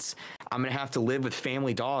parents. I'm going to have to live with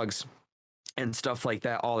family dogs and stuff like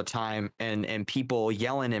that all the time, and people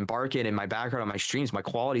yelling and barking in my background on my streams. My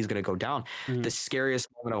quality is going to go down. Mm-hmm. The scariest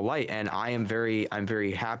moment of light, and I'm very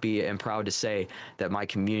happy and proud to say that my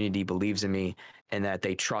community believes in me and that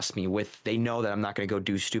they trust me they know that I'm not going to go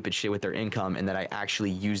do stupid shit with their income and that I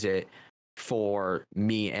actually use it for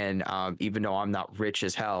me. And even though I'm not rich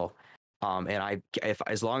as hell, and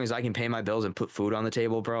as long as I can pay my bills and put food on the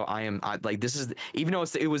table, bro, this is, even though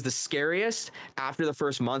it was the scariest after the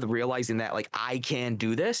first month, realizing that like I can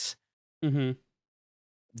do this. Mm-hmm.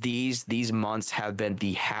 These months have been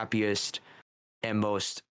the happiest and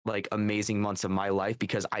most like amazing months of my life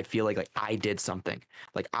because I feel like I did something.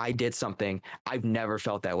 I've never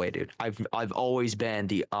felt that way, dude. I've always been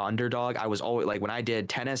the underdog. I was always like when I did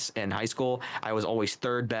tennis in high school, I was always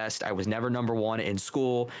third best. I was never number one in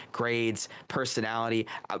school, grades, personality.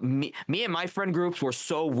 Me and my friend groups were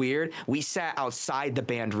so weird. We sat outside the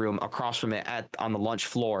band room across from it on the lunch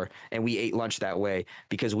floor and we ate lunch that way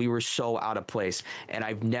because we were so out of place. And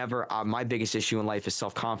I've never, my biggest issue in life is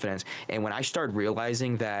self-confidence. And when I started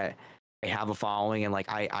realizing that I have a following and like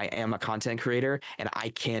I am a content creator and I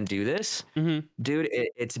can do this, mm-hmm. Dude,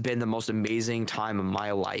 it's been the most amazing time of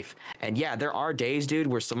my life. And yeah, there are days, dude,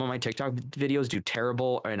 where some of my TikTok videos do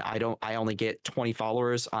terrible and I only get 20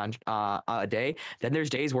 followers on a day. Then there's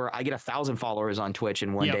days where I get 1,000 followers on Twitch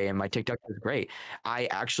in one day and my TikTok is great. I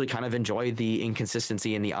actually kind of enjoy the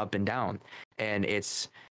inconsistency and the up and down. And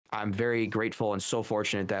I'm very grateful and so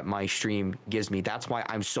fortunate that my stream gives me. That's why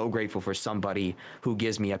I'm so grateful for somebody who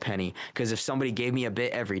gives me a penny. Because if somebody gave me a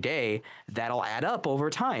bit every day, that'll add up over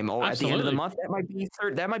time. Oh, at the end of the Absolutely. month,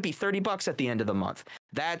 that might be $30 at the end of the month.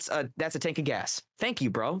 That's a tank of gas. Thank you,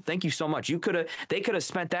 bro. Thank you so much. They could have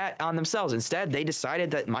spent that on themselves. Instead, they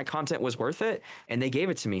decided that my content was worth it and they gave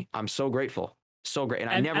it to me. I'm so grateful. So great.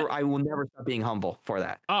 And I will never stop being humble for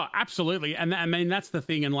that. Oh, absolutely. And I mean, that's the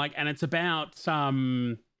thing. And like, and it's about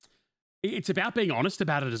being honest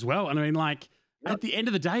about it as well. And I mean, like, Yep. at the end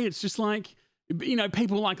of the day, it's just like, you know,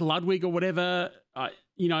 people like Ludwig or whatever,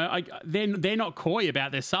 you know, they're not coy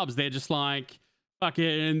about their subs. They're just like,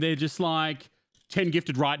 fucking, they're just like, 10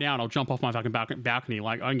 gifted right now and I'll jump off my fucking balcony.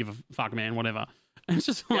 Like, I don't give a fuck, man, whatever. And it's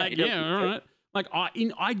just like, yeah, all right. Like,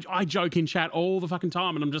 I joke in chat all the fucking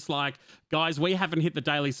time and I'm just like, guys, we haven't hit the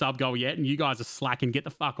daily sub goal yet and you guys are slacking. Get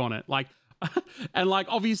the fuck on it. Like, and like,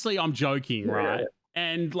 obviously I'm joking, right?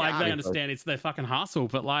 And like, they understand it's their fucking hustle,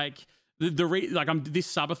 but like,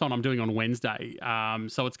 this subathon I'm doing on Wednesday.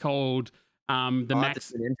 So it's called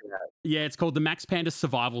it's called the Max Panda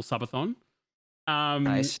Survival Subathon.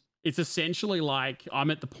 Nice. It's essentially like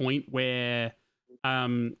I'm at the point where,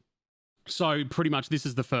 so pretty much this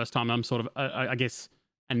is the first time I'm sort of, I guess,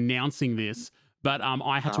 announcing this, but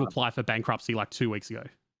I had to apply for bankruptcy like 2 weeks ago.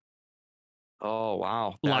 Oh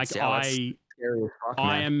wow! Like I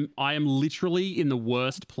am literally in the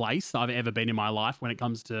worst place I've ever been in my life when it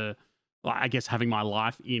comes to, like, I guess, having my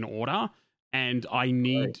life in order, and I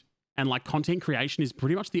need and like content creation is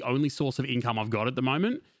pretty much the only source of income I've got at the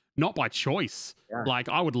moment. Not by choice. Yeah. Like,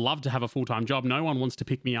 I would love to have a full-time job. No one wants to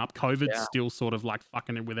pick me up. COVID's still sort of like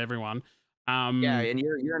fucking it with everyone. Yeah, and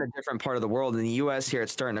you're in a different part of the world. In the US here,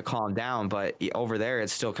 it's starting to calm down, but over there,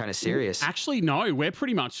 it's still kind of serious. Actually, no, we're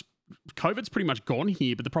pretty much, COVID's pretty much gone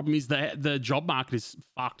here, but the problem is the job market is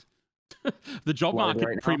fucked. The job market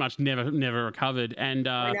pretty much never recovered. And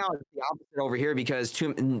right now it's the opposite over here because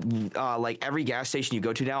like every gas station you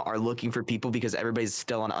go to now are looking for people because everybody's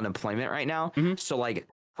still on unemployment right now. Mm-hmm. So like,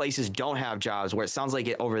 places don't have jobs, where it sounds like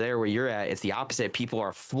it over there where you're at, it's the opposite. People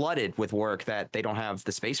are flooded with work that they don't have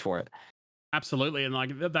the space for it. Absolutely. And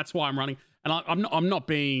like, that's why I'm running. And I'm not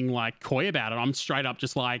being like coy about it. I'm straight up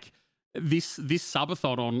just like, this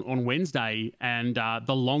subathon on Wednesday, and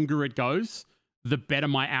the longer it goes, the better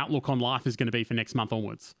my outlook on life is going to be for next month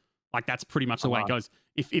onwards. Like, that's pretty much the way it goes.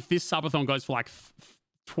 If this subathon goes for like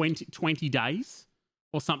 20 days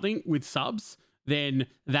or something with subs, then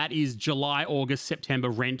that is July, August, September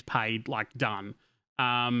rent paid, like done.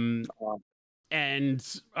 And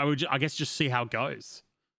I guess just see how it goes.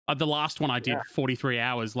 The last one I did 43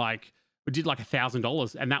 hours, like we did like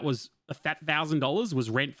 $1,000, and that $1,000 was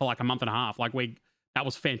rent for like a month and a half. Like that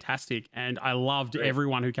was fantastic, and I loved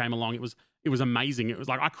everyone who came along. It was amazing. It was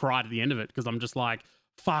like I cried at the end of it because I'm just like,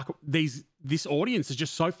 fuck, this audience is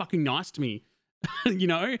just so fucking nice to me. You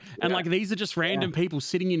know, and like these are just random people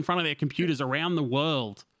sitting in front of their computers around the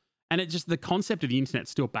world, and it just, the concept of the internet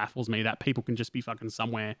still baffles me that people can just be fucking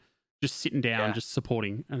somewhere just sitting down just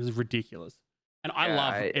supporting, and it's ridiculous. And I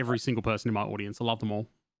love every single person in my audience. I love them all.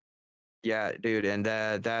 Yeah, dude, and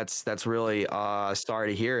that's really sorry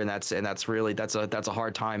to hear, and that's really that's a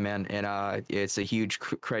hard time, man, and it's a huge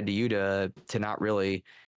cred to you to not really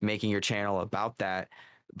making your channel about that.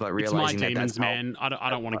 But realizing it's my demons, man. I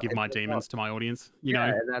don't want to give my demons to my audience, you know.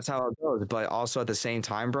 And that's how it goes. But also at the same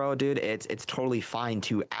time, bro, dude, it's totally fine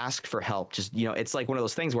to ask for help. Just, you know, it's like one of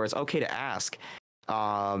those things where it's okay to ask.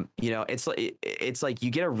 You know, it's like you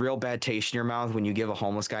get a real bad taste in your mouth when you give a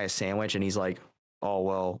homeless guy a sandwich and he's like, "Oh,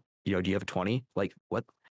 well, you know, do you have a 20?" Like, what?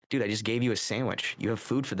 Dude, I just gave you a sandwich. You have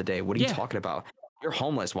food for the day. What are you talking about? You're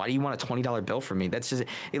homeless. Why do you want a $20 bill from me? That's just,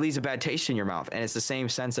 it leaves a bad taste in your mouth. And it's the same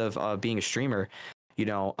sense of being a streamer. You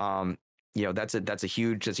know, that's a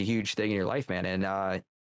huge thing in your life, man. And I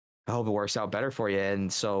hope it works out better for you.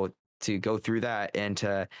 And so to go through that and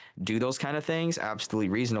to do those kind of things, absolutely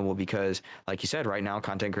reasonable, because like you said, right now,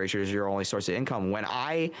 content creation is your only source of income.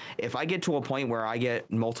 If I get to a point where I get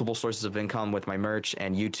multiple sources of income with my merch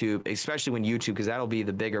and YouTube, especially when YouTube, because that'll be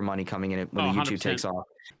the bigger money coming in when the YouTube 100%. takes off,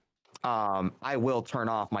 I will turn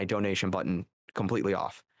off my donation button completely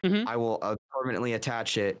off. Mm-hmm. I will permanently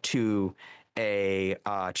attach it to a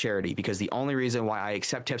charity, because the only reason why I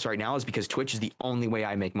accept tips right now is because Twitch is the only way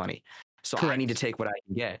I make money. So I need to take what I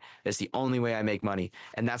can get. It's the only way I make money.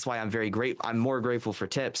 And that's why I'm more grateful for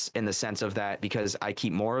tips in the sense of that, because I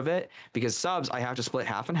keep more of it, because subs, I have to split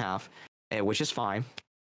half and half, which is fine.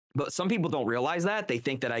 But some people don't realize that. They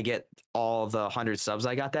think that I get all the 100 subs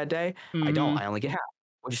I got that day. I don't. I only get half.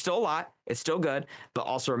 which is still a lot. It's still good. But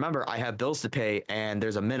also remember, I have bills to pay and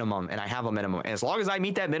there's a minimum and I have a minimum. And as long as I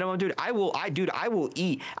meet that minimum, dude, I will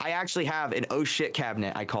eat. I actually have an oh shit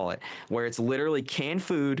cabinet, I call it, where it's literally canned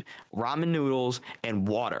food, ramen noodles, and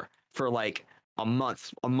water for like a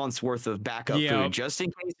month's worth of backup food, just in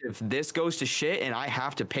case if this goes to shit and I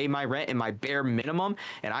have to pay my rent and my bare minimum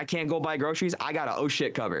and I can't go buy groceries, I got a oh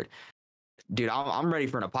shit covered. Dude, I'm ready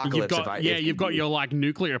for an apocalypse. You've got your like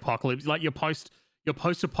nuclear apocalypse, like your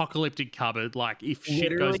post-apocalyptic cupboard. Like if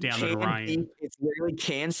shit goes down the drain, it's literally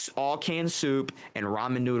all canned soup and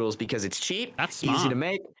ramen noodles because it's cheap, that's smart. Easy to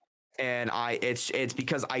make, and it's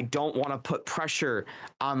because I don't want to put pressure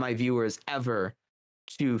on my viewers ever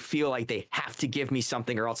to feel like they have to give me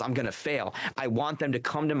something or else I'm gonna fail. I want them to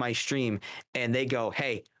come to my stream and they go,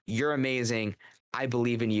 "Hey, you're amazing. I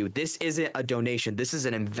believe in you. This isn't a donation. This is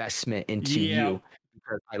an investment into you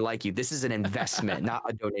because I like you. This is an investment, not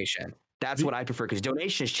a donation." That's what I prefer because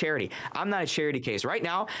donation is charity. I'm not a charity case. Right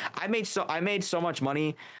now, I made so much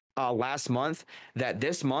money last month that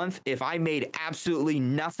this month, if I made absolutely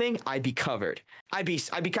nothing, I'd be covered. I'd be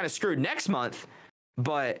kind of screwed next month,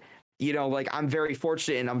 but you know, like I'm very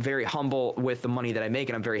fortunate and I'm very humble with the money that I make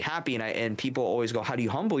and I'm very happy. And people always go, "How do you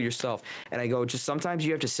humble yourself?" And I go, just sometimes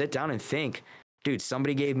you have to sit down and think, dude,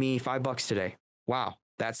 somebody gave me $5 today. Wow.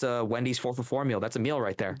 That's a Wendy's 4 for $4 meal. That's a meal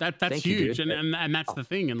right there. That's huge. And that's the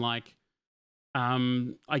thing. And like,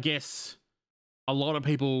 I guess a lot of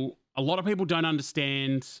people don't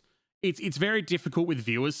understand. It's very difficult with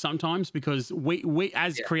viewers sometimes because we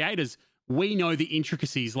as creators, we know the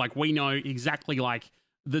intricacies. Like we know exactly like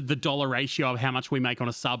the dollar ratio of how much we make on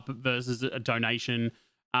a sub versus a donation.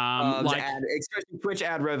 Especially Twitch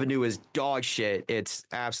ad revenue is dog shit. It's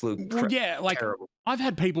absolute terrible. I've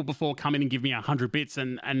had people before come in and give me 100 bits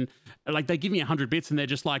and like they give me 100 bits and they're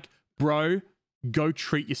just like, "Bro, go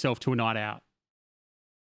treat yourself to a night out."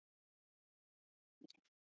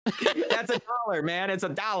 That's $1, man. It's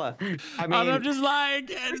 $1. I mean, I'm just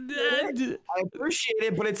like, I appreciate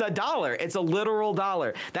it, but it's $1. It's a literal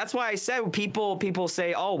dollar. That's why I said people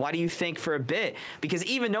say, "Oh, why do you think for a bit?" Because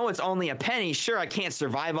even though it's only a penny, sure, I can't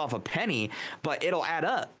survive off a penny, but it'll add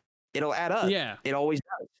up. It'll add up. Yeah, it always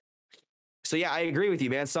does. So yeah, I agree with you,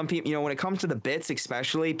 man. Some people, you know, when it comes to the bits,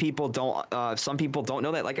 especially, people don't. Some people don't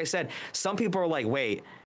know that. Like I said, some people are like, "Wait,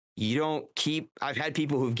 you don't keep." I've had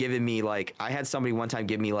people who've given me like, I had somebody one time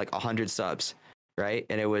give me like 100 subs, right?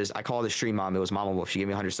 And it was, I call it a stream mom. It was Mama Wolf. She gave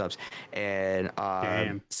me 100 subs, and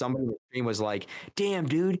somebody in the stream was like, "Damn,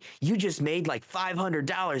 dude, you just made like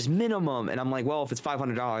 $500 minimum." And I'm like, "Well, if it's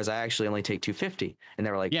 $500, I actually only take $250." And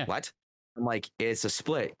they were like, "What?" I'm like, "It's a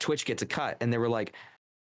split. Twitch gets a cut." And they were like,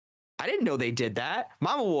 "I didn't know they did that.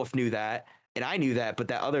 Mama Wolf knew that, and I knew that, but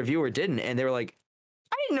that other viewer didn't." And they were like,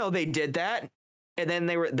 "I didn't know they did that." And then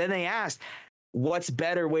they asked, "What's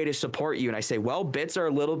better way to support you?" And I say, "Well, bits are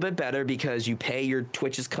a little bit better because you pay your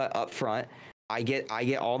Twitch's cut up front. I get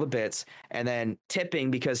all the bits, and then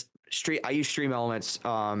tipping because I use Stream Elements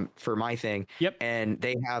for my thing. Yep. And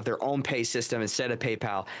they have their own pay system instead of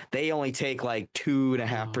PayPal. They only take like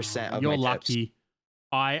 2.5% of You're my lucky. tips.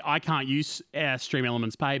 I can't use Stream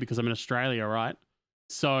Elements Pay because I'm in Australia, right?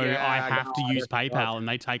 So I have to use PayPal, and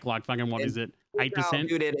they take like fucking, what is it, 8%?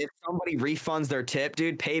 Dude, if somebody refunds their tip,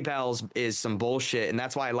 dude, PayPal is some bullshit, and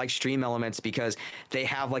that's why I like Stream Elements because they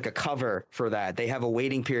have like a cover for that. They have a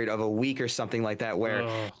waiting period of a week or something like that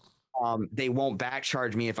where they won't back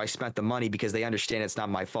charge me if I spent the money because they understand it's not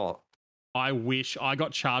my fault. I wish I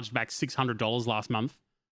got charged back $600 last month,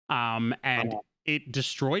 and it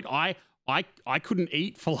destroyed. I couldn't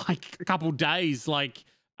eat for like a couple days. Like,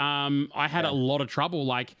 I had a lot of trouble.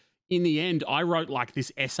 Like, in the end, I wrote like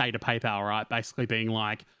this essay to PayPal, right? Basically being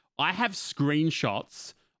like, I have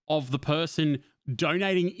screenshots of the person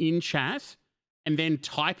donating in chat and then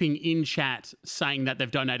typing in chat saying that they've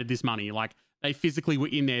donated this money. Like, they physically were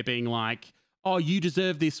in there being like, "Oh, you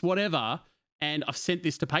deserve this, whatever." And I've sent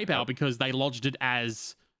this to PayPal because they lodged it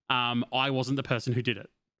as I wasn't the person who did it.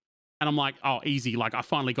 And I'm like, "Oh, easy." Like, I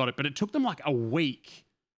finally got it. But it took them like a week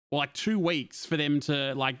or like 2 weeks for them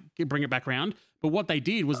to like bring it back around. But what they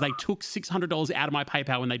did was they took $600 out of my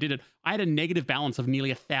PayPal when they did it. I had a negative balance of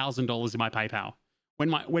nearly $1,000 in my PayPal.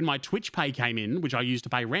 When my Twitch Pay came in, which I used to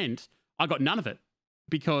pay rent, I got none of it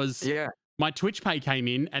because my Twitch Pay came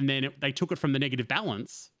in and then they took it from the negative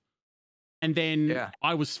balance. And then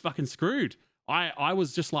I was fucking screwed. I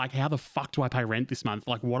was just like, how the fuck do I pay rent this month?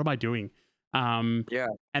 Like, what am I doing? And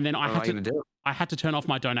then I had to turn off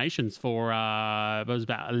my donations for it was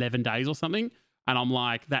about 11 days or something. And I'm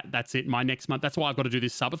like, that's it. My next month. That's why I've got to do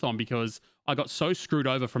this subathon because I got so screwed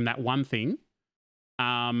over from that one thing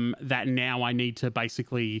that now I need to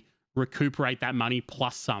basically recuperate that money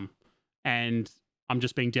plus some. And I'm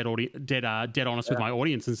just being dead honest with my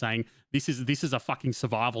audience and saying this is a fucking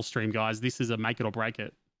survival stream, guys. This is a make it or break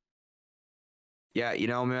it. Yeah, you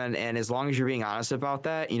know, man, and as long as you're being honest about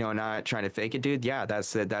that, you know, not trying to fake it, dude. Yeah,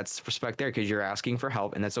 that's respect there, because you're asking for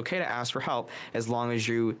help, and that's okay to ask for help as long as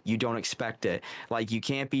you don't expect it. Like, you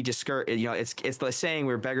can't be discouraged. You know, it's the saying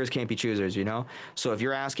where beggars can't be choosers. You know, so if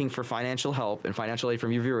you're asking for financial help and financial aid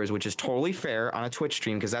from your viewers, which is totally fair on a Twitch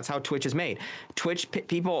stream, because that's how Twitch is made.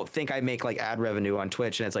 People think I make like ad revenue on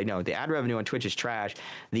Twitch, and it's like, no, the ad revenue on Twitch is trash.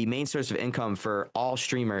 The main source of income for all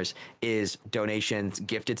streamers is donations,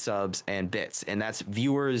 gifted subs, and bits, and that's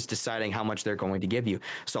viewers deciding how much they're going to give you.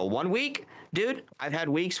 So 1 week, dude, I've had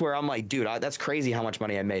weeks where I'm like, dude, that's crazy how much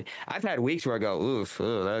money I made. I've had weeks where I go, oof,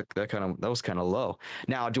 that was kind of low.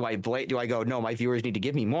 Now, do I go, no, my viewers need to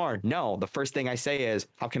give me more? No, the first thing I say is,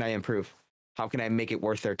 how can I improve? How can I make it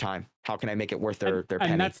worth their time? How can I make it worth their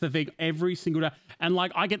penny? And that's the thing, every single day. And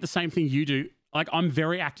like, I get the same thing you do. Like, I'm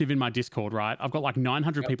very active in my Discord, right? I've got like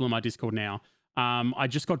 900 people in my Discord now. I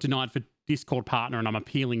just got denied for Discord partner, and I'm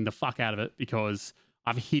appealing the fuck out of it because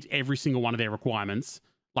I've hit every single one of their requirements,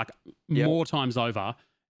 like more times over,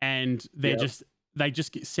 and they just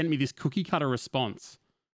sent me this cookie cutter response,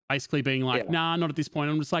 basically being like, nah, not at this point.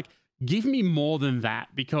 I'm just like, give me more than that,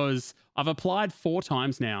 because I've applied 4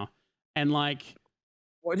 times now, and like,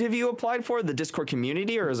 what have you applied for? The Discord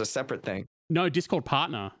community, or is a separate thing? No, Discord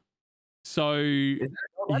partner. So is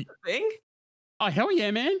that a thing? Oh, hell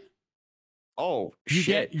yeah, man. Oh, you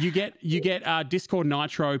shit. You get Discord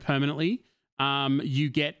Nitro permanently. You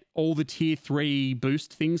get all the tier 3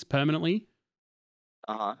 boost things permanently.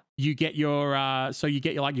 You get your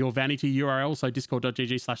your vanity URL, so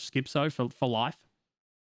discord.gg/skipso for life.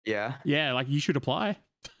 Yeah, like, you should apply.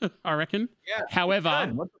 I reckon. Yeah.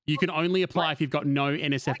 However, you can only apply if you've got no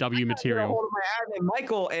NSFW material. Hold of my admin,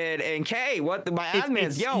 Michael and Kay. What the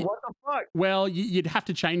admins? What the fuck? Well, you'd have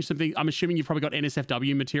to change something. I'm assuming you've probably got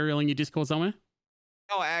NSFW material in your Discord somewhere.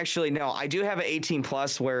 No, actually, no. I do have an 18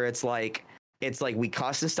 plus where it's like we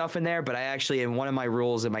cuss and stuff in there, but I actually, in one of my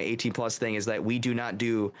rules in my 18 plus thing, is that we do not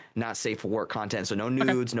do not safe for work content. So no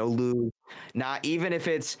nudes, no lewd, not even if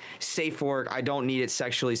it's safe for work. I don't need it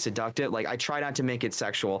sexually seductive. Like, I try not to make it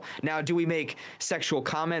sexual. Now, do we make sexual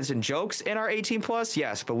comments and jokes in our 18 plus?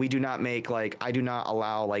 Yes, but we do not make, like, I do not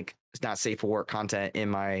allow like not safe for work content in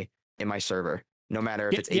my server, no matter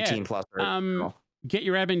if it's 18 plus or get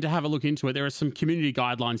your admin to have a look into it. There are some community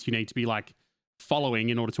guidelines you need to be like following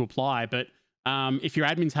in order to apply, but if your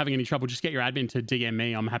admin's having any trouble, just get your admin to DM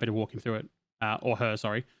me. I'm happy to walk him through it, or her.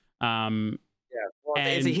 Sorry. Well,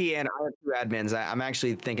 it's a he, and I have 2 admins. I'm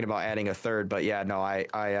actually thinking about adding a third, but yeah, no,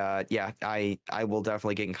 I will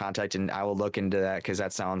definitely get in contact, and I will look into that, because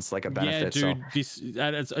that sounds like a benefit. Yeah,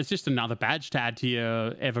 dude, it's just another badge to add to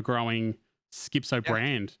your ever-growing Skipso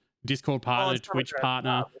brand. Discord partner, Twitch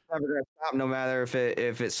partner. It's never going to stop, no matter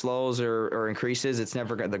if it slows or increases. It's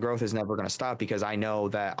never the growth is never going to stop, because I know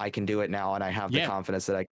that I can do it now, and I have the confidence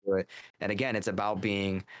that I can do it. And again, it's about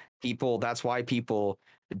being people. That's why people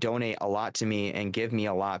donate a lot to me and give me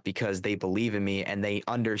a lot, because they believe in me, and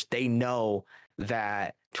they know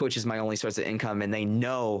that Twitch is my only source of income, and they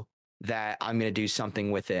know that I'm going to do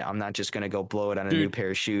something with it. I'm not just going to go blow it on a new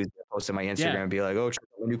pair of shoes, post on my Instagram and be like, oh, check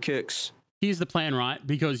out my new kicks. Here's the plan, right?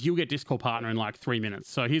 Because you'll get Discord partner in like 3 minutes.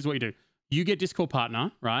 So here's what you do. You get Discord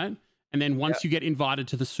partner, right? And then once you get invited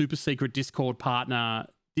to the super secret Discord partner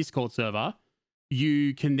Discord server,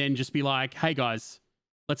 you can then just be like, hey guys,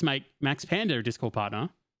 let's make Max Panda a Discord partner,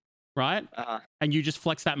 right? And you just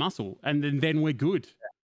flex that muscle, and then we're good.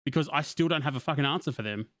 Because I still don't have a fucking answer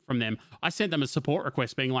from them. I sent them a support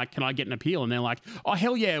request being like, can I get an appeal? And they're like, oh,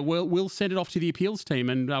 hell yeah, we'll send it off to the appeals team,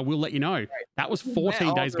 and we'll let you know. Right. That was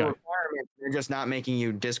 14 days ago. They're just not making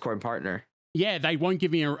you Discord partner. Yeah, they won't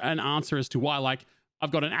give me an answer as to why. Like,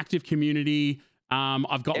 I've got an active community.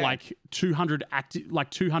 I've got like 200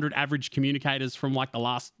 average communicators from like the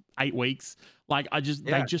last 8 weeks. Like, I'm just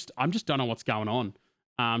don't know what's going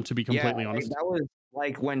on. To be completely honest, that was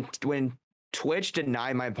like when Twitch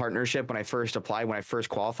denied my partnership when I first applied, when I first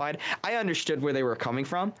qualified. I understood where they were coming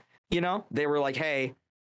from. You know, they were like, hey,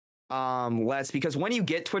 because when you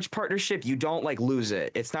get Twitch partnership, you don't like lose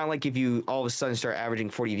it. It's not like if you all of a sudden start averaging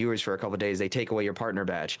 40 viewers for a couple of days, they take away your partner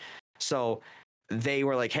badge. So they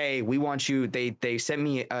were like, hey, we want you. They sent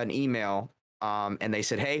me an email, and they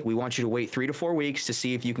said, hey, we want you to wait 3 to 4 weeks to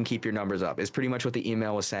see if you can keep your numbers up. Is pretty much what the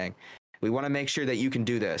email was saying. We want to make sure that you can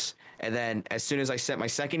do this. And then as soon as I sent my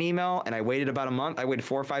second email, and I waited about a month, I waited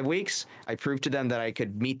 4 or 5 weeks. I proved to them that I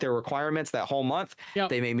could meet their requirements that whole month.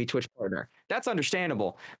 They made me Twitch partner. that's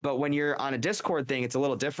understandable. But when you're on a Discord thing, it's a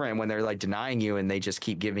little different when they're like denying you and they just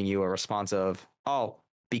keep giving you a response of, oh,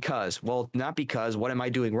 because, well, not because, what am I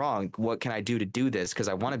doing wrong? What can I do to do this? Because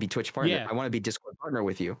I want to be Twitch partner. Yeah. I want to be Discord partner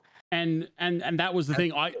with you. And that was the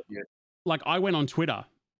thing. I went on Twitter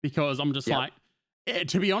because I'm just like,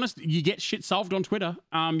 to be honest, you get shit solved on Twitter.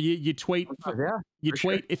 You tweet,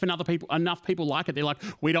 if enough people like it, they're like,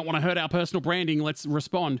 we don't want to hurt our personal branding. Let's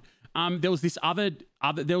respond. There was this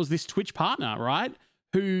there was this Twitch partner, right,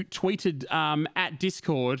 who tweeted at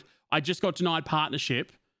Discord, I just got denied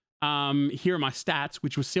partnership. Here are my stats,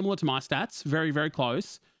 which was similar to my stats, very, very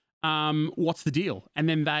close. What's the deal? And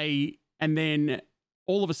then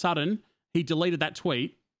all of a sudden he deleted that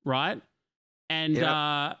tweet, right? And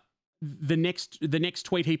the next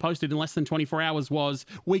tweet he posted in less than 24 hours was,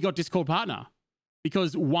 we got Discord partner,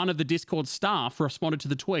 because one of the Discord staff responded to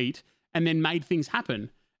the tweet and then made things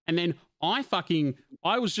happen. And then I sent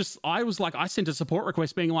a support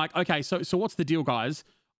request being like, okay, so what's the deal, guys?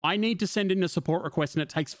 I need to send in a support request and it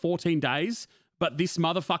takes 14 days, but this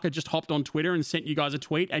motherfucker just hopped on Twitter and sent you guys a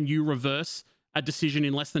tweet and you reverse a decision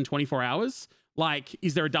in less than 24 hours? Like,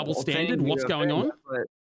 is there a double standard? What's going on?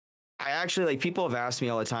 I actually, like, people have asked me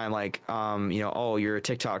all the time, like, oh, you're a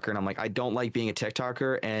TikToker. And I'm like, I don't like being a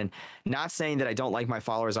TikToker, and not saying that I don't like my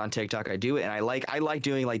followers on TikTok. I do it. And I like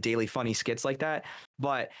doing like daily funny skits like that.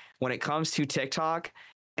 But when it comes to TikTok,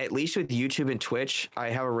 at least with YouTube and Twitch, I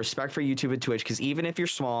have a respect for YouTube and Twitch, because even if you're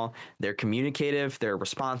small, they're communicative, they're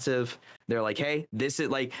responsive. They're like, hey, this is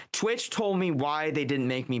like, Twitch told me why they didn't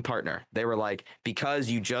make me partner. They were like, because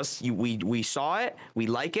we saw it, we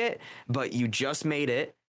like it, but you just made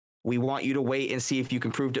it. We want you to wait and see if you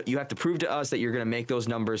can you have to prove to us that you're going to make those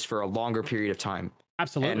numbers for a longer period of time.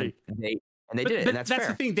 Absolutely. And they did it. And that's fair.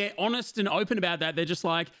 The thing. They're honest and open about that. They're just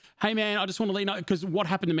like, hey man, I just want to let you know, because what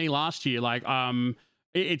happened to me last year, like,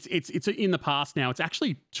 it's in the past now. It's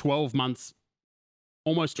actually 12 months,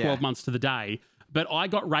 almost 12 months to the day. But I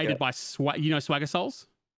got raided by Swagger Souls.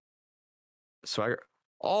 Swagger.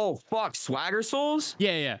 Oh fuck, Swagger Souls.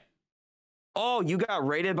 Yeah. Oh, you got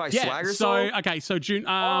raided by Swagger Souls? So June, shit.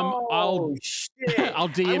 I'll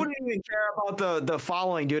DM. I wouldn't even care about the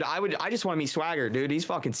following, dude. I just want to meet Swagger, dude. He's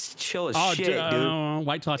fucking chill as shit, dude.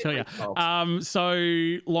 Wait till I tell you.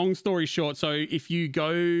 So long story short, so if you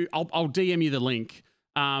go, I'll DM you the link.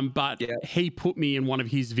 But he put me in one of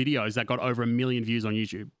his videos that got over 1 million views on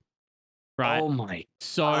YouTube. Right. Oh my.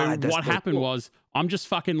 So what happened was, I'm just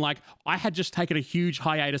fucking like, I had just taken a huge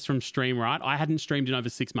hiatus from stream, right? I hadn't streamed in over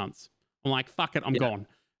 6 months. I'm like, fuck it, I'm gone.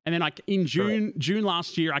 And then like in June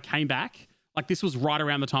last year, I came back. Like, this was right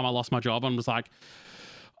around the time I lost my job, and was like,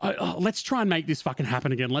 let's try and make this fucking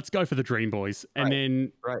happen again. Let's go for the dream, boys. And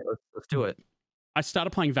then let's do it. I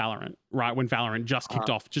started playing Valorant, right, when Valorant just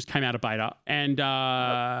kicked off, just came out of beta. And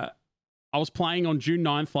I was playing on June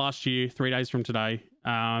 9th last year, 3 days from today.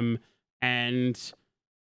 And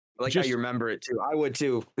I like how you remember it too. I would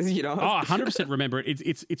too, you know. Oh, 100% remember it.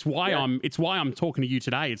 It's why I'm talking to you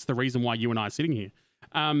today. It's the reason why you and I are sitting here.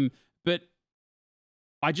 But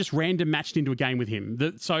I just random matched into a game with him.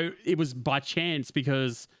 So it was by chance,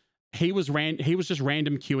 because he was just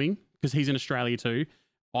random queuing, because he's in Australia too.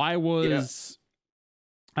 I was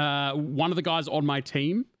one of the guys on my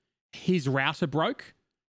team. His router broke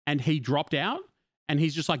and he dropped out, and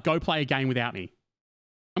he's just like, go play a game without me.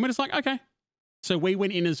 I'm just like, okay. So we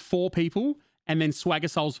went in as 4 people, and then Swagger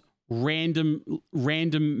Souls random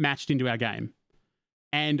matched into our game.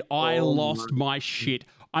 And I lost my shit.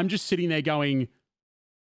 I'm just sitting there going,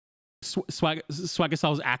 Swagger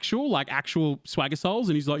Souls actual Swagger Souls?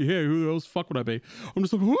 And he's like, yeah, who else fuck would I be? I'm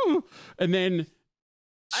just like, whoa. And then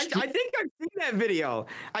I think I've seen that video.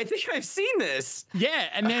 I think I've seen this. Yeah,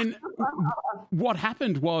 and then what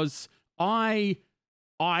happened was I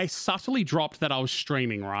subtly dropped that I was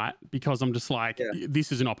streaming, right? Because I'm just like,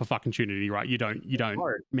 this is an opportunity, right? You don't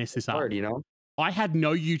mess this up. Hard, you know? I had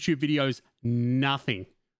no YouTube videos, nothing,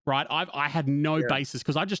 right? I had no basis,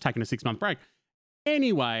 because I'd just taken a 6-month break.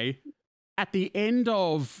 Anyway, at the end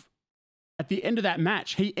of that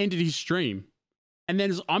match, he ended his stream. And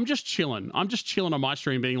then I'm just chilling on my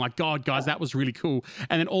stream being like, God, guys, that was really cool.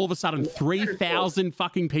 And then all of a sudden, 3,000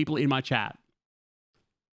 fucking people in my chat.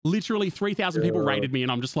 Literally 3,000 people rated me,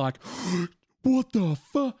 and I'm just like, what the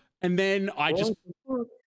fuck? And then I'm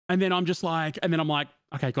like,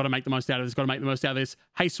 okay, got to make the most out of this.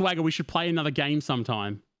 Hey, Swagger, we should play another game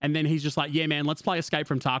sometime. And then he's just like, yeah, man, let's play Escape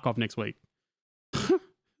from Tarkov next week.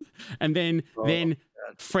 And then I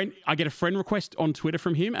get a friend request on Twitter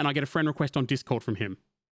from him, and I get a friend request on Discord from him.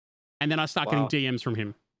 And then I start getting DMs from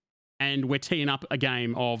him, and we're teeing up a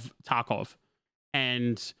game of Tarkov.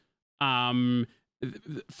 And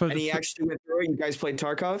And he actually went through it. You guys played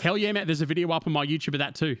Tarkov? Hell yeah, man. There's a video up on my YouTube of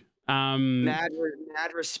that too. Mad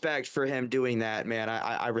respect for him doing that, man.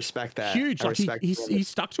 I respect that. Huge. Like he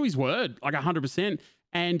stuck to his word, like 100%.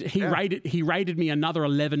 And he raided me another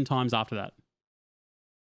 11 times after that.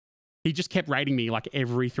 He just kept raiding me like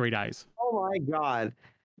every 3 days. Oh my God.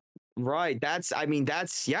 Right. That's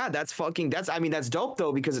dope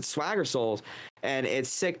though, because it's Swagger Souls, and it's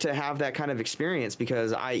sick to have that kind of experience,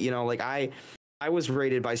 because I was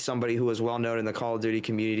rated by somebody who was well known in the Call of Duty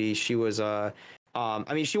community. She was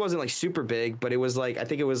she wasn't like super big, but it was like, I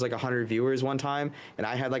think it was like 100 viewers one time, and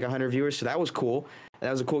I had like 100 viewers, so that was cool. And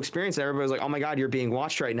that was a cool experience. And everybody was like, "Oh my God, you're being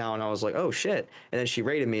watched right now," and I was like, "Oh shit!" And then she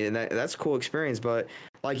rated me, and that's a cool experience. But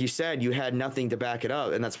like you said, you had nothing to back it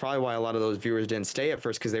up, and that's probably why a lot of those viewers didn't stay at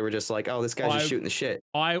first, because they were just like, "Oh, this guy's just shooting the shit."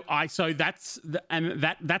 So that's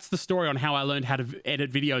the story on how I learned how to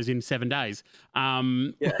edit videos in 7 days.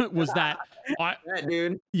 Was that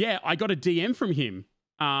dude? Yeah, I got a DM from him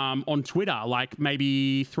on Twitter, like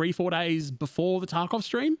maybe 3-4 days before the Tarkov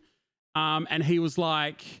stream, and he was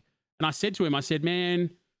like, and I said to him, I said, "Man,"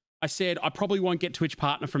 I said, "I probably won't get Twitch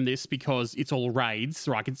partner from this because it's all raids,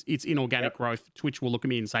 right? It's inorganic growth. Twitch will look at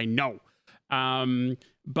me and say no."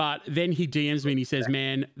 But then he DMs me and he says,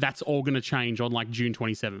 "Man, that's all going to change on like June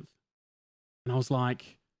 27th." And I was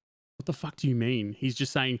like, "What the fuck do you mean?" He's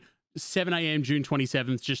just saying 7 a.m. June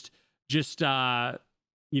 27th, just have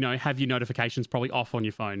your notifications probably off on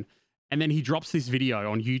your phone. And then he drops this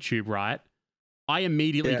video on YouTube, right? I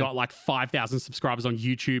immediately got like 5,000 subscribers on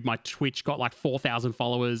YouTube. My Twitch got like 4,000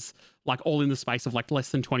 followers, like all in the space of like less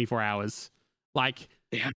than 24 hours. Like,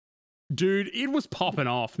 dude, it was popping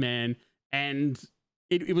off, man. And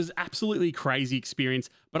it was absolutely crazy experience.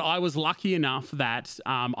 But I was lucky enough that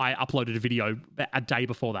I uploaded a video a day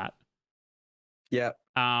before that. Yeah.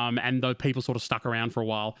 And the people sort of stuck around for a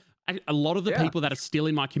while. A lot of the people that are still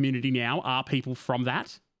in my community now are people from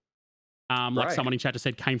that. Like someone in chat just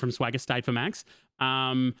said, came from Swagger, stayed for Max.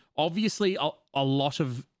 Obviously, a lot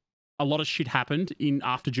of shit happened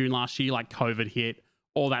after June last year, like COVID hit,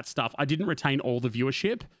 all that stuff. I didn't retain all the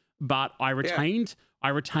viewership, but I retained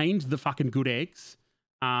the fucking good eggs.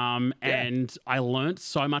 And I learned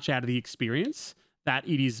so much out of the experience that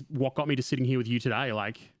it is what got me to sitting here with you today.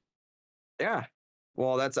 Like, yeah.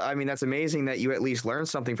 Well, that's amazing that you at least learned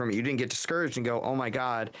something from it. You didn't get discouraged and go, "Oh my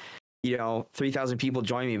God, 3,000 people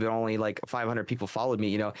joined me, but only like 500 people followed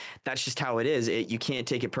me." That's just how it is. You can't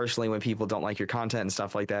take it personally when people don't like your content and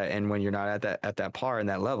stuff like that, and when you're not at that par and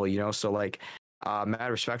that level. So like, mad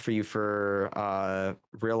respect for you for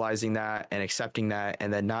realizing that and accepting that,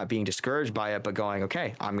 and then not being discouraged by it, but going,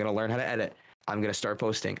 "Okay, I'm gonna learn how to edit. I'm gonna start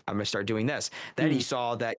posting. I'm gonna start doing this." Then he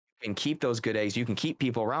saw that you can keep those good eggs. You can keep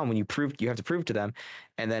people around when you have to prove to them,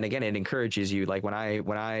 and then again, it encourages you. Like I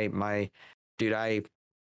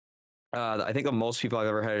think the most people I've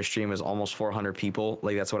ever had a stream is almost 400 people.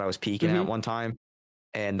 Like that's what I was peaking at one time,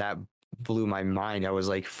 and that blew my mind. I was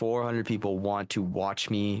like, 400 people want to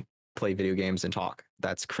watch me play video games and talk.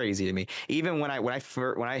 That's crazy to me. Even when I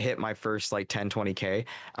hit my first like 20K,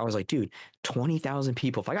 I was like, dude, 20,000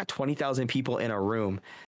 people. If I got 20,000 people in a room,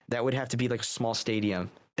 that would have to be like a small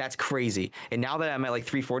stadium. That's crazy. And now that I'm at like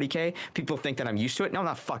 340K, people think that I'm used to it. No, I'm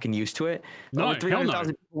not fucking used to it. No,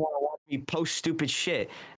 300,000 people want to watch me post stupid shit.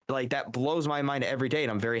 Like that blows my mind every day,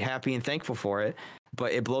 and I'm very happy and thankful for it.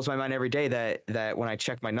 But it blows my mind every day that when I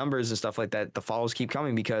check my numbers and stuff like that, the follows keep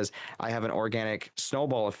coming, because I have an organic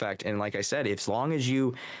snowball effect. And like I said, as long as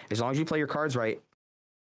you play your cards right,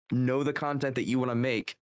 know the content that you want to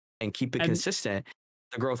make, and keep it consistent,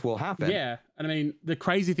 the growth will happen. Yeah. And I mean, the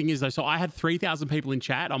crazy thing is though, so I had 3,000 people in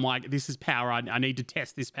chat. I'm like, this is power. I need to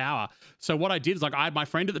test this power. So what I did is, like, I had my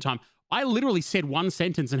friend at the time. I literally said one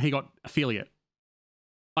sentence and he got affiliate.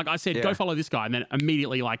 Like I said, go follow this guy. And then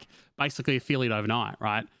immediately, like, basically affiliate overnight,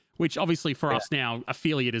 right? Which obviously for us now,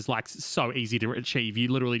 affiliate is like so easy to achieve.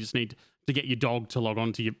 You literally just need to get your dog to log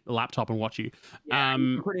on to your laptop and watch you. Yeah,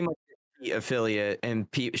 pretty much affiliate, and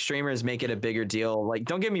streamers make it a bigger deal. Like,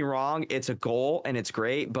 don't get me wrong, it's a goal and it's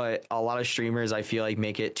great, but a lot of streamers, I feel like,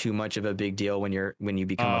 make it too much of a big deal when you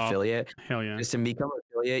become affiliate. Hell yeah. Just to become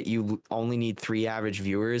affiliate, you only need 3 average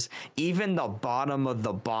viewers. Even the bottom of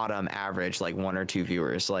the bottom average, like 1 or 2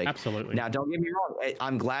 viewers. Like, absolutely. Now, don't get me wrong,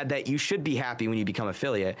 I'm glad that you should be happy when you become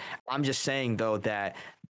affiliate. I'm just saying though that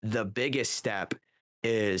the biggest step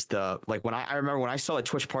is when I remember when I saw a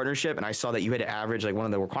Twitch partnership and I saw that you had to average, like, one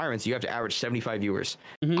of the requirements, you have to average 75 viewers.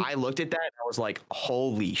 I looked at that and I was like,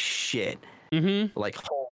 holy shit. Like,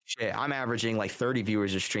 holy shit, I'm averaging like 30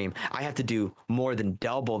 viewers a stream. I have to do more than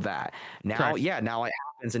double that. Now, Correct. yeah, now it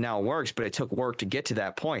happens and now it works, but it took work to get to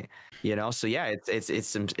that point, you know? So yeah, it's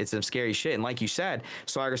some scary shit. And like you said,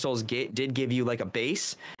 Swagger Souls did give you like a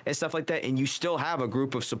base and stuff like that, and you still have a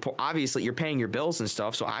group of support. Obviously, you're paying your bills and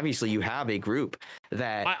stuff, so obviously you have a group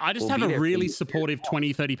that I just have a really supportive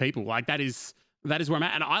 20, 30 people. Like that is where I'm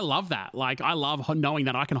at, and I love that. Like I love knowing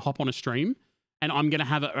that I can hop on a stream and I'm going to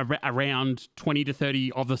have around 20 to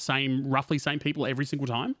 30 of the roughly same people every single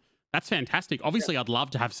time. That's fantastic. Obviously, I'd love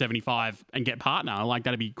to have 75 and get partner. Like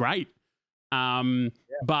that'd be great.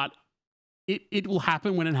 But it will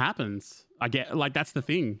happen when it happens. I get, like, that's the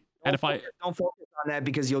thing. And if I don't focus on that,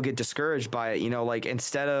 because you'll get discouraged by it, you know, like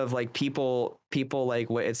instead of like people like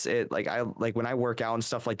like when I work out and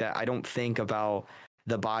stuff like that, I don't think about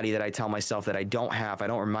the body that I tell myself that I don't have. I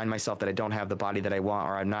don't remind myself that I don't have the body that I want,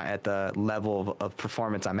 or I'm not at the level of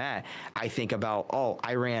performance I'm at. I think about, oh,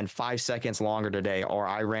 I ran 5 seconds longer today, or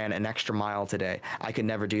I ran an extra mile today. I could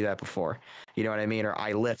never do that before. You know what I mean? Or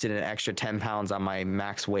I lifted an extra 10 pounds on my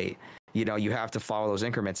max weight. You know, you have to follow those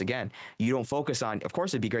increments. Again, you don't focus on, of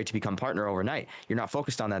course, it'd be great to become partner overnight. You're not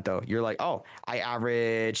focused on that though. You're like, oh, I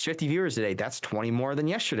averaged 50 viewers today. That's 20 more than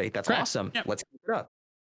yesterday. That's Correct. Awesome. Yep. Let's keep it up.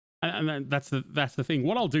 And that's the thing.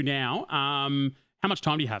 What I'll do now, how much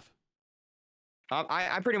time do you have?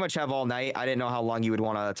 I pretty much have all night. I didn't know how long you would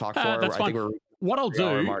want to talk for. That's fine. What I'll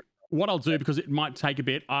do, because it might take a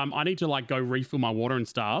bit, I need to like go refill my water and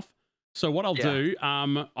stuff. So what I'll do,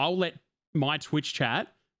 I'll let my Twitch chat,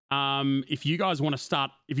 if you guys want to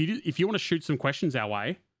start, if you want to shoot some questions our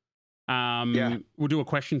way, we'll do a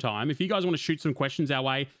question time. If you guys want to shoot some questions our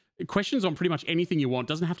way, questions on pretty much anything you want,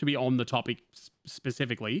 doesn't have to be on the topic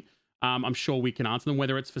specifically. I'm sure we can answer them,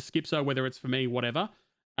 whether it's for Skipzo, whether it's for me, whatever.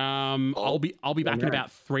 I'll be back in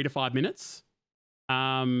about 3 to 5 minutes.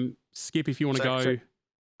 Skip, if you want to go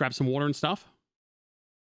grab some water and stuff.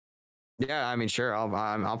 Yeah, I mean, sure.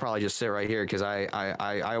 I'll probably just sit right here, because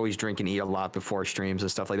I always drink and eat a lot before streams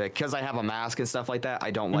and stuff like that. Because I have a mask and stuff like that,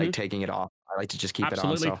 I don't like taking it off. I like to just keep it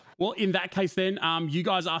on. So. Well, in that case, then, you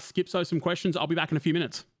guys ask Skipzo some questions. I'll be back in a few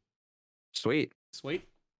minutes. Sweet.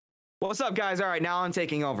 What's up, guys? All right, now I'm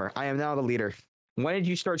taking over. I am now the leader. When did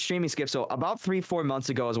you start streaming, Skip? So about 3-4 months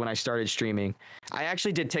ago is when I started streaming. I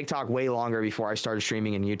actually did TikTok way longer before I started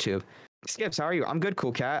streaming in YouTube. Skips, how are you? I'm good,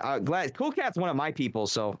 Cool Cat. Glad Cool Cat's one of my people,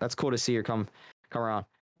 so that's cool to see her come around.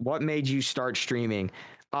 What made you start streaming?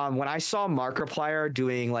 When I saw Markiplier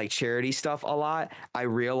doing like charity stuff a lot, I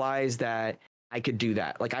realized that I could do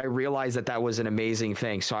that. Like I realized that was an amazing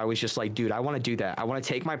thing. So I was just like, dude, I want to do that. I want to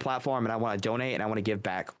take my platform and I want to donate and I want to give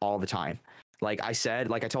back all the time. Like I said,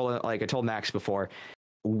 I told Max before,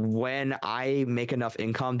 when I make enough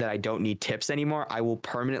income that I don't need tips anymore, I will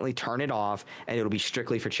permanently turn it off and it'll be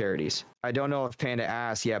strictly for charities. I don't know if Panda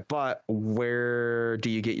asked yet, but where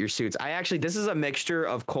do you get your suits? This is a mixture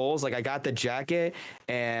of Kohl's. Like I got the jacket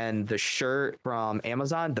and the shirt from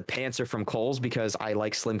Amazon. The pants are from Kohl's because I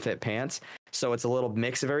like slim fit pants. So it's a little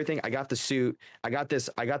mix of everything. I got the suit. I got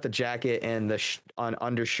the jacket and the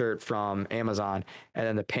undershirt from Amazon, and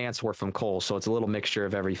then the pants were from Kohl's. So it's a little mixture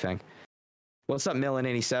of everything. What's up,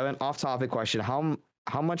 Millen87? Off topic question.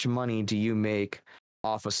 How much money do you make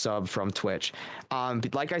off a sub from Twitch?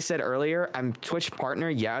 Like I said earlier, I'm Twitch partner,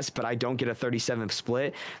 yes, but I don't get a 37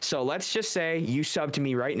 split. So let's just say you sub to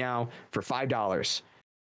me right now for $5.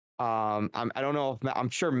 I don't know if I'm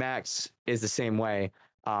sure Max is the same way,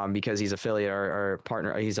 because he's affiliate or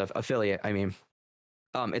partner. He's an affiliate. I mean,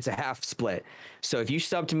 it's a half split. So if you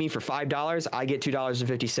sub to me for $5, I get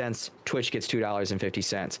 $2.50. Twitch gets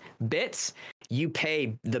 $2.50. Bits, you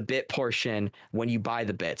pay the bit portion when you buy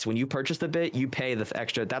the bits. When you purchase the bit, you pay the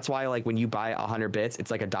extra. That's why, like, when you buy 100 bits, it's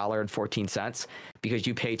like $1.14, because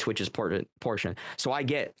you pay Twitch's portion. So I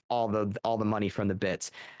get all the money from the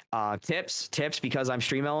bits. Tips, because I'm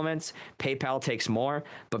Stream Elements, PayPal takes more,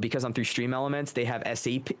 but because I'm through Stream Elements, they have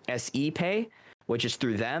SE Pay, which is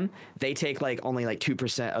through them. They take only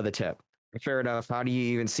 2% of the tip. Fair enough. How do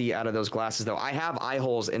you even see out of those glasses though? I have eye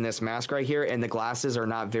holes in this mask right here, and the glasses are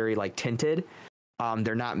not very tinted.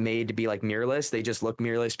 They're not made to be mirrorless. They just look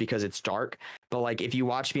mirrorless because it's dark. But if you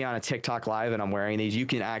watch me on a TikTok live and I'm wearing these, you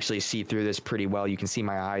can actually see through this pretty well. You can see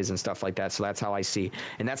my eyes and stuff like that. So that's how I see.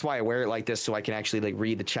 And that's why I wear it like this, so I can actually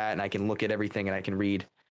read the chat and I can look at everything and I can read,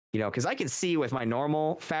 because I can see with my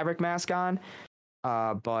normal fabric mask on.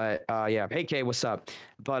 Yeah. Hey Kay, what's up?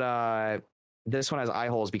 But this one has eye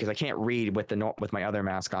holes because I can't read with my other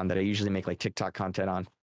mask on that I usually make TikTok content on.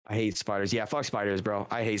 I hate spiders. Yeah, fuck spiders, bro.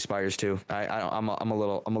 I hate spiders too. I'm a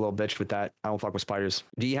little bitch with that. I don't fuck with spiders.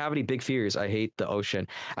 Do you have any big fears? I hate the ocean.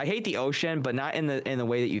 I hate the ocean, but not in the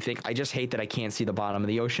way that you think. I just hate that I can't see the bottom of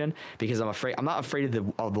the ocean because I'm afraid. I'm not afraid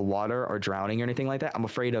of the water or drowning or anything like that. I'm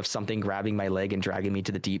afraid of something grabbing my leg and dragging me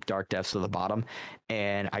to the deep dark depths of the bottom,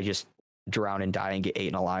 and I just drown and die and get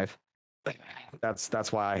eaten alive.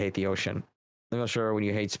 That's why I hate the ocean. I'm not sure when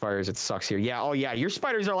you hate spiders, it sucks here. Yeah. Oh yeah, your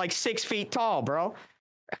spiders are like 6 feet tall, bro.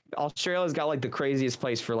 Australia's got like the craziest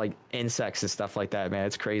place for like insects and stuff like that, man.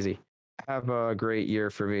 It's crazy. Have a great year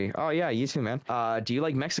for me. Oh yeah, you too, man. Do you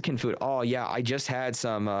like Mexican food? Oh yeah, I just had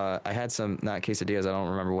some. I had some not quesadillas. I don't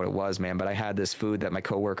remember what it was, man. But I had this food that my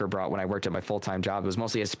coworker brought when I worked at my full-time job. It was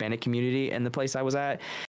mostly a Hispanic community in the place I was at.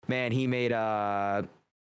 Man, he made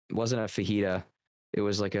wasn't a fajita. It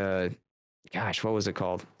was like a, gosh, what was it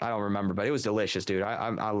called? I don't remember, but it was delicious, dude.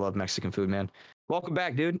 I love Mexican food, man. Welcome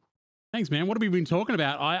back, dude. Thanks, man. What have we been talking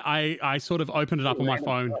about? I sort of opened it up on my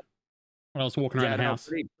phone when I was walking around the house.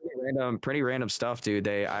 Pretty random stuff, dude.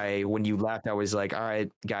 When you left, I was like, all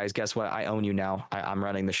right, guys, guess what? I own you now. I'm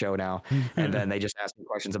running the show now. And then they just asked me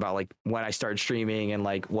questions about like when I started streaming and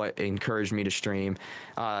like what encouraged me to stream.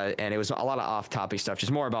 And it was a lot of off-topic stuff,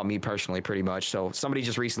 just more about me personally, pretty much. So somebody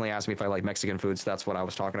just recently asked me if I like Mexican food, so that's what I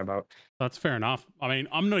was talking about. That's fair enough. I mean,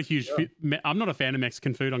 I'm not a fan of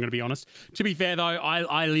Mexican food, I'm going to be honest. To be fair, though,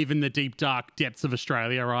 I live in the deep, dark depths of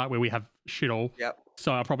Australia, right, where we have shit all. Yep.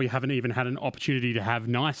 So I probably haven't even had an opportunity to have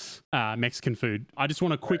nice Mexican food. I just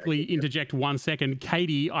want to quickly interject 1 second.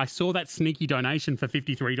 Katie, I saw that sneaky donation for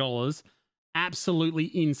 $53. Absolutely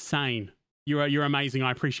insane. You're amazing.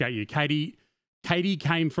 I appreciate you. Katie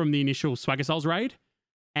came from the initial Swagger Souls raid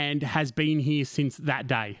and has been here since that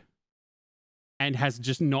day and has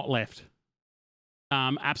just not left.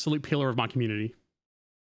 Absolute pillar of my community.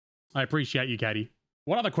 I appreciate you, Katie.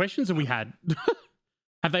 What other questions have we had?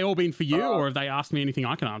 Have they all been for you, or have they asked me anything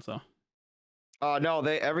I can answer? No,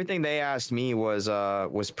 everything they asked me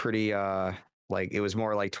was pretty like, it was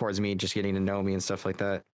more like towards me just getting to know me and stuff like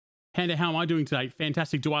that. Panda, how am I doing today?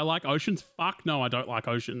 Fantastic. Do I like oceans? Fuck no, I don't like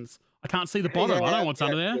oceans. I can't see the bottom. I don't know what's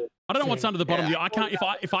under there. I don't know what's under the bottom. I can't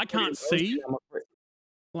if I can't see.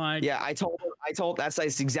 Like, yeah, I told that's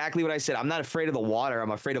exactly what I said. I'm not afraid of the water.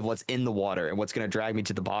 I'm afraid of what's in the water and what's gonna drag me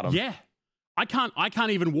to the bottom. Yeah. I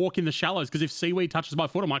can't even walk in the shallows because if seaweed touches my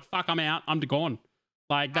foot, I'm like, fuck, I'm out. I'm gone.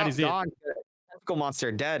 Like, that is it. Tentacle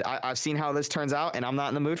monster dead. I've seen how this turns out, and I'm not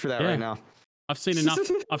in the mood for that right now. I've seen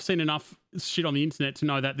enough shit on the internet to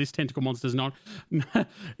know that this tentacle monster is not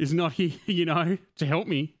here, to help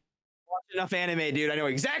me. Watch enough anime, dude. I know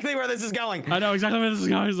exactly where this is going. I know exactly where this is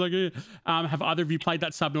going. It's like, have either of you played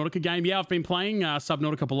that Subnautica game? Yeah, I've been playing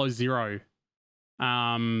Subnautica Below Zero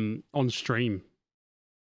on stream.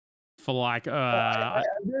 For like I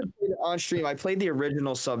did play it on stream. I played the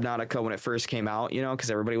original Subnautica when it first came out, because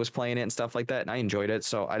everybody was playing it and stuff like that, and I enjoyed it.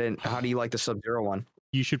 So I didn't. How do you like the Sub-Zero one?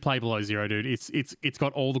 You should play Below Zero, dude. It's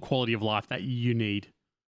got all the quality of life that you need.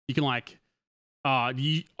 You can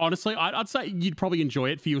honestly, I'd say you'd probably enjoy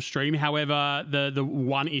it for your stream. However, the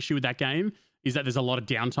one issue with that game is that there's a lot of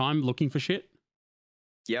downtime looking for shit.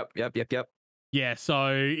 Yep. Yeah, so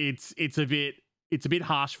it's a bit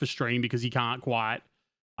harsh for stream because you can't quite.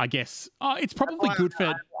 I guess it's probably good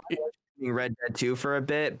for Red Dead 2 for a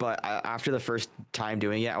bit, but after the first time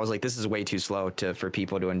doing it, I was like, this is way too slow for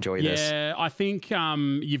people to enjoy this. Yeah, I think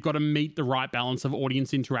you've got to meet the right balance of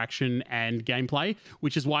audience interaction and gameplay,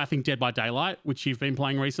 which is why I think Dead by Daylight, which you've been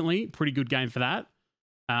playing recently, pretty good game for that.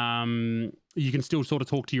 You can still sort of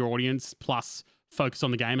talk to your audience plus focus on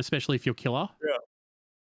the game, especially if you're killer.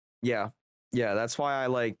 Yeah, that's why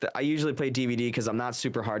I usually play DVD because I'm not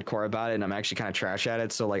super hardcore about it and I'm actually kind of trash at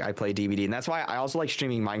it. So like I play DVD, and that's why I also like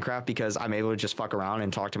streaming Minecraft because I'm able to just fuck around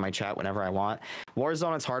and talk to my chat whenever I want.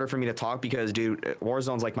 Warzone, it's harder for me to talk because, dude,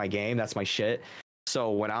 Warzone's like my game. That's my shit.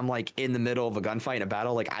 So when I'm like in the middle of a gunfight in a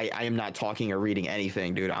battle, like I am not talking or reading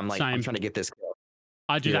anything, dude. I'm like, Same. I'm trying to get this kill.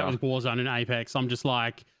 I do that with Warzone and Apex. I'm just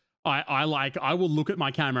like, I will look at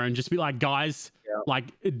my camera and just be like, guys, like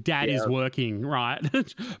dad is working, right?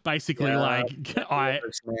 Basically, like I'm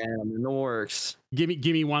in the works. Give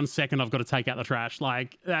me 1 second. I've got to take out the trash.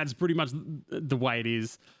 Like that's pretty much the way it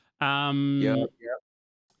is.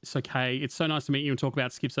 It's okay. It's so nice to meet you and talk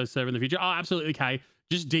about Skipso server in the future. Oh, absolutely, okay.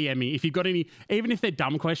 Just DM me if you've got any, even if they're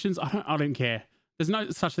dumb questions. I don't care. There's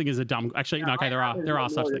no such thing as a dumb. Actually, no, okay, there are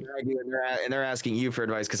such things. And they're asking you for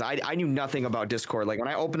advice because I knew nothing about Discord. Like when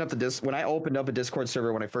I opened up a Discord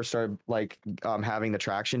server when I first started having the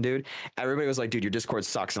traction, dude, everybody was like, "Dude, your Discord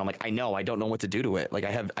sucks," and I'm like, "I know. I don't know what to do to it. Like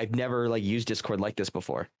I've never used Discord like this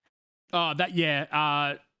before." Oh,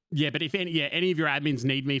 Yeah, but if any of your admins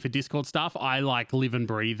need me for Discord stuff, I like live and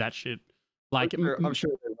breathe that shit. Like, I'm sure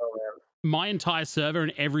they will, man. My entire server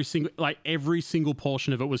and every single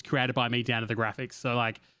portion of it was created by me down to the graphics. So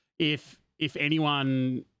like, if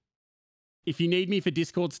anyone, if you need me for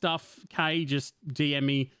Discord stuff, Kay, just DM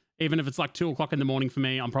me. Even if it's like 2 o'clock in the morning for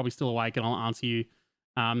me, I'm probably still awake and I'll answer you.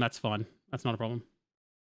 That's fine. That's not a problem.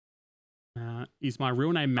 Is my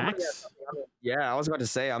real name Max? Yeah, I was about to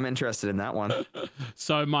say I'm interested in that one.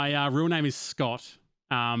 So my real name is Scott,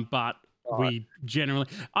 but we generally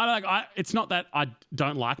it's not that I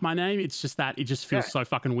don't like my name. It's just that it just feels so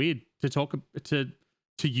fucking weird to talk to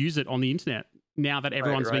use it on the internet now that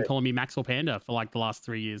everyone's been calling me Max or Panda for like the last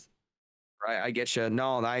 3 years. Right, I get you.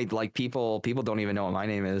 No, I like people don't even know what my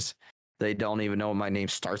name is. They don't even know what my name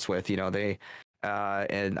starts with. You know, they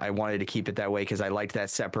and I wanted to keep it that way because I liked that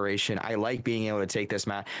separation. I like being able to take this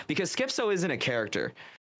because Skipso isn't a character.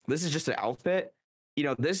 This is just an outfit. You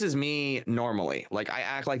know, this is me normally. Like I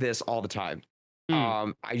act like this all the time.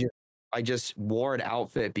 I just wore an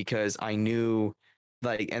outfit because I knew,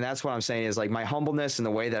 like, and that's what I'm saying is like my humbleness and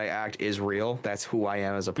the way that I act is real. That's who I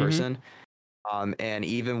am as a person. And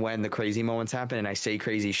even when the crazy moments happen and I say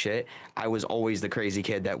crazy shit, I was always the crazy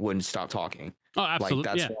kid that wouldn't stop talking. Oh, absolutely.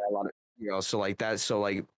 Like that's why a lot of, you know, so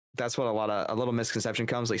that's what a little misconception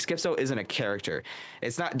comes. Like Skipso isn't a character.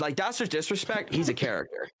 It's not like that's just disrespect. He's a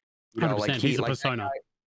character. You know, like he's a persona.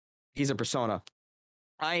 He's a persona.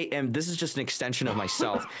 This is just an extension of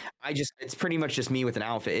myself. It's pretty much just me with an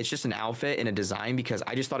outfit. It's just an outfit and a design because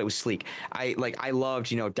I just thought it was sleek. I loved,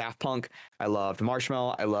 you know, Daft Punk. I loved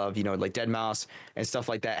Marshmello. I loved, you know, like Deadmau5 and stuff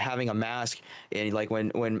like that. Having a mask and like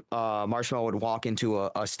when Marshmello would walk into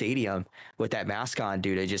a stadium with that mask on,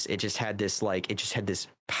 dude, it just had this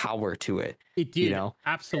power to it. It did, you know?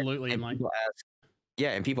 Absolutely.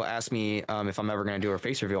 And people ask me if I'm ever going to do a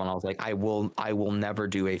face reveal, and I was like, I will never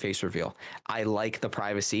do a face reveal. I like the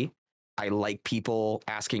privacy. I like people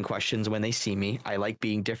asking questions when they see me. I like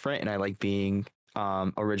being different, and I like being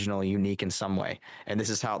original, unique in some way. And this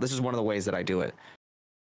is one of the ways that I do it.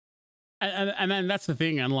 And then that's the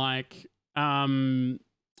thing, and like, what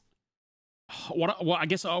I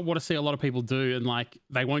guess I want to see a lot of people do, and like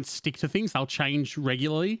they won't stick to things; they'll change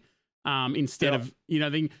regularly. Instead of, you know,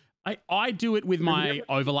 I do it with my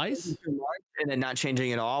overlays. And then not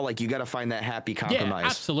changing at all. Like you got to find that happy compromise. Yeah,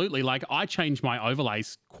 absolutely. Like I change my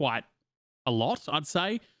overlays quite a lot, I'd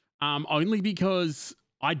say. Only because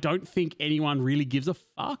I don't think anyone really gives a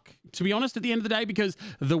fuck, to be honest, at the end of the day, because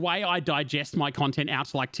the way I digest my content out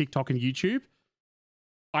to like TikTok and YouTube,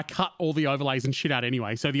 I cut all the overlays and shit out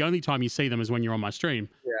anyway. So the only time you see them is when you're on my stream.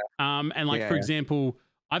 Yeah. And like, for example,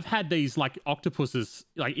 I've had these like octopuses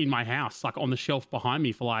like in my house, like on the shelf behind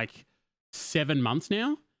me for like 7 months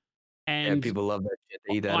now. And people love that shit.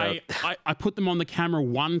 They eat that up. I put them on the camera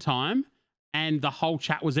one time and the whole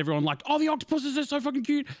chat was everyone like, oh, the octopuses are so fucking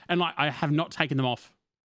cute. And like, I have not taken them off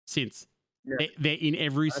since. Yeah. They're in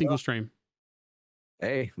every single stream.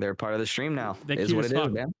 Hey, they're part of the stream now. They're is what it is,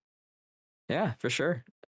 man. Yeah, for sure.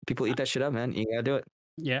 People eat that shit up, man. You gotta do it.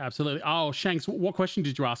 Yeah, absolutely. Oh, Shanks, what question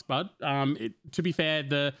did you ask, bud? To be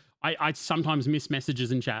fair, I sometimes miss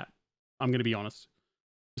messages in chat. I'm going to be honest.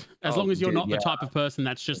 As long as you're not the type of person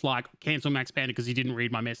that's just like, cancel Max Panda because he didn't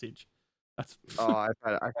read my message. That's I've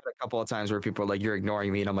had a couple of times where people are like, you're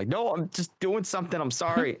ignoring me. And I'm like, no, I'm just doing something. I'm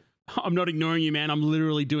sorry. I'm not ignoring you, man. I'm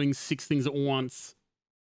literally doing 6 things at once.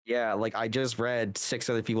 Yeah, like I just read 6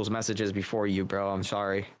 other people's messages before you, bro. I'm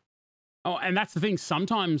sorry. Oh, and that's the thing.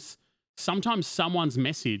 Sometimes someone's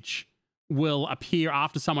message will appear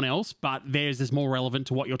after someone else, but theirs is more relevant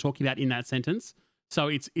to what you're talking about in that sentence. So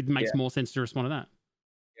it makes more sense to respond to that.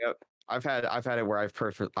 Yep. I've had it where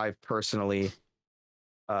I've personally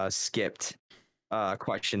skipped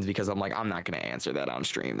questions because I'm like, I'm not going to answer that on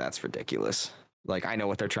stream. That's ridiculous. Like I know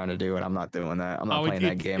what they're trying to do and I'm not doing that. I'm not playing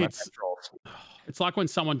that game. It's like when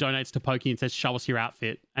someone donates to Pokey and says, show us your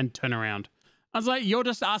outfit and turn around. I was like, you're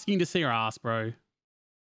just asking to see her ass, bro.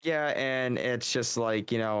 Yeah, and it's just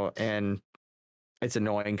like, you know, and it's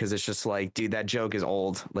annoying because it's just like, dude, that joke is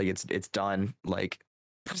old. Like it's done. Like,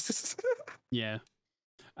 yeah.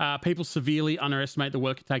 People severely underestimate the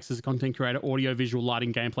work it takes as a content creator: audio, visual,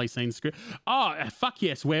 lighting, gameplay, scenes, script. Oh, fuck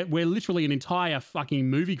yes, we're literally an entire fucking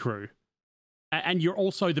movie crew, and you're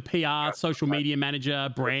also the PR, social media manager,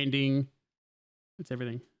 branding. It's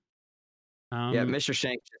everything. Yeah, Mr.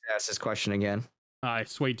 Shank just asked this question again.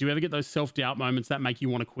 Sweet. Do you ever get those self-doubt moments that make you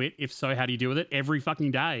want to quit? If so, how do you deal with it? Every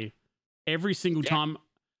fucking day. Every single time.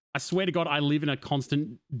 I swear to God, I live in a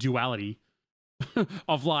constant duality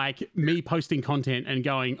of like me posting content and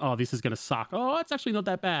going, oh, this is going to suck. Oh, it's actually not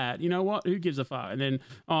that bad. You know what? Who gives a fuck? And then,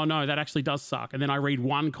 oh no, that actually does suck. And then I read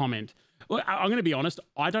one comment. Well, I'm going to be honest.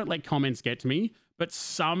 I don't let comments get to me, but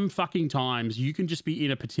some fucking times you can just be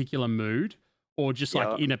in a particular mood or just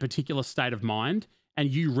like in a particular state of mind, and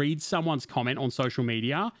you read someone's comment on social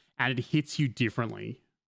media and it hits you differently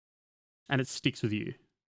and it sticks with you.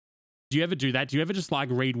 Do you ever do that? Do you ever just like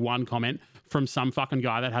read one comment from some fucking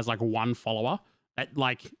guy that has like one follower that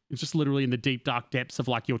like it's just literally in the deep dark depths of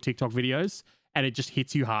like your TikTok videos and it just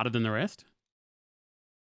hits you harder than the rest?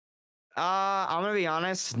 I'm gonna be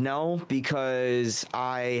honest, no, because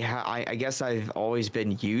I guess I've always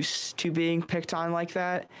been used to being picked on like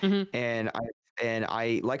that, and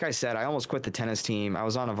I like I said, I almost quit the tennis team. I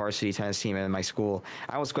was on a varsity tennis team in my school.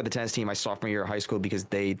 I almost quit the tennis team my sophomore year of high school because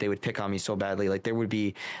they would pick on me so badly. Like there would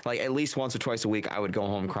be like at least once or twice a week I would go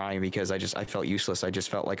home crying because I felt useless. I just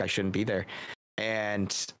felt like I shouldn't be there.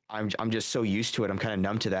 And I'm just so used to it. I'm kind of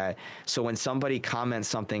numb to that. So when somebody comments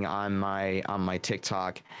something on my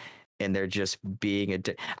TikTok and they're just being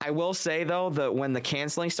I will say though that when the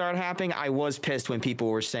canceling started happening, I was pissed when people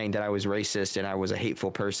were saying that I was racist and I was a hateful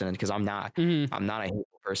person, because I'm not. I'm not a hateful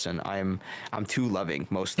person. I'm too loving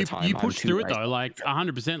most of the time. You push through it though, like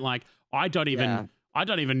 100%. Like I don't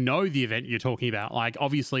even know the event you're talking about. Like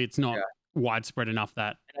obviously it's not widespread enough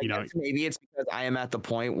that you know. Maybe it's because I am at the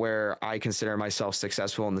point where I consider myself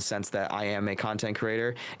successful in the sense that I am a content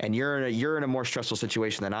creator, and you're in a more stressful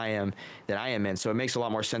situation than I am in. So it makes a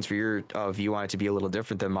lot more sense for your view on it to be a little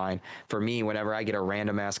different than mine. For me, whenever I get a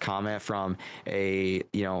random ass comment from a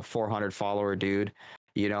 400 follower dude,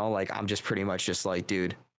 like I'm just pretty much just like,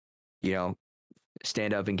 dude,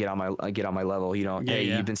 stand up and get on my level. Hey,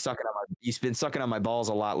 you've been sucking on my balls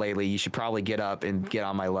a lot lately. You should probably get up and get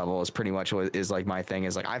on my level. Is pretty much what is like my thing.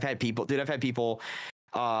 Is like I've had people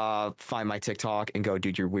find my TikTok and go,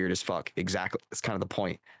 dude, you're weird as fuck. Exactly. That's kind of the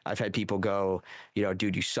point. I've had people go,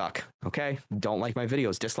 dude, you suck. Okay, don't like my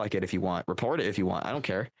videos. Dislike it if you want. Report it if you want. I don't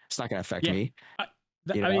care. It's not gonna affect me. I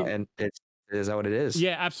mean, and it is that what it is.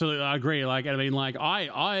 Yeah, absolutely. I agree. Like I mean, like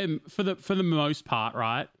I'm for the most part,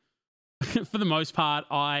 right. For the most part,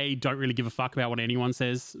 I don't really give a fuck about what anyone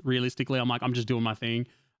says. Realistically, I'm like, I'm just doing my thing.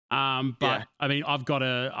 But I mean, I've got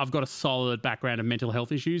a solid background of mental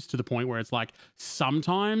health issues to the point where it's like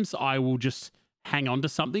sometimes I will just hang on to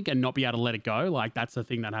something and not be able to let it go. Like that's the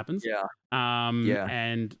thing that happens.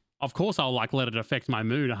 And of course, I'll like let it affect my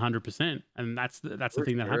mood 100%, and that's the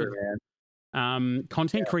thing that happens. Man.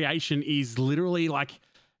 Content creation is literally like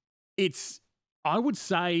I would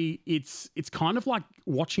say it's kind of like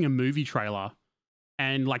watching a movie trailer,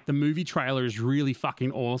 and like the movie trailer is really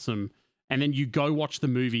fucking awesome, and then you go watch the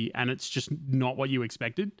movie and it's just not what you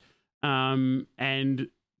expected. And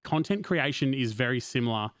content creation is very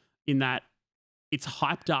similar in that it's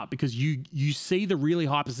hyped up because you see the really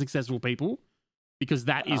hyper successful people, because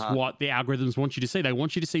that is what the algorithms want you to see. They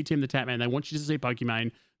want you to see Tim the Tatman. They want you to see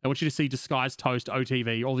Pokimane. They want you to see Disguised Toast,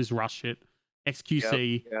 OTV, all this Rust shit.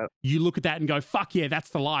 XQC, you look at that and go, fuck yeah,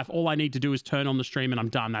 that's the life. All I need to do is turn on the stream and I'm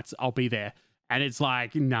done. I'll be there. And it's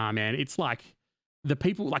like, nah, man. It's like the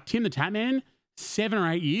people like Tim the Tatman, 7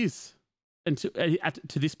 or 8 years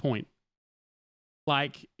to this point.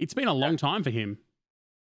 Like it's been a long time for him.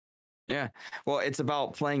 Yeah. Well, it's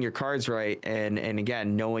about playing your cards right, and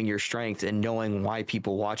again, knowing your strength and knowing why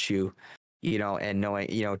people watch you. And knowing,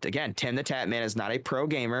 again, Tim the Tatman is not a pro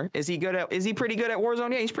gamer. Is he pretty good at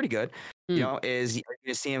Warzone? Yeah, he's pretty good. Are you going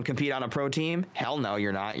to see him compete on a pro team? Hell no,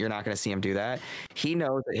 you're not. You're not going to see him do that. He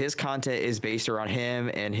knows that his content is based around him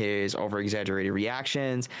and his over-exaggerated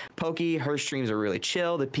reactions. Pokey, her streams are really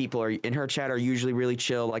chill. The people in her chat are usually really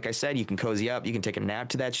chill. Like I said, you can cozy up. You can take a nap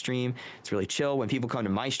to that stream. It's really chill. When people come to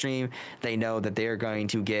my stream, they know that they're going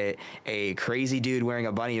to get a crazy dude wearing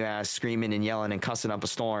a bunny mask, screaming and yelling and cussing up a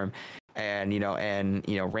storm. And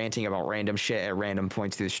ranting about random shit at random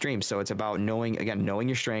points through the stream. So it's about knowing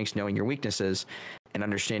your strengths, knowing your weaknesses, and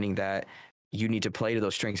understanding that you need to play to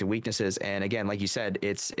those strengths and weaknesses. And again, like you said,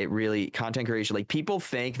 it really content creation. Like people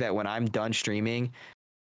think that when I'm done streaming,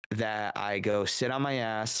 that I go sit on my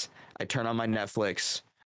ass, I turn on my Netflix,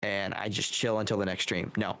 and I just chill until the next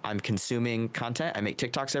stream. No, I'm consuming content. I make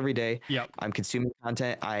TikToks every day. Yep. I'm consuming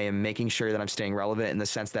content. I am making sure that I'm staying relevant in the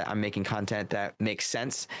sense that I'm making content that makes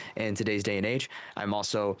sense in today's day and age. I'm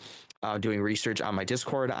also doing research on my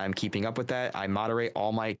Discord. I'm keeping up with that. I moderate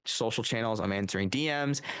all my social channels. I'm answering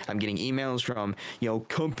DMs. I'm getting emails from,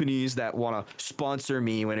 companies that want to sponsor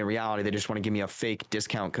me when in reality, they just want to give me a fake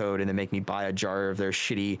discount code and then make me buy a jar of their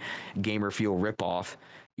shitty Gamer Fuel ripoff,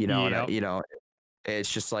 and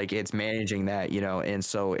it's just like it's managing that, and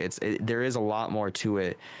so there is a lot more to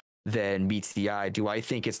it than meets the eye. Do I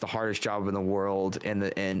think it's the hardest job in the world?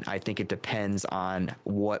 And I think it depends on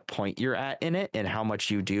what point you're at in it and how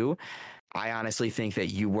much you do. I honestly think that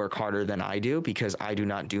you work harder than I do because I do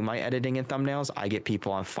not do my editing and thumbnails. I get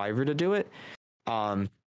people on Fiverr to do it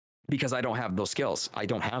because I don't have those skills. I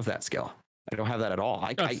don't have that skill. I don't have that at all.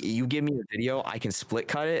 You give me a video, I can split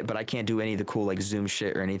cut it, but I can't do any of the cool like zoom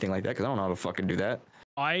shit or anything like that because I don't know how to fucking do that.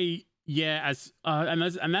 And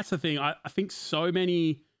that's the thing. I think so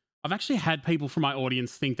many. I've actually had people from my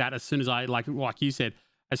audience think that as soon as I like you said,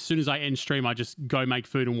 as soon as I end stream, I just go make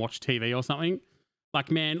food and watch TV or something. Like,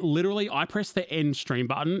 man, literally, I press the end stream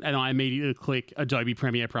button and I immediately click Adobe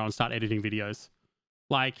Premiere Pro and start editing videos.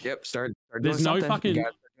 Like, yep, start there's no fucking.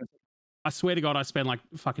 I swear to God, I spend like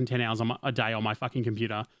fucking 10 hours a day on my fucking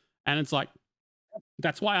computer, and it's like,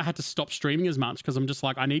 that's why I had to stop streaming as much because I'm just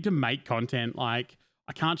like, I need to make content. Like,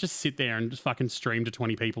 I can't just sit there and just fucking stream to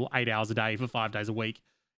 20 people 8 hours a day for 5 days a week.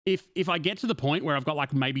 If I get to the point where I've got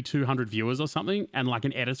like maybe 200 viewers or something and like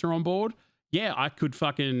an editor on board, yeah, I could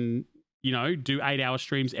fucking, do 8-hour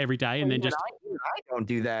streams every day and then just. I don't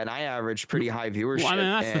do that. And I average pretty high viewership. Well,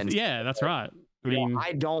 I mean, that's right. I mean,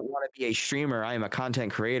 I don't want to be a streamer. I am a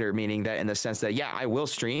content creator, meaning that in the sense that, yeah, I will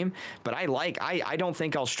stream, but I don't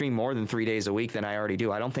think I'll stream more than 3 days a week than I already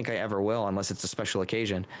do. I don't think I ever will unless it's a special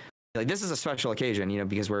occasion. Like, this is a special occasion,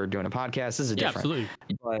 because we're doing a podcast. This is different. Absolutely.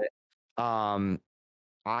 But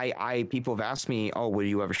people have asked me, oh, will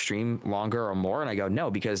you ever stream longer or more? And I go, no,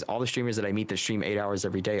 because all the streamers that I meet that stream 8 hours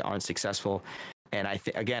every day aren't successful. And I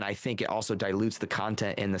think it also dilutes the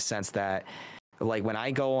content in the sense that, like, when I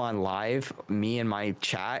go on live, me and my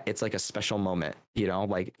chat, it's like a special moment,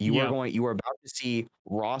 like you are about to see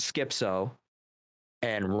raw Skipso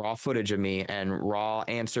and raw footage of me and raw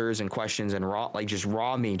answers and questions and just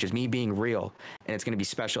raw me, just me being real. And it's going to be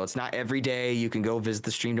special. It's not every day you can go visit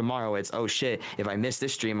the stream tomorrow. It's, oh shit, if I miss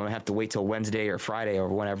this stream, I'm gonna have to wait till Wednesday or Friday or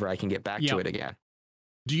whenever I can get back to it again.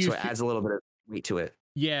 So it adds a little bit of weight to it.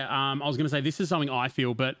 Yeah. I was going to say, this is something I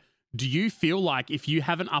feel, but do you feel like if you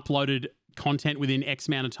haven't uploaded content within X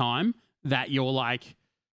amount of time that you're like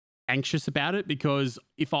anxious about it? Because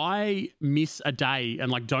if I miss a day and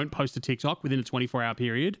like don't post a TikTok within a 24-hour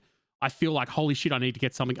period, I feel like, holy shit, I need to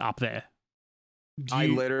get something up there. I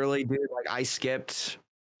literally do. Like, I skipped.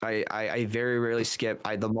 I very rarely skip.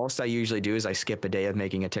 The most I usually do is I skip a day of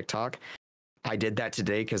making a TikTok. I did that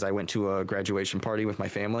today because I went to a graduation party with my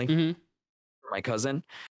family, my cousin.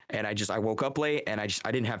 And I woke up late and I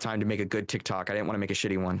didn't have time to make a good TikTok. I didn't want to make a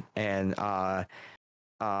shitty one. And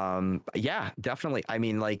yeah, definitely. I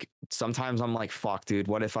mean, like, sometimes I'm like, fuck, dude,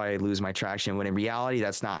 what if I lose my traction? When in reality,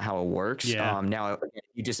 that's not how it works. Yeah. Now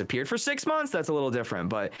you disappeared for 6 months. That's a little different,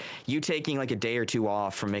 but you taking like a day or two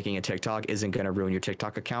off from making a TikTok isn't going to ruin your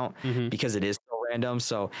TikTok account because it is so random.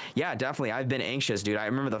 So yeah, definitely. I've been anxious, dude. I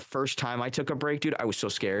remember the first time I took a break, dude, I was so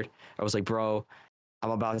scared. I was like, bro, I'm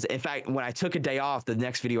about to. In fact, when I took a day off, the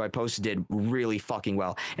next video I posted did really fucking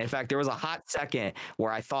well. In fact, there was a hot second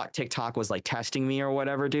where I thought TikTok was like testing me or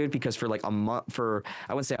whatever, dude, because for like a month, I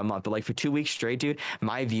wouldn't say a month, but like for 2 weeks straight, dude,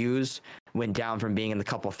 my views went down from being in the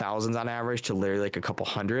couple thousands on average to literally like a couple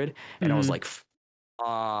hundred. And I was like,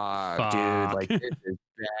 fuck, dude, like, this is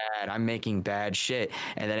bad. I'm making bad shit.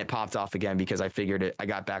 And then it popped off again because I figured I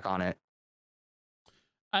got back on it.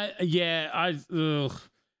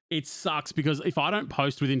 It sucks because if I don't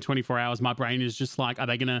post within 24 hours, my brain is just like,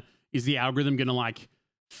 is the algorithm going to like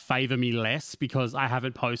favor me less because I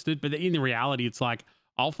haven't posted? But in the reality, it's like,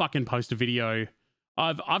 I'll fucking post a video.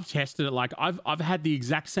 I've tested it. Like, I've had the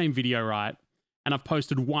exact same video, right? And I've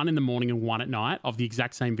posted one in the morning and one at night of the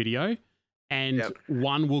exact same video. And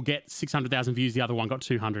one will get 600,000 views. The other one got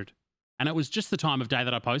 200. And it was just the time of day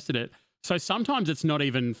that I posted it. So sometimes it's not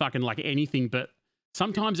even fucking like anything, but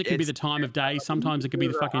sometimes it could be the time of day. Sometimes it could be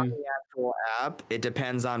the fucking actual app. It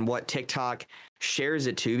depends on what TikTok shares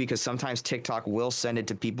it to, because sometimes TikTok will send it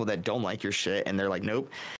to people that don't like your shit and they're like, nope.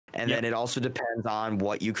 And then it also depends on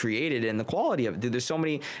what you created and the quality of it. Dude, there's so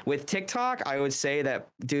many with TikTok. I would say that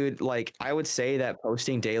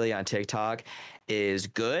posting daily on TikTok is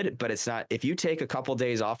good, but it's not. If you take a couple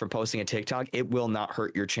days off from posting a TikTok, it will not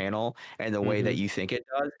hurt your channel in the way that you think it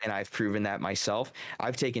does. And I've proven that myself. I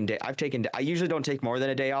usually don't take more than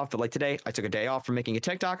a day off, but like today, I took a day off from making a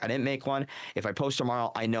TikTok. I didn't make one. If I post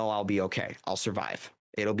tomorrow, I know I'll be okay. I'll survive.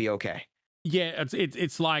 It'll be okay. Yeah,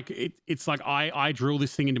 it's like I drill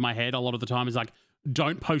this thing into my head a lot of the time. Is like,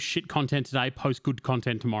 don't post shit content today, post good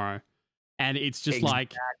content tomorrow. And it's just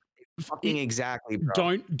exactly,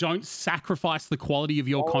 bro. Don't sacrifice the quality of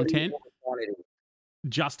your content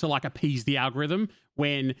just to like appease the algorithm.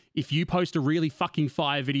 When if you post a really fucking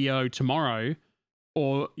fire video tomorrow,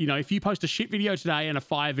 or you know, if you post a shit video today and a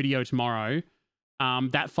fire video tomorrow,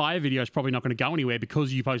 that fire video is probably not going to go anywhere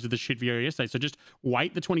because you posted the shit video yesterday. So just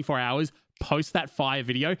wait the 24 hours, post that fire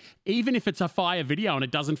video. Even if it's a fire video and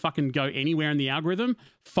it doesn't fucking go anywhere in the algorithm,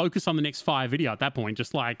 focus on the next fire video at that point.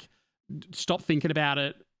 Just like stop thinking about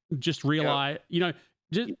it. Just realize, you know,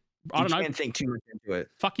 just, I don't know. You can't think too much into it.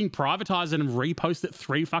 Fucking privatize it and repost it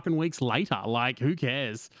 3 fucking weeks later. Like, who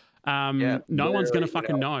cares? No one's going to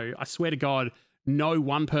fucking know. I swear to God, no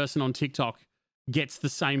one person on TikTok gets the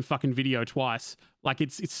same fucking video twice. Like,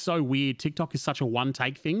 it's so weird. TikTok is such a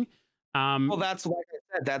one-take thing. Well, that's like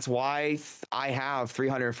I said. That's why I have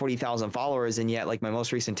 340,000 followers, and yet, like, my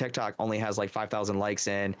most recent TikTok only has like 5,000 likes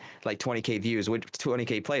and like 20K views, which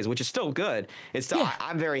 20K plays, which is still good. It's still,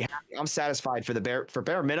 I'm very happy. I'm satisfied for the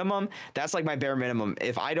bare minimum. That's like my bare minimum.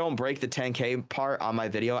 If I don't break the 10K part on my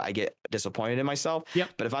video, I get disappointed in myself. Yep.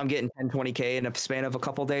 But if I'm getting 10, 20K in a span of a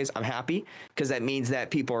couple days, I'm happy because that means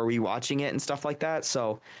that people are rewatching it and stuff like that.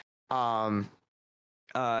 So,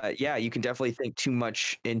 yeah, you can definitely think too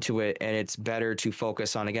much into it, and it's better to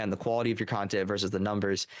focus on, again, the quality of your content versus the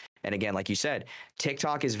numbers. And again, like you said,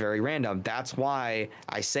 TikTok is very random. That's why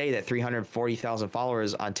I say that 340,000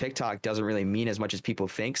 followers on TikTok doesn't really mean as much as people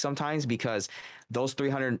think sometimes, because those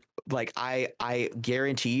 300, like, I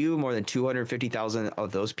guarantee you more than 250,000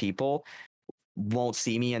 of those people won't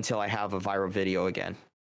see me until I have a viral video again.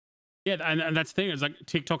 Yeah, and that's the thing. It's like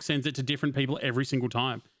TikTok sends it to different people every single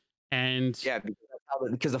time. And yeah,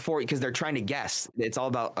 because they're trying to guess. It's all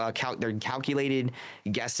about they're calculated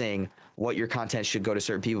guessing what your content should go to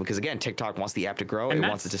certain people. Because again, TikTok wants the app to grow. It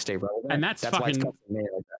wants it to stay relevant. And that's fucking, why it's like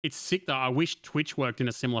that. It's sick though. I wish Twitch worked in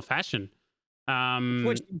a similar fashion.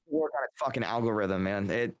 Twitch needs to work on its fucking algorithm, man.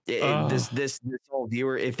 This whole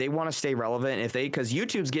viewer, if they want to stay relevant, because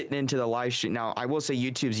YouTube's getting into the live stream now. I will say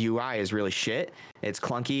YouTube's UI is really shit. It's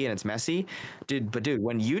clunky and it's messy, dude. But dude,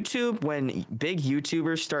 when big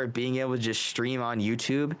YouTubers start being able to just stream on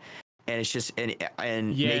YouTube, and it's just and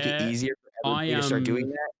make it easier for everybody to start doing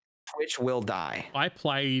that, Twitch will die. I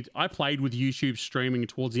played with YouTube streaming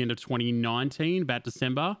towards the end of 2019, about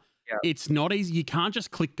December. Yeah. It's not easy. You can't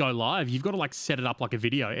just click go live. You've got to like set it up like a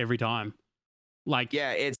video every time. Like,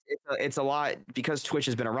 yeah, it's a lot, because Twitch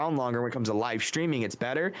has been around longer. When it comes to live streaming, it's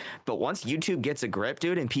better. But once YouTube gets a grip,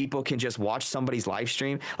 dude, and people can just watch somebody's live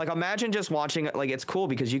stream, like, imagine just watching, like, it's cool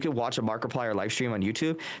because you can watch a Markiplier live stream on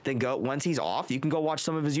YouTube, then once he's off, you can go watch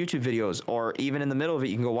some of his YouTube videos, or even in the middle of it,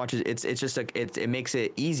 you can go watch it. It's just like, it makes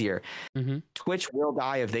it easier. Mm-hmm. Twitch will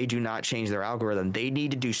die if they do not change their algorithm. They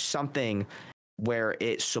need to do something where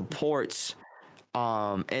it supports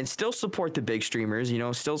and still support the big streamers,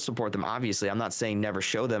 still support them. Obviously, I'm not saying never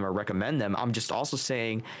show them or recommend them. I'm just also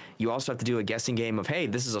saying you also have to do a guessing game of, hey,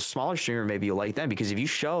 this is a smaller streamer, maybe you'll like them, because if you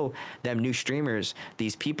show them new streamers,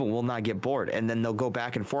 these people will not get bored, and then they'll go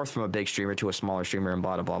back and forth from a big streamer to a smaller streamer and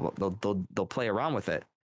blah blah blah. They'll play around with it.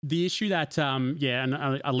 The issue that and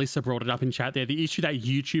Alyssa brought it up in chat there. The issue that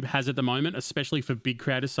YouTube has at the moment, especially for big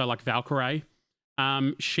creators, so like Valkyrae,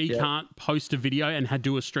 she can't post a video and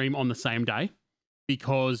do a stream on the same day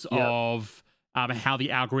because of how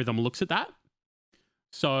the algorithm looks at that.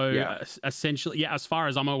 So essentially, as far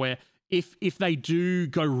as I'm aware, if they do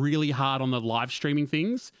go really hard on the live streaming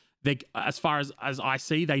things, as far as I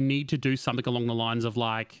see, they need to do something along the lines of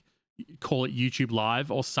like, call it YouTube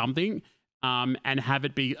Live or something, and have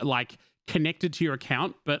it be like connected to your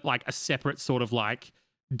account, but like a separate sort of like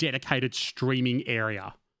dedicated streaming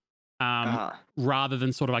area. Rather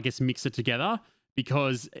than sort of, I guess, mix it together,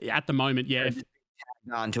 because at the moment,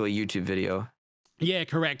 onto a YouTube video. Yeah,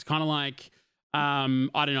 correct. Kind of like, I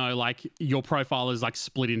don't know, like your profile is like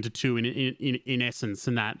split into two in essence,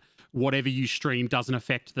 and that whatever you stream doesn't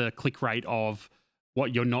affect the click rate of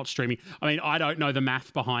what you're not streaming. I mean, I don't know the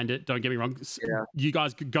math behind it. Don't get me wrong. Yeah. You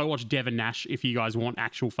guys could go watch Devin Nash if you guys want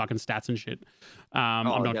actual fucking stats and shit.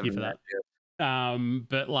 I'm not here for that.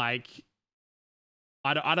 But like,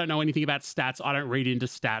 I don't know anything about stats. I don't read into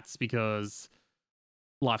stats because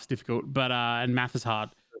life's difficult, but and math is hard.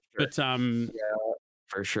 For sure. But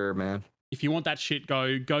for sure, man. If you want that shit,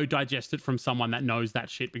 go digest it from someone that knows that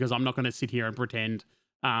shit, because I'm not going to sit here and pretend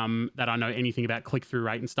that I know anything about click-through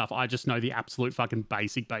rate and stuff. I just know the absolute fucking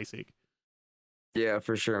basic. Yeah,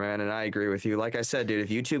 for sure, man. And I agree with you. Like I said, dude, if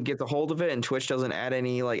YouTube gets a hold of it and Twitch doesn't add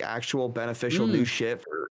any like actual beneficial new shit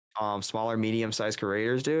for smaller, medium-sized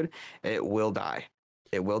creators, dude, it will die.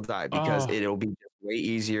 It will die because it'll be way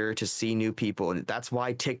easier to see new people. And that's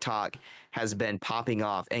why TikTok has been popping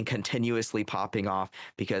off and continuously popping off,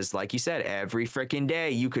 because like you said, every freaking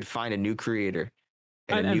day you could find a new creator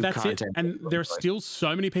and new that's content. And there are still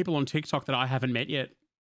so many people on TikTok that I haven't met yet.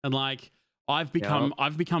 And like, I've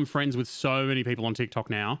become friends with so many people on TikTok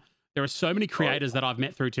now. There are so many creators that I've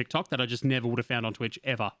met through TikTok that I just never would have found on Twitch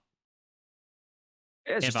ever.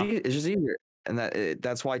 Yeah, it's just easier. And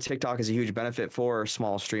that's why TikTok is a huge benefit for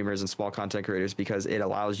small streamers and small content creators, because it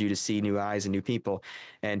allows you to see new eyes and new people.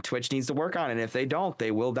 And Twitch needs to work on it. And if they don't,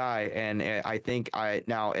 they will die. And I think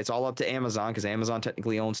now it's all up to Amazon, because Amazon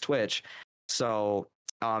technically owns Twitch. So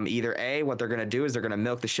either A, what they're going to do is they're going to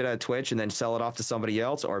milk the shit out of Twitch and then sell it off to somebody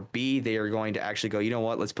else, or B, they are going to actually go, you know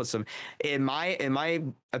what, let's put some, in my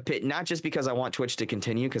opinion, not just because I want Twitch to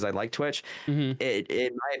continue, because I like Twitch, in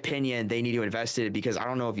my opinion, they need to invest in it, because I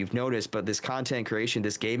don't know if you've noticed, but this content creation,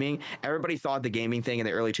 this gaming, everybody thought the gaming thing in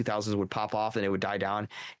the early 2000s would pop off and it would die down.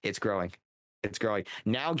 It's growing. It's growing.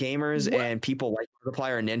 Now gamers and people like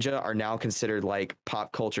Markiplier and Ninja are now considered like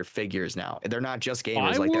pop culture figures now. They're not just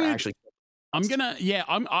gamers, they're actually...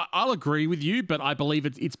 I'll agree with you, but I believe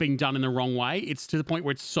it's being done in the wrong way. It's to the point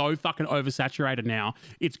where it's so fucking oversaturated now.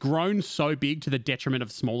 It's grown so big to the detriment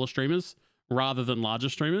of smaller streamers rather than larger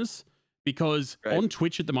streamers, because on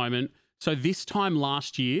Twitch at the moment, so this time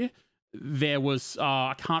last year, there was,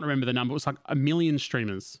 I can't remember the number, it was like 1 million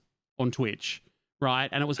streamers on Twitch, right?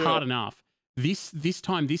 And it was hard enough. This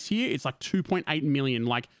time this year, it's like 2.8 million,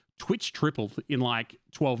 like Twitch tripled in like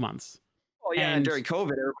 12 months. Oh yeah, and during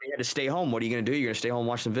COVID, everybody had to stay home. What are you going to do? You're going to stay home and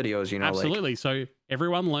watch some videos, you know? Absolutely. So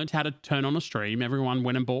everyone learned how to turn on a stream. Everyone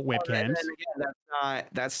went and bought webcams.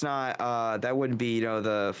 That wouldn't be, you know,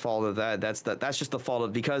 the fault of that. That's just the fault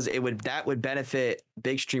of, because that would benefit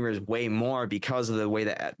big streamers way more because of the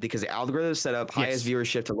way because the algorithm is set up highest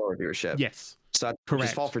viewership to lower viewership. Yes. So that's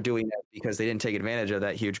his fault for doing that, because they didn't take advantage of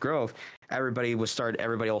that huge growth. Everybody will start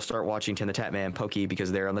watching Tim the Tatman, Pokey,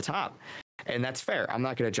 because they're on the top. And that's fair. I'm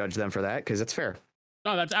not going to judge them for that, because it's fair.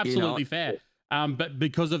 No, that's absolutely fair. But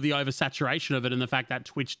because of the oversaturation of it and the fact that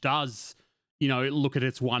Twitch does, you know, look at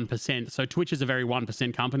its 1%. So Twitch is a very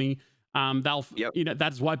 1% company. You know,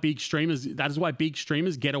 that's why big streamers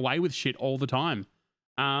get away with shit all the time.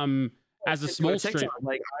 As a small streamer,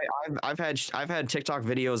 like I've had TikTok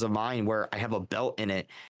videos of mine where I have a belt in it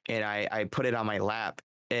and I put it on my lap.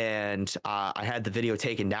 And I had the video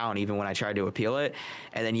taken down even when I tried to appeal it.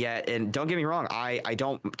 And then and don't get me wrong, I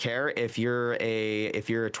don't care if you're a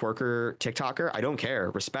twerker TikToker. I don't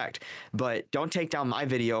care, respect. But don't take down my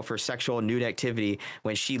video for sexual nude activity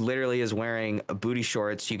when she literally is wearing booty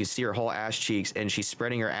shorts. You can see her whole ass cheeks and she's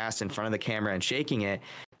spreading her ass in front of the camera and shaking it.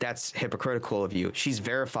 That's hypocritical of you. She's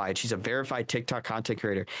verified. She's a verified TikTok content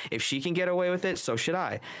creator. If she can get away with it, so should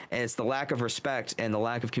I. And it's the lack of respect and the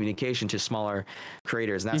lack of communication to smaller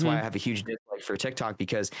creators. And that's why I have a huge dislike for TikTok,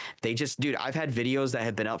 because they just, dude, I've had videos that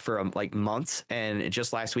have been up for like months. And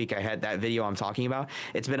just last week, I had that video I'm talking about.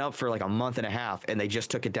 It's been up for like a month and a half, and they just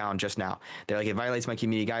took it down just now. They're like, it violates my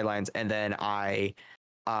community guidelines. And then I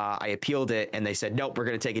appealed it, and they said, nope, we're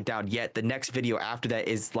going to take it down. Yet the next video after that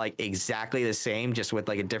is like exactly the same, just with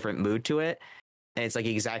like a different mood to it. And it's like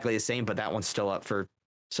exactly the same, but that one's still up for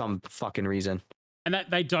some fucking reason. And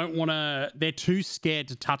that they don't want to, they're too scared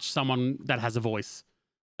to touch someone that has a voice.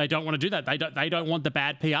 They don't want to do that. They don't want the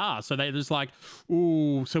bad PR. So they're just like,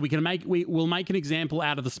 ooh, so we'll make an example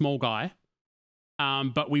out of the small guy.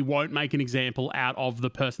 But we won't make an example out of the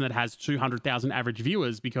person that has 200,000 average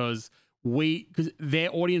viewers, because their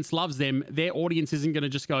audience loves them. Their audience isn't going to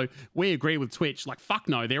just go, we agree with Twitch. Like, fuck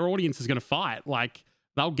no. Their audience is going to fight. Like,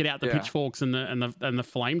 they'll get out the pitchforks and the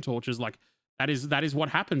flame torches. Like, that is what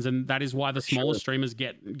happens, and that is why the smaller streamers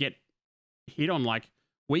get hit on. Like,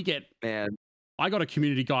 we get. Man. I got a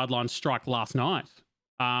community guideline strike last night.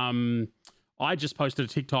 I just posted a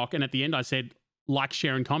TikTok, and at the end I said like,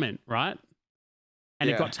 share, and comment, right? And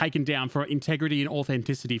it got taken down for integrity and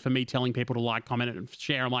authenticity for me telling people to like, comment, and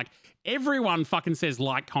share. I'm like, everyone fucking says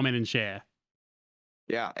like, comment, and share.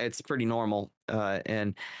 Yeah, it's pretty normal.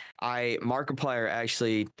 And Markiplier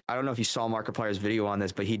actually, I don't know if you saw Markiplier's video on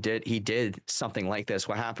this, but he did something like this.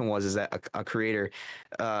 What happened was that a creator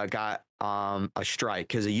got a strike,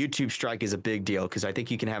 because a YouTube strike is a big deal, because I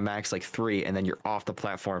think you can have max like 3 and then you're off the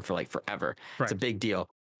platform for like forever. Right. It's a big deal.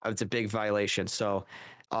 It's a big violation. So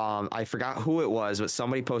I forgot who it was, but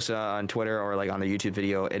somebody posted on Twitter or like on the YouTube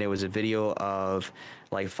video, and it was a video of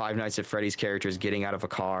like Five Nights at Freddy's characters getting out of a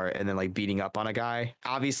car and then like beating up on a guy.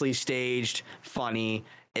 Obviously staged, funny.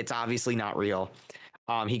 It's obviously not real.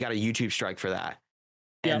 He got a YouTube strike for that.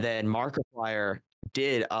 Yep. And then Markiplier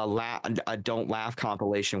did a Don't Laugh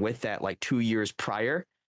compilation with that like 2 years prior.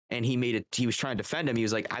 And he was trying to defend him. He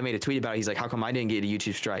was like, I made a tweet about it. He's like, how come I didn't get a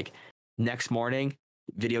YouTube strike? Next morning,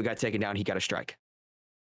 video got taken down. He got a strike.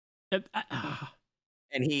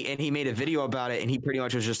 And he made a video about it, and he pretty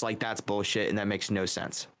much was just like, that's bullshit, and that makes no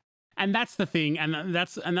sense. and that's the thing, and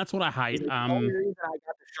that's what I hate. The only reason I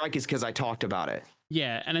got the strike is because I talked about it.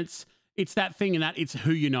 Yeah, and it's that thing, and that it's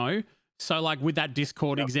who you know. So like with that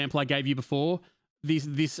Discord example I gave you before,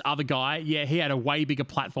 this other guy, yeah, he had a way bigger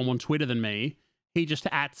platform on Twitter than me. He just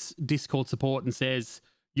ats Discord support and says,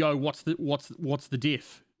 "Yo, what's the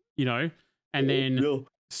diff?" You know, and then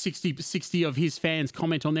 60 of his fans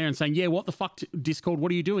comment on there and saying, "Yeah, what the fuck, Discord?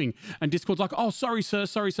 What are you doing?" And Discord's like, "Oh, sorry, sir.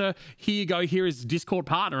 Here you go. Here is Discord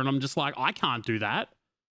partner." And I'm just like, I can't do that.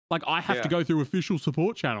 Like, I have to go through official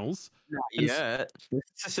support channels. Not yet.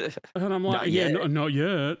 And I'm like, not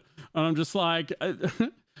yet. And I'm just like,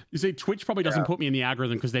 you see, Twitch probably doesn't put me in the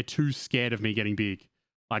algorithm because they're too scared of me getting big.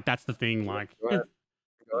 Like, that's the thing. Like, go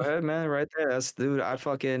ahead, man. Right there. That's, dude. I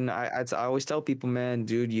always tell people, man,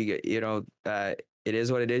 dude, it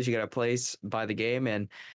is what it is. You got to place by the game, and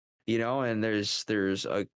and there's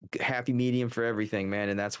a happy medium for everything, man.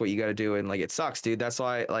 And that's what you got to do. And like, it sucks, dude. That's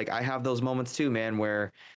why, like, I have those moments too, man,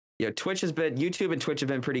 where YouTube and Twitch have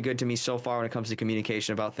been pretty good to me so far when it comes to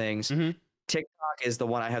communication about things. Mm-hmm. TikTok is the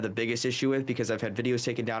one I have the biggest issue with because I've had videos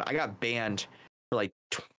taken down. I got banned for like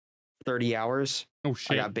 30 hours. Oh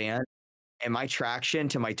shit. I got banned, and my traction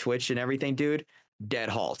to my Twitch and everything, dude, dead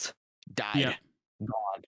halt, died,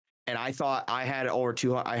 gone. And I thought I had over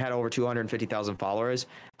 250,000 followers.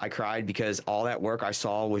 I cried because all that work I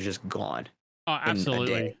saw was just gone. Oh,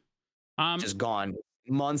 absolutely. Just gone.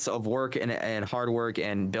 Months of work and hard work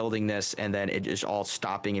and building this, and then it just all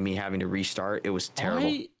stopping and me having to restart. It was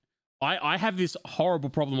terrible. I have this horrible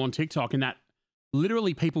problem on TikTok in that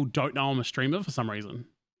literally people don't know I'm a streamer for some reason.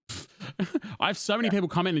 I have so many people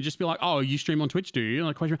come in and just be like, "Oh, you stream on Twitch, do you?"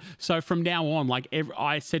 Like, so from now on, like,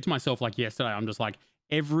 I said to myself, like yesterday, I'm just like,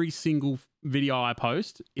 every single video I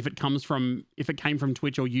post, if it came from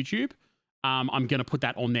Twitch or YouTube, I'm gonna put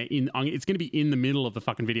that on there. It's gonna be in the middle of the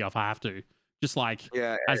fucking video if I have to. Just like,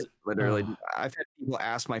 literally, I've had people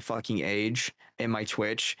ask my fucking age in my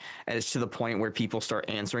Twitch, and it's to the point where people start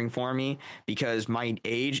answering for me because my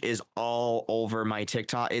age is all over my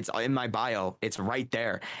TikTok. It's in my bio. It's right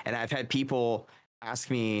there. And I've had people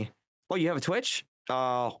ask me, "Oh, you have a Twitch?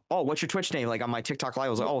 What's your Twitch name?" Like on my TikTok live, I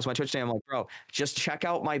was like, "Oh, it's my Twitch name." I'm like, "Bro, just check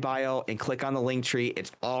out my bio and click on the link tree.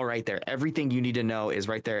 It's all right there. Everything you need to know is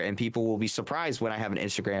right there." And people will be surprised when I have an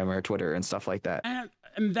Instagram or a Twitter and stuff like that.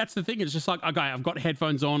 And that's the thing. It's just like, okay, I've got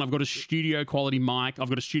headphones on. I've got a studio quality mic. I've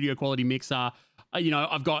got a studio quality mixer.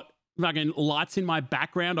 I've got fucking lights in my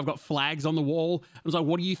background. I've got flags on the wall. I was like,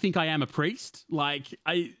 what do you think I am, a priest? Like,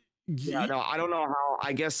 I don't know how.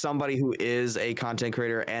 I guess somebody who is a content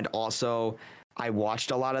creator and also I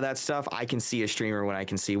watched a lot of that stuff. I can see a streamer when I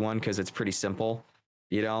can see one because it's pretty simple.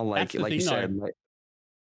 Like you said.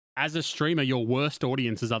 As a streamer, your worst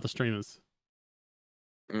audience is other streamers.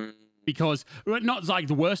 Because not like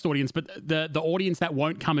the worst audience, but the audience that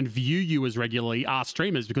won't come and view you as regularly are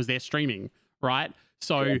streamers because they're streaming, right?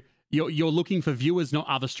 So you're looking for viewers, not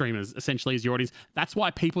other streamers, essentially, as your audience. That's why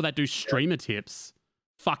people that do streamer tips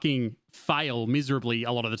fucking fail miserably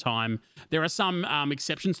a lot of the time. There are some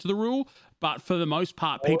exceptions to the rule, but for the most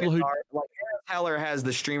part, people who... Like, Heller has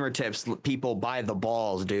the streamer tips people by the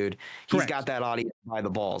balls, dude. He's got that audience by the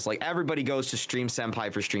balls. Like, everybody goes to Stream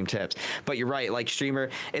Senpai for stream tips. But you're right, like,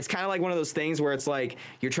 streamer, it's kind of like one of those things where it's like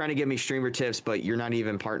you're trying to give me streamer tips, but you're not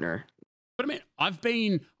even partner. But I mean,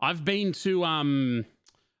 I've been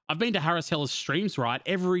to Harris Heller's streams, right?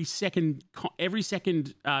 Every second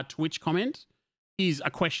Twitch comment is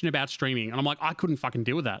a question about streaming, and I'm like, I couldn't fucking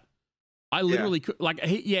deal with that. I literally could, like,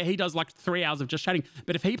 he does like 3 hours of just chatting,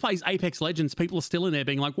 but if he plays Apex Legends, people are still in there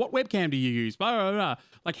being like, what webcam do you use? Blah, blah, blah.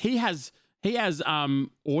 Like, he has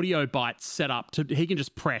audio bites set up he can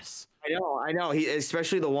just press. I know. He,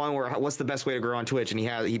 especially the one where what's the best way to grow on Twitch, and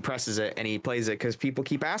he presses it and he plays it because people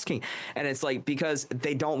keep asking, and it's like because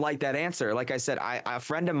they don't like that answer. Like I said, a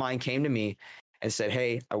friend of mine came to me and said,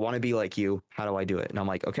 "Hey, I want to be like you. How do I do it?" And I'm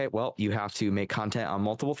like, "Okay, well, you have to make content on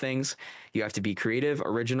multiple things. You have to be creative,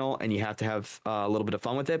 original, and you have to have a little bit of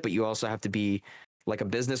fun with it, but you also have to be like a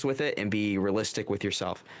business with it and be realistic with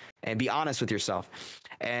yourself and be honest with yourself."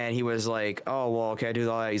 And he was like, "Oh, well, okay, I do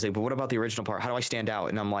all that." He's like, "But what about the original part? How do I stand out?"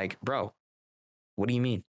 And I'm like, "Bro, what do you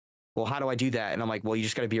mean?" "Well, how do I do that?" And I'm like, "Well, you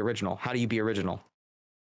just got to be original." "How do you be original?"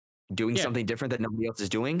 Doing something different that nobody else is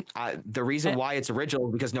doing. The reason why it's original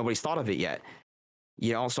is because nobody's thought of it yet.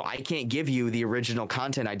 So I can't give you the original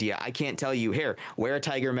content idea. I can't tell you, here, wear a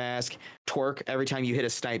tiger mask, twerk every time you hit a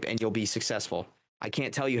snipe and you'll be successful. I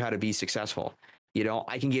can't tell you how to be successful.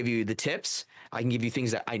 I can give you the tips. I can give you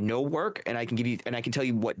things that I know work, and I can tell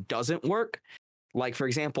you what doesn't work. Like, for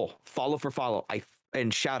example, follow for follow.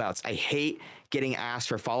 And shout outs. I hate getting asked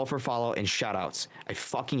for follow and shout outs. I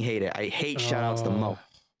fucking hate it. I hate shout outs the most.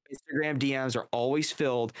 Instagram DMs are always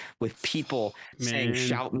filled with people saying,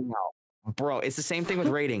 "Shout me out." Bro, it's the same thing with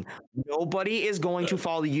rating. Nobody is going to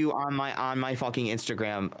follow you on my fucking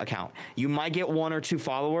Instagram account. You might get 1 or 2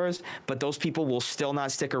 followers, but those people will still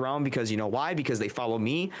not stick around because you know why? Because they follow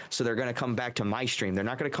me, so they're gonna come back to my stream. They're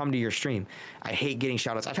not gonna come to your stream. I hate getting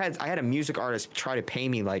shoutouts. I had a music artist try to pay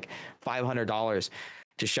me like $500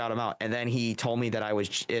 to shout him out, and then he told me that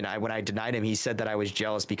when I denied him, he said that I was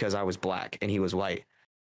jealous because I was black and he was white.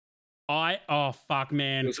 Oh fuck,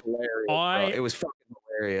 man. It was hilarious. It was fucking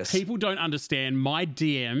hilarious. People don't understand. My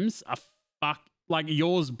DMs are like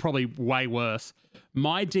yours, probably way worse.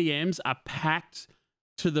 My DMs are packed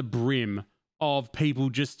to the brim of people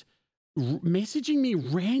just messaging me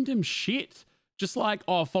random shit. Just like,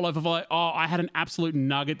 oh, follow for follow. Oh, I had an absolute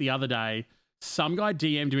nugget the other day. Some guy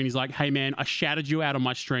DM'd me and he's like, "Hey man, I shouted you out on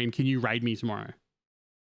my stream. Can you raid me tomorrow?"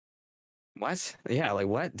 What? Yeah, like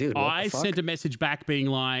what, dude? What I sent a message back being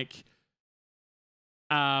like,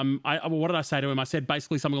 what did I say to him? I said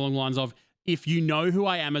basically something along the lines of, if you know who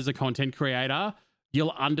I am as a content creator,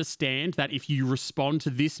 you'll understand that if you respond to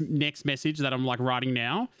this next message that I'm like writing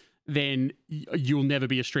now, then you'll never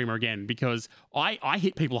be a streamer again, because I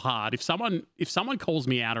hit people hard. If someone calls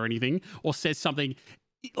me out or anything, or says something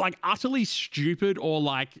like utterly stupid or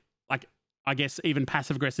like I guess even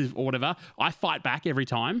passive aggressive or whatever, I fight back every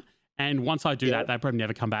time. And once I do that, they probably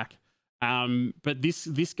never come back. But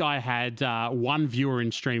this guy had 1 viewer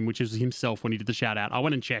in stream, which is himself when he did the shout out. I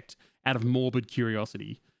went and checked out of morbid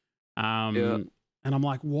curiosity. And I'm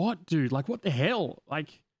like, what, dude? Like, what the hell?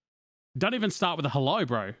 Like, don't even start with a hello,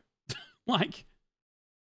 bro. Like,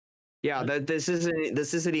 yeah, this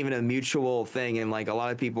isn't even a mutual thing. And like a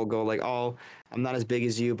lot of people go like, oh, I'm not as big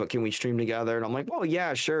as you, but can we stream together? And I'm like, well,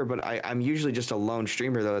 yeah, sure. But I'm usually just a lone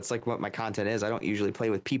streamer, though. It's like what my content is. I don't usually play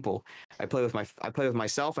with people. I play with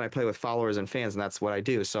myself, and I play with followers and fans, and that's what I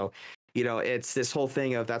do. So, you know, it's this whole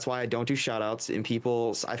thing of that's why I don't do shout outs. And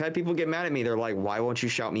I've had people get mad at me. They're like, why won't you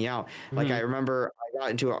shout me out? Like, I remember I got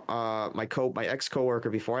into my ex coworker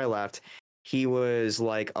before I left. He was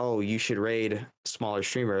like, oh, you should raid smaller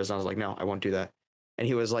streamers. And I was like, no, I won't do that. And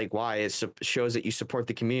he was like, why? It shows that you support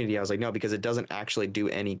the community. I was like, no, because it doesn't actually do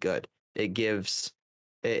any good. It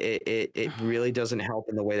really doesn't help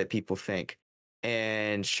in the way that people think.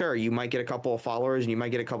 And sure, you might get a couple of followers and you might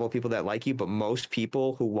get a couple of people that like you, but most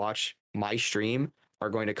people who watch my stream are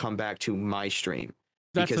going to come back to my stream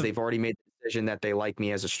because they've already made the decision that they like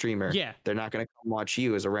me as a streamer. Yeah. They're not going to come watch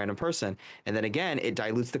you as a random person. And then again, it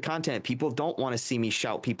dilutes the content. People don't want to see me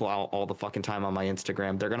shout people out all the fucking time on my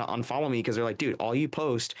Instagram. They're going to unfollow me because they're like, dude, all you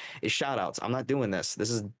post is shout outs. I'm not doing this. This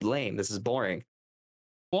is lame. This is boring.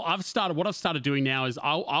 Well, what I've started doing now is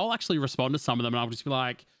I'll actually respond to some of them and I'll just be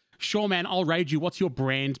like, sure, man, I'll raid you. What's your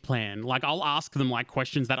brand plan? Like, I'll ask them like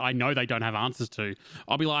questions that I know they don't have answers to.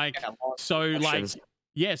 I'll be like, so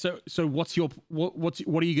what's your, what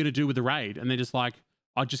are you going to do with the raid? And they're just like,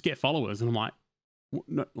 I just get followers. And I'm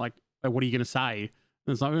like, what are you going to say?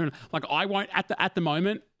 And it's like, I won't at the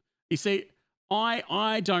moment. You see,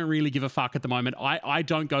 I don't really give a fuck at the moment. I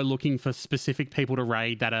don't go looking for specific people to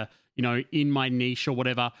raid that are, you know, in my niche or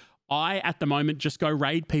whatever. I, at the moment, just go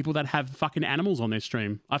raid people that have fucking animals on their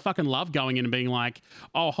stream. I fucking love going in and being like,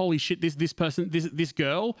 oh, holy shit, this person, this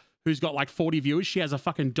girl who's got like 40 viewers, she has a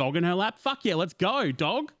fucking dog in her lap. Fuck yeah, let's go,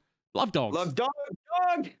 dog. Love dogs. Love dog.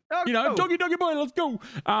 You know, doggy boy, let's go.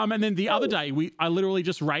 And then the other day, I literally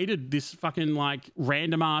just raided this fucking like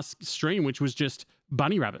random ass stream, which was just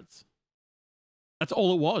bunny rabbits. That's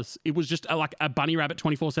all it was. It was just like a bunny rabbit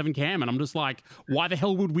 24/7 cam. And I'm just like, why the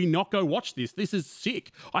hell would we not go watch this? This is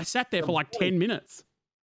sick. I sat there for like 10 minutes.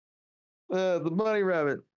 The bunny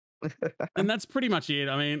rabbit. And that's pretty much it.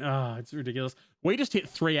 I mean, it's ridiculous. We just hit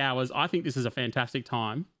 3 hours. I think this is a fantastic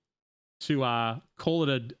time to call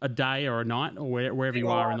it a day or a night or wherever you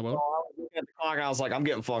are in the world. I was like, I'm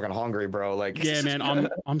getting fucking hungry, bro. Like, yeah, man,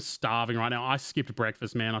 I'm starving right now. I skipped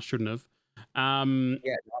breakfast, man. I shouldn't have.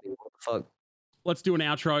 Yeah, fuck. Let's do an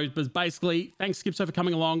outro. But basically, thanks, Skipso, for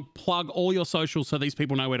coming along. Plug all your socials so these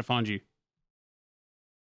people know where to find you.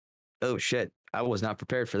 Oh, shit. I was not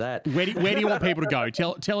prepared for that. Where do you want people to go?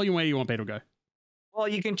 Tell you where you want people to go. Well,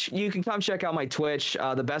 you can come check out my Twitch.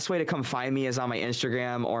 The best way to come find me is on my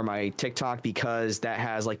Instagram or my TikTok because that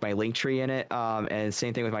has like my link tree in it. And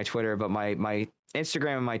same thing with my Twitter, but my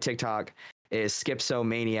Instagram and my TikTok is Skipso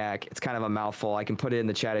Maniac. It's kind of a mouthful. I can put it in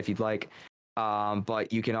the chat if you'd like.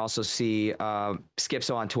 But you can also see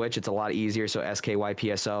Skipso on Twitch. It's a lot easier. So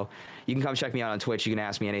SKYPSO. You can come check me out on Twitch. You can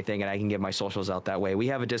ask me anything, and I can get my socials out that way. We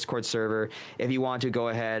have a Discord server. If you want to, go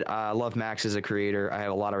ahead. I love Max as a creator. I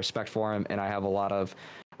have a lot of respect for him, and I have a lot of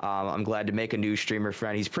I'm glad to make a new streamer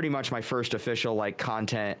friend. He's pretty much my first official like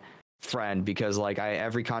content friend, because like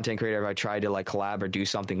every content creator I tried to like collab or do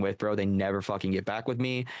something with, bro, they never fucking get back with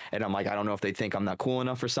me. And I'm like, I don't know if they think I'm not cool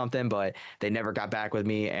enough or something, but they never got back with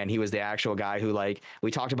me. And he was the actual guy who, like, we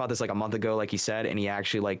talked about this like a month ago, like he said, and he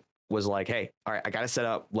actually like was like, hey, all right, I gotta set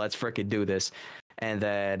up, let's freaking do this. And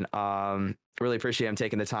then really appreciate him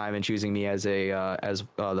taking the time and choosing me as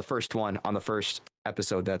the first one on the first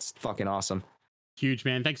episode. That's fucking awesome. Huge,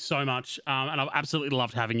 man. Thanks so much. And I've absolutely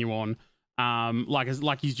loved having you on.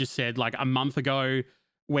 Like you just said, like a month ago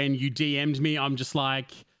when you DM'd me, I'm just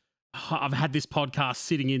like, oh, I've had this podcast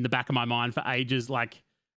sitting in the back of my mind for ages. Like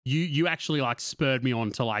you actually like spurred me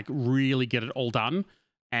on to like really get it all done.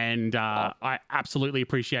 And I absolutely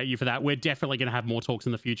appreciate you for that. We're definitely going to have more talks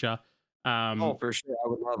in the future. Oh, for sure.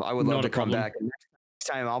 I would love to come back. And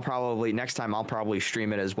next time I'll probably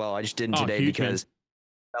stream it as well. I just didn't today because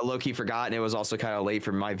I low-key forgot, and it was also kind of late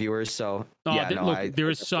for my viewers. So there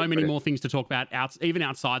is so many more things to talk about even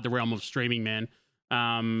outside the realm of streaming, man.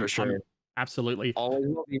 For sure. Absolutely. Always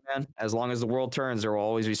will be, man. As long as the world turns, there will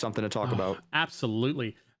always be something to talk about.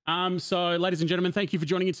 Absolutely. So, ladies and gentlemen, thank you for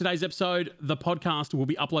joining in today's episode. The podcast will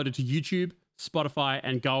be uploaded to YouTube, Spotify,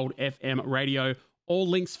 and Gold FM Radio. All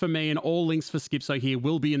links for me and all links for Skipso here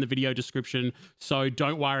will be in the video description. So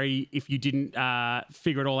don't worry if you didn't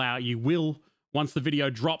figure it all out. You will once the video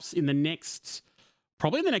drops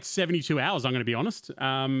probably in the next 72 hours, I'm going to be honest.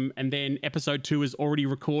 And then episode 2 is already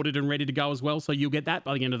recorded and ready to go as well. So you'll get that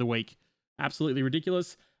by the end of the week. Absolutely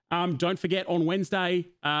ridiculous. Don't forget, on Wednesday,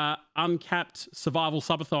 Uncapped Survival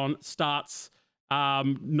Subathon starts.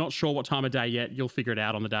 Not sure what time of day yet. You'll figure it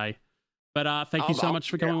out on the day. But thank you so much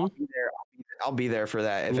for coming on. I'll be there for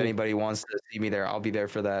that. If anybody wants to see me there, I'll be there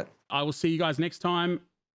for that. I will see you guys next time.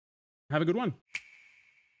 Have a good one.